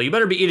wasteful. You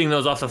better be eating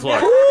those off the floor.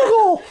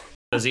 Boogle!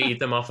 Does he eat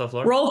them off the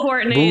floor? Roll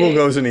Fortnite. Boogle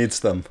goes and eats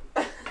them.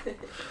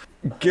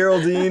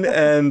 Geraldine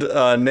and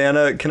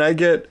Nana, can I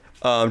get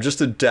just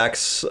a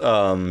dex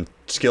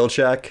skill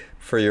check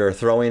for your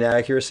throwing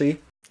accuracy?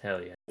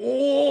 Hell yeah.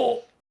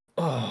 Oh,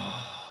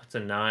 it's a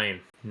 9.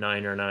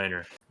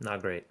 9er.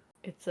 Not great.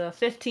 It's a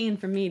 15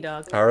 for me,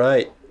 dog. All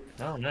right.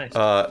 Oh, nice.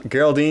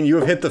 Geraldine, you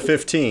have hit the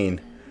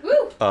 15.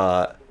 Woo!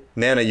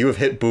 Nana, you have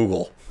hit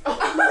Boogle.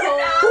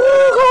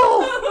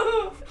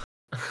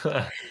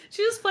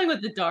 She was playing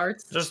with the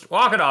darts. Just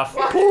walk it off.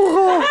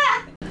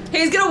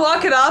 He's gonna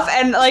walk it off,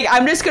 and like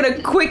I'm just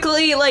gonna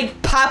quickly like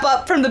pop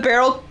up from the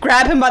barrel,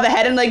 grab him by the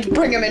head, and like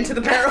bring him into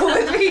the barrel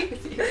with me,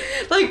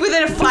 like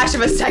within a flash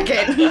of a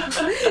second.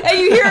 And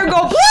you hear him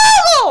go,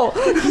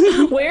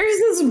 "Boogle!" Where's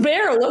this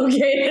barrel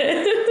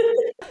located?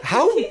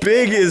 How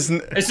big is...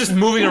 It's just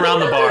moving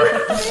around the bar.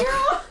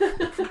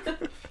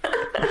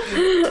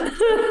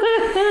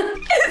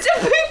 It's a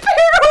big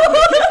barrel.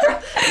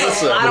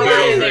 Listen, The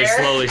barrel's very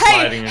slowly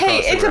sliding Hey,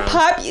 across it's the a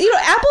ground.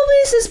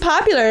 Applebee's is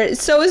popular.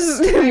 So is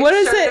what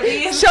is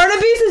it?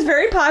 Charnaby's is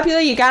very popular.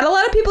 You got a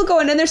lot of people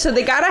going in there, so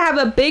they gotta have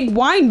a big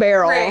wine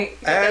barrel. Right.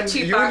 And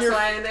Cheap you box and your-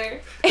 wine in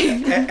there.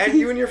 and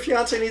you and your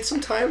fiance need some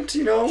time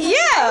to,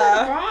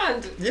 Yeah.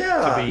 Bond.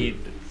 Yeah. To be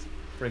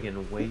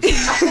friggin' waste.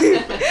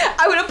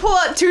 I'm gonna pull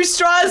out 2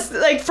 straws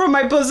like from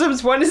my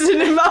bosoms. One is in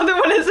his mouth and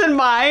one is in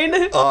mine.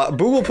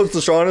 Boogle puts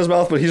the straw in his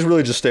mouth, but he's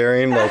really just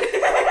staring like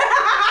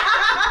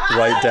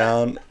right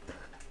down.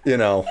 You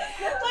know.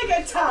 Like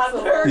a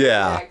toddler.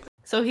 Yeah.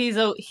 So he's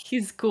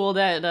cool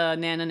that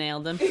Nana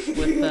nailed him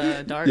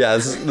with Dark. Yeah,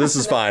 this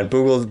is fine.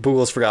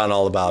 Boogle's forgotten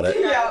all about it.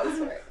 Yeah, that's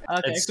right.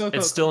 Okay,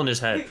 It's still in his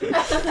head.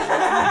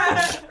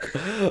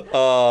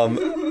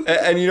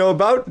 And you know,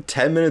 about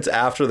 10 minutes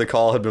after the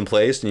call had been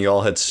placed and you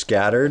all had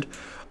scattered,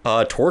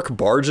 Torque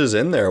barges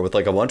in there with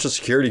like a bunch of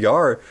security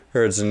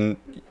guards, and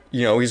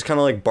you know, he's kind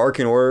of like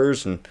barking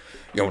orders and,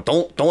 you know,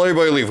 don't let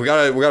anybody leave. We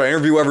gotta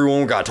interview everyone.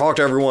 We gotta talk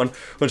to everyone.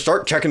 We're gonna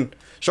start checking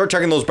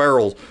those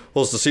barrels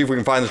to see if we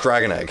can find this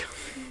dragon egg.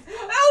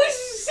 Oh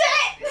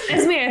shit!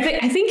 Esme,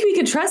 I think we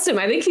could trust him.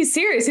 I think he's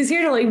serious. He's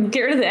here to like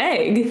get rid of the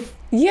egg.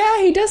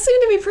 Yeah, he does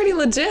seem to be pretty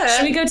legit.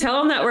 Should we go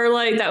tell him that we're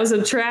like that was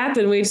a trap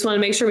and we just want to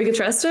make sure we can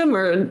trust him,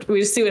 or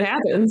we just see what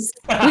happens?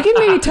 We can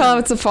maybe tell him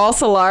it's a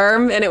false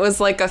alarm and it was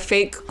like a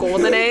fake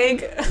golden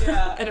egg.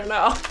 Yeah. I don't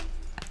know.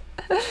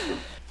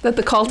 That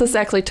the cultists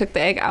actually took the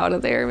egg out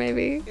of there,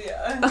 maybe.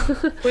 Yeah.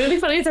 Would it be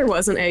funny if there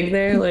was an egg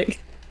there? Like,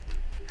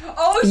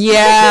 Oh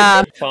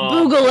Yeah.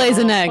 Boogle lays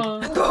an egg.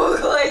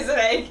 Google lays an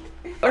egg.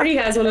 or he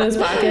has one in his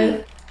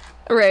pocket.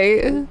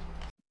 Right. That'd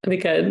be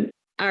good.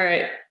 All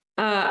right.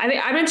 I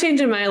think I'm gonna change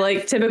in my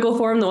like typical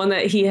form, the one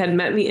that he had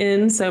met me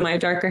in, so my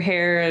darker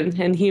hair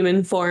and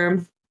human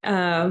form,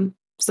 so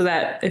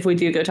that if we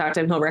do go talk to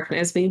him, he'll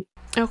recognize me.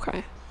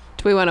 Okay.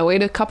 Do we want to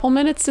wait a couple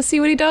minutes to see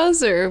what he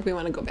does, or we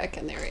want to go back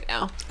in there right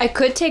now? I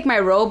could take my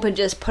robe and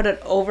just put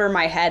it over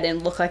my head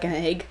and look like an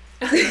egg.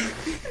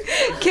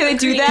 Can I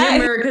do that?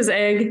 America's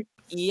egg.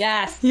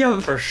 Yes, Yeah.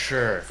 For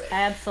sure.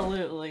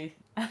 absolutely.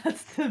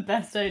 That's the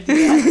best idea.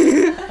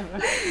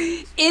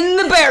 In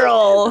the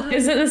barrel.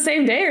 Is it the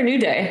same day or new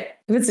day?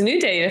 If it's a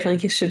new day, you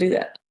definitely should do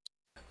that.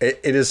 It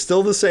is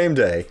still the same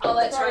day. Oh,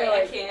 that's right.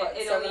 I Like, can't. what,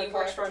 It 7 only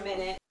o'clock? works for a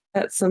minute.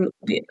 That's some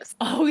BS.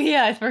 Oh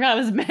yeah, I forgot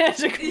it was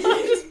magical.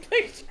 I'm just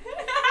picturing.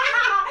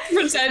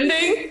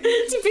 Pretending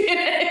to be an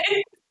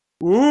egg.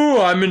 Ooh,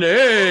 I'm an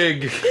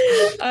egg.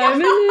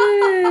 I'm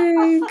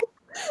an egg.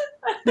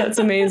 That's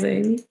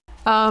amazing.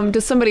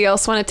 Does somebody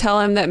else want to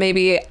tell him that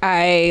maybe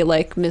I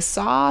like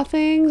missaw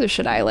things, or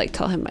should I like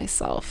tell him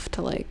myself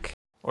to like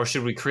Or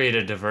should we create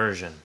a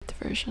diversion?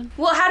 diversion?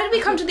 Well, how did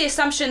we come to the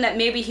assumption that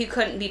maybe he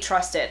couldn't be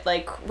trusted?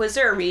 Like, was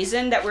there a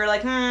reason that we were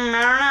like,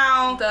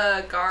 I don't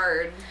know?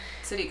 The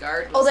city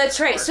guard. Oh, that's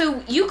right.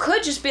 So you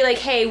could just be like,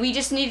 hey, we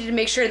just needed to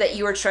make sure that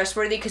you were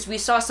trustworthy because we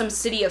saw some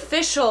city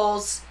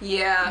officials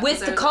Yeah.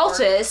 with the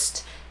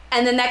cultist.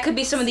 And then that could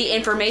be some of the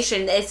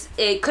information.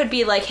 It could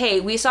be like,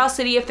 hey, we saw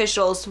city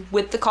officials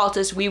with the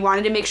cultists. We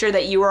wanted to make sure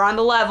that you were on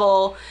the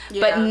level.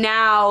 Yeah. But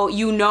now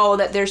you know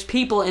that there's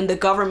people in the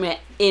government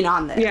in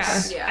on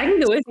this. Yeah. I can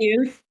go with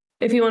you.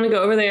 If you want to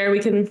go over there, we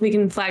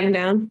can flag him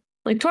down.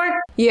 Like, Torque.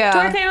 Yeah.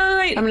 Torque, hey,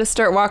 wait. I'm gonna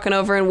start walking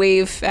over and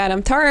wave at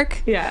him.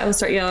 Tark. Yeah, I'll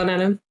start yelling at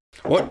him.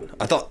 What?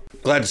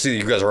 Glad to see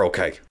that you guys are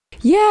okay.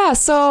 Yeah,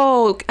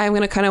 so I'm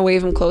gonna kind of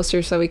wave him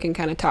closer so we can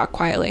kind of talk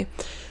quietly.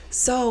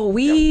 So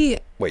we...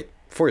 Wait,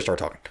 before you start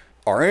talking,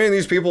 are any of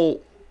these people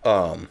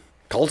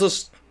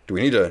cultists?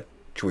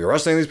 Should we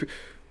arrest any of these people?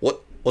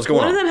 What's going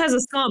One on? of them has a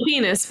small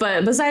penis,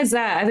 but besides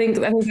that, I think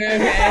they're okay.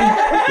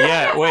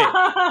 Yeah, wait.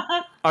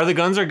 Are the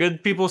guns are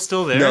good people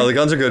still there? No, the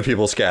guns are good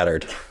people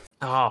scattered.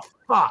 Oh,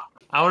 fuck.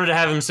 I wanted to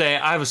have him say,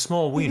 I have a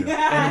small wiener, and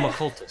I'm a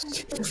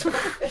cultist.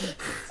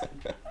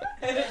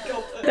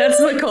 That's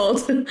the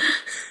cult.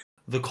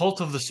 The cult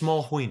of the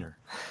small wiener.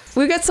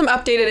 We've got some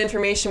updated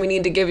information we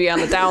need to give you on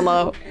the down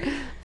low.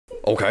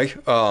 Okay.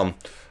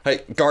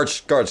 Hey,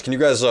 guards, can you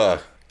guys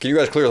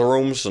clear the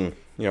rooms and,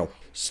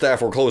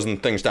 staff, we're closing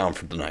things down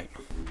for the night.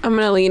 I'm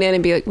gonna lean in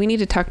and be like, we need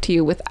to talk to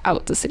you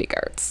without the city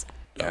guards.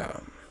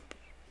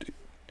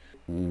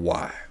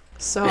 Why?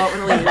 So I'm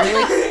gonna lean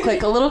really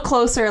like a little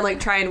closer and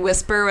like try and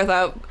whisper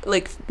without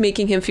like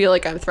making him feel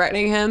like I'm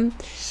threatening him.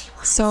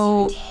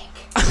 So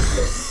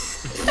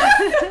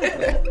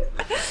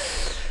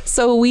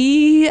So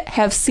we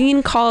have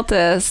seen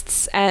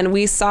cultists and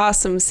we saw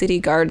some city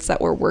guards that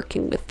were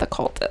working with the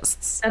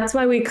cultists. That's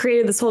why we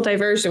created this whole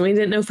diversion. We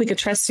didn't know if we could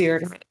trust you or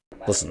not.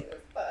 Listen,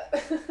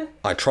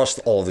 I trust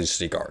all of these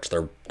city guards.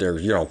 They're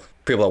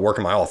people that work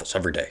in my office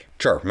every day.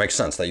 Sure, it makes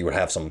sense that you would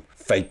have some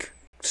fake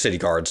city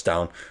guards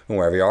down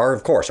wherever you are.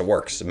 Of course, it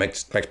works. It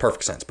makes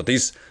perfect sense. But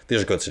these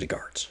are good city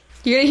guards.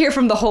 You're gonna hear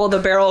from the hole of the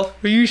barrel.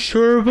 Are you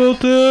sure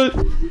about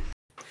that?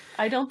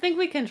 I don't think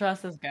we can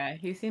trust this guy.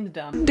 He seems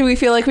dumb. Do we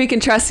feel like we can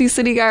trust these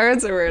city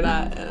guards, or we're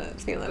not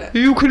feeling it?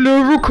 You can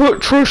never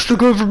trust the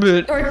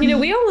government. Or,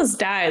 we almost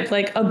died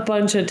like a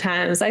bunch of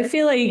times. I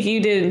feel like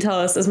you didn't tell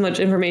us as much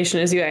information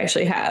as you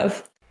actually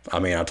have. I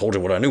mean, I told you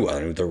what I knew. I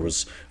knew there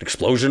was an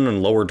explosion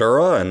in Lower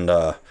Dura, and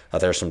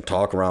there's some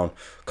talk around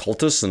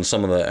cultists and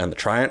the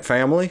Triant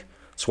family.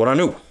 That's what I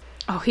knew.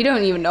 Oh, he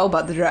don't even know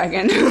about the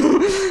dragon.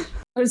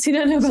 What does he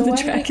not know about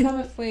the dragon? Come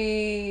if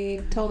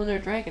we told him they're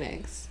dragon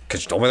eggs?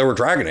 Because you told me there were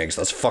dragon eggs.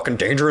 That's a fucking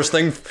dangerous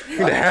thing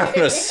to have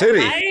in a city.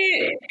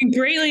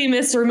 greatly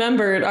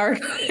misremembered our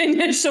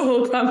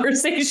initial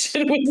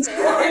conversation with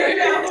Tork.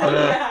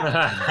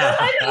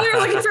 I know we were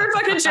looking for a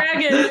fucking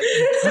dragon.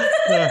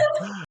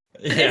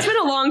 It's been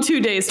a long 2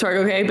 days, Tork,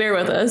 okay? Bear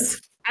with us.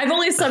 I've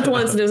only slept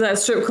once and it was at a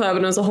strip club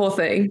and it was a whole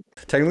thing.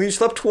 Technically, you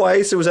slept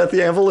twice. It was at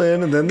the Anvil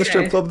Inn and then the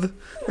strip club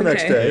the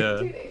next day.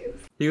 Yeah.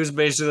 He was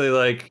basically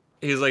like,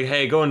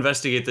 hey, go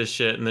investigate this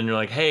shit. And then you're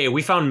like, hey,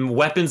 we found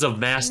weapons of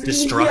mass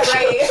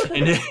destruction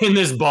in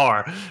this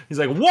bar. He's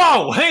like,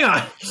 whoa, hang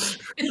on.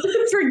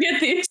 Forget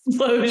the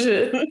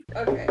explosion.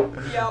 Okay.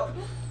 Yep.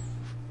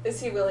 Is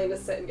he willing to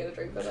sit and get a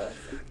drink with us?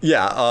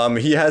 Yeah,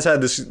 he has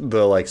had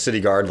the city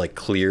guard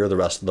clear the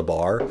rest of the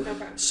bar.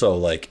 Okay. So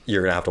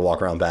you're gonna have to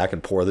walk around back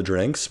and pour the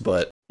drinks,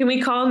 but Can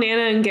we call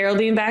Nana and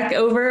Geraldine back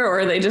over, or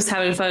are they just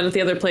having fun at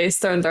the other place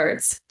throwing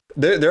darts?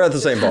 they're at the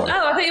same bar.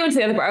 Oh, I thought you went to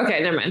the other bar.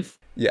 Okay, never mind.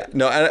 Yeah,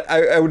 no,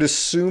 I would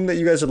assume that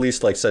you guys at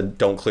least said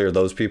don't clear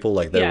those people,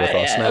 they're with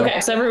us now. Okay,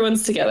 so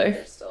everyone's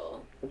together.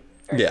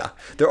 Yeah,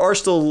 there are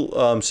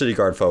still city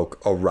guard folk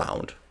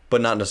around,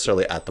 but not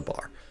necessarily at the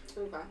bar.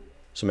 Okay.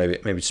 So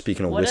maybe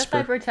speaking a What whisper.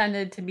 if I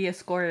pretended to be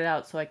escorted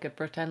out so I could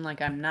pretend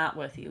like I'm not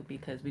with you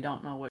because we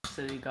don't know which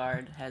city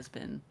guard has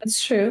been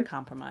That's true.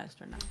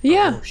 compromised or not?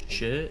 Yeah. Oh,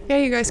 shit. Yeah,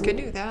 you guys could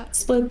do that.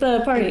 Split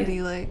the party.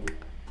 Maybe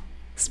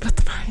split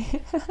the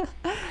party.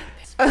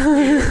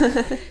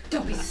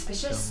 Don't be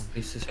suspicious.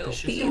 Be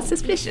suspicious. Be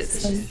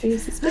suspicious. Don't be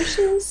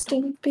suspicious.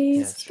 Don't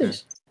be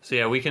suspicious. So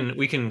yeah, we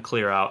can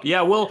clear out.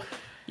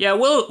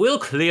 We'll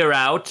clear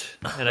out,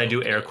 and I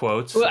do air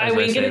quotes. Well, as I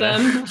wink say at that.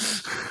 them.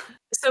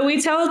 So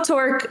we tell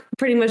Tork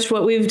pretty much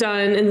what we've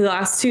done in the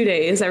last 2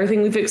 days,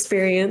 everything we've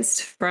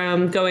experienced,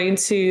 from going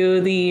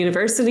to the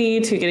university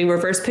to getting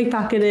reverse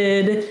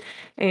pickpocketed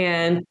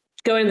and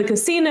going to the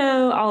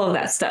casino, all of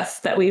that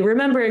stuff that we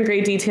remember in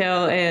great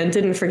detail and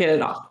didn't forget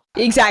it all.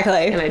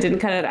 Exactly. And I didn't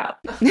cut it out.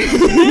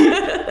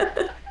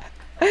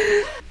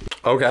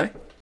 Okay.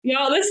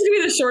 Y'all, this is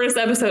gonna be the shortest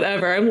episode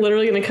ever. I'm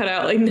literally gonna cut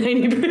out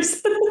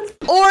 90%.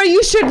 Or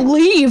you should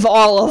leave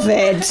all of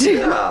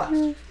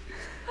it.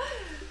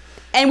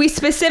 And we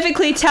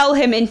specifically tell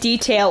him in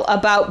detail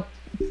about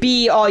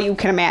Be All You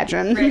Can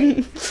Imagine. Right.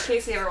 In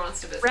case he ever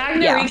wants to visit.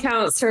 Ragnar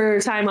recounts her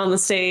time on the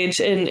stage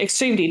in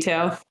extreme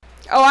detail.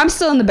 Oh, I'm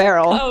still in the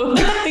barrel. Oh,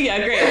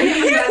 yeah,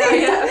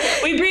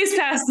 great. We breezed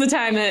past the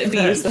time at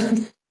Bees,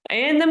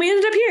 and then we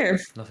ended up here.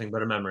 Nothing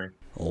but a memory.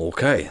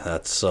 Okay,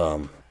 that's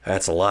a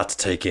lot to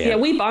take in. Yeah,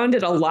 we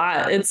bonded a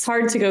lot. It's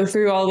hard to go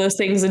through all those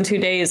things in 2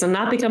 days and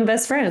not become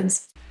best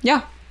friends.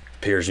 Yeah.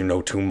 Appears you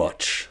know too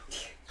much.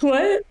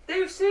 What?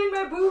 They've seen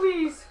my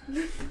boobies.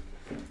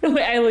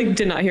 Wait, I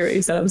did not hear what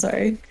you said. I'm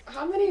sorry.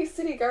 How many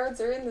city guards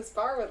are in this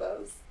bar with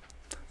us?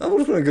 That would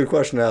have been a good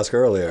question to ask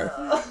earlier.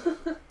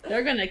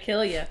 They're gonna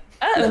kill you.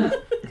 Oh,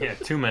 Yeah,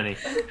 too many.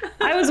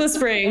 I was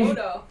whispering. Oh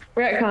no.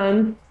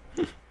 Retcon.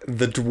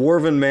 The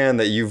dwarven man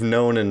that you've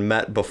known and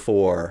met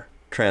before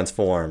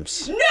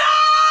transforms. No!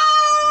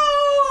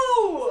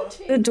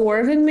 The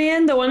dwarven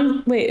man? The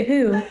one. Wait,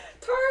 who?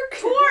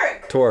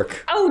 Tork!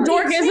 Torque. Oh,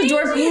 Dork is a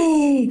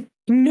dwarf.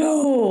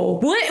 No.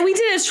 What? We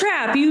did a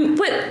trap.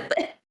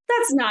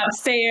 That's not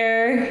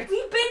fair.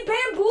 We've been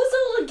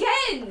bamboozled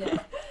again!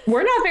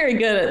 We're not very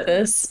good at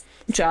this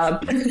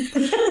job.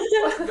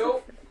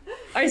 Nope.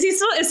 Is he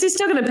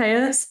still gonna pay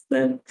us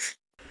then?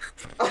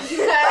 What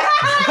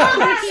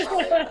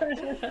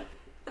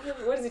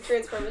does he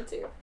transform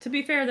into? To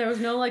be fair, there was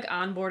no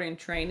onboarding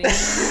training.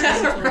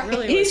 So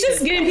really He's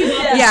just getting people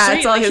off the Yeah, street.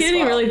 it's all He his didn't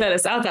even fault. really vet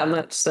us out that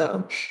much.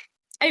 So,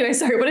 anyway,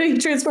 sorry. What did he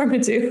transform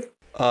into?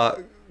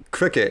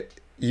 Cricket,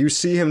 you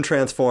see him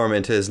transform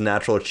into his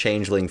natural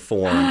changeling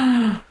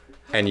form,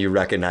 and you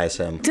recognize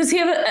him. Does he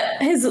have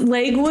his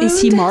leg wound?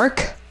 Is he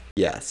Mark?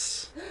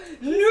 Yes.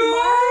 No!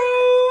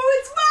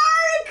 It's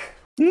Mark!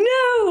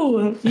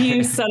 No,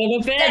 you son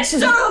of a bitch.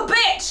 Son of a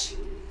bitch!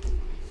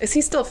 Is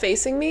he still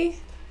facing me?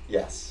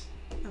 Yes.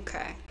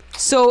 Okay.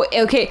 So,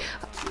 okay.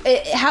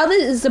 How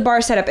is the bar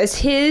set up? Is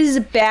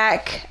his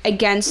back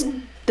against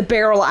the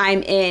barrel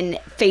I'm in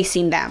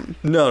facing them?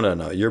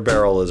 No. Your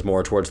barrel is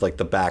more towards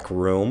the back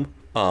room.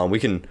 We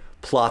can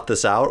plot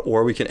this out,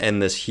 or we can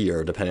end this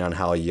here, depending on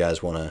how you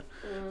guys want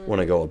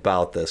to go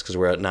about this, because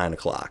we're at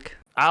 9:00.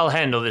 I'll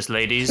handle this,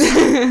 ladies.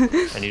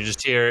 And you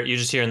just hear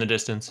in the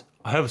distance,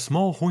 I have a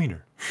small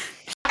wiener.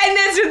 And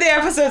that's where the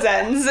episode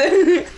ends.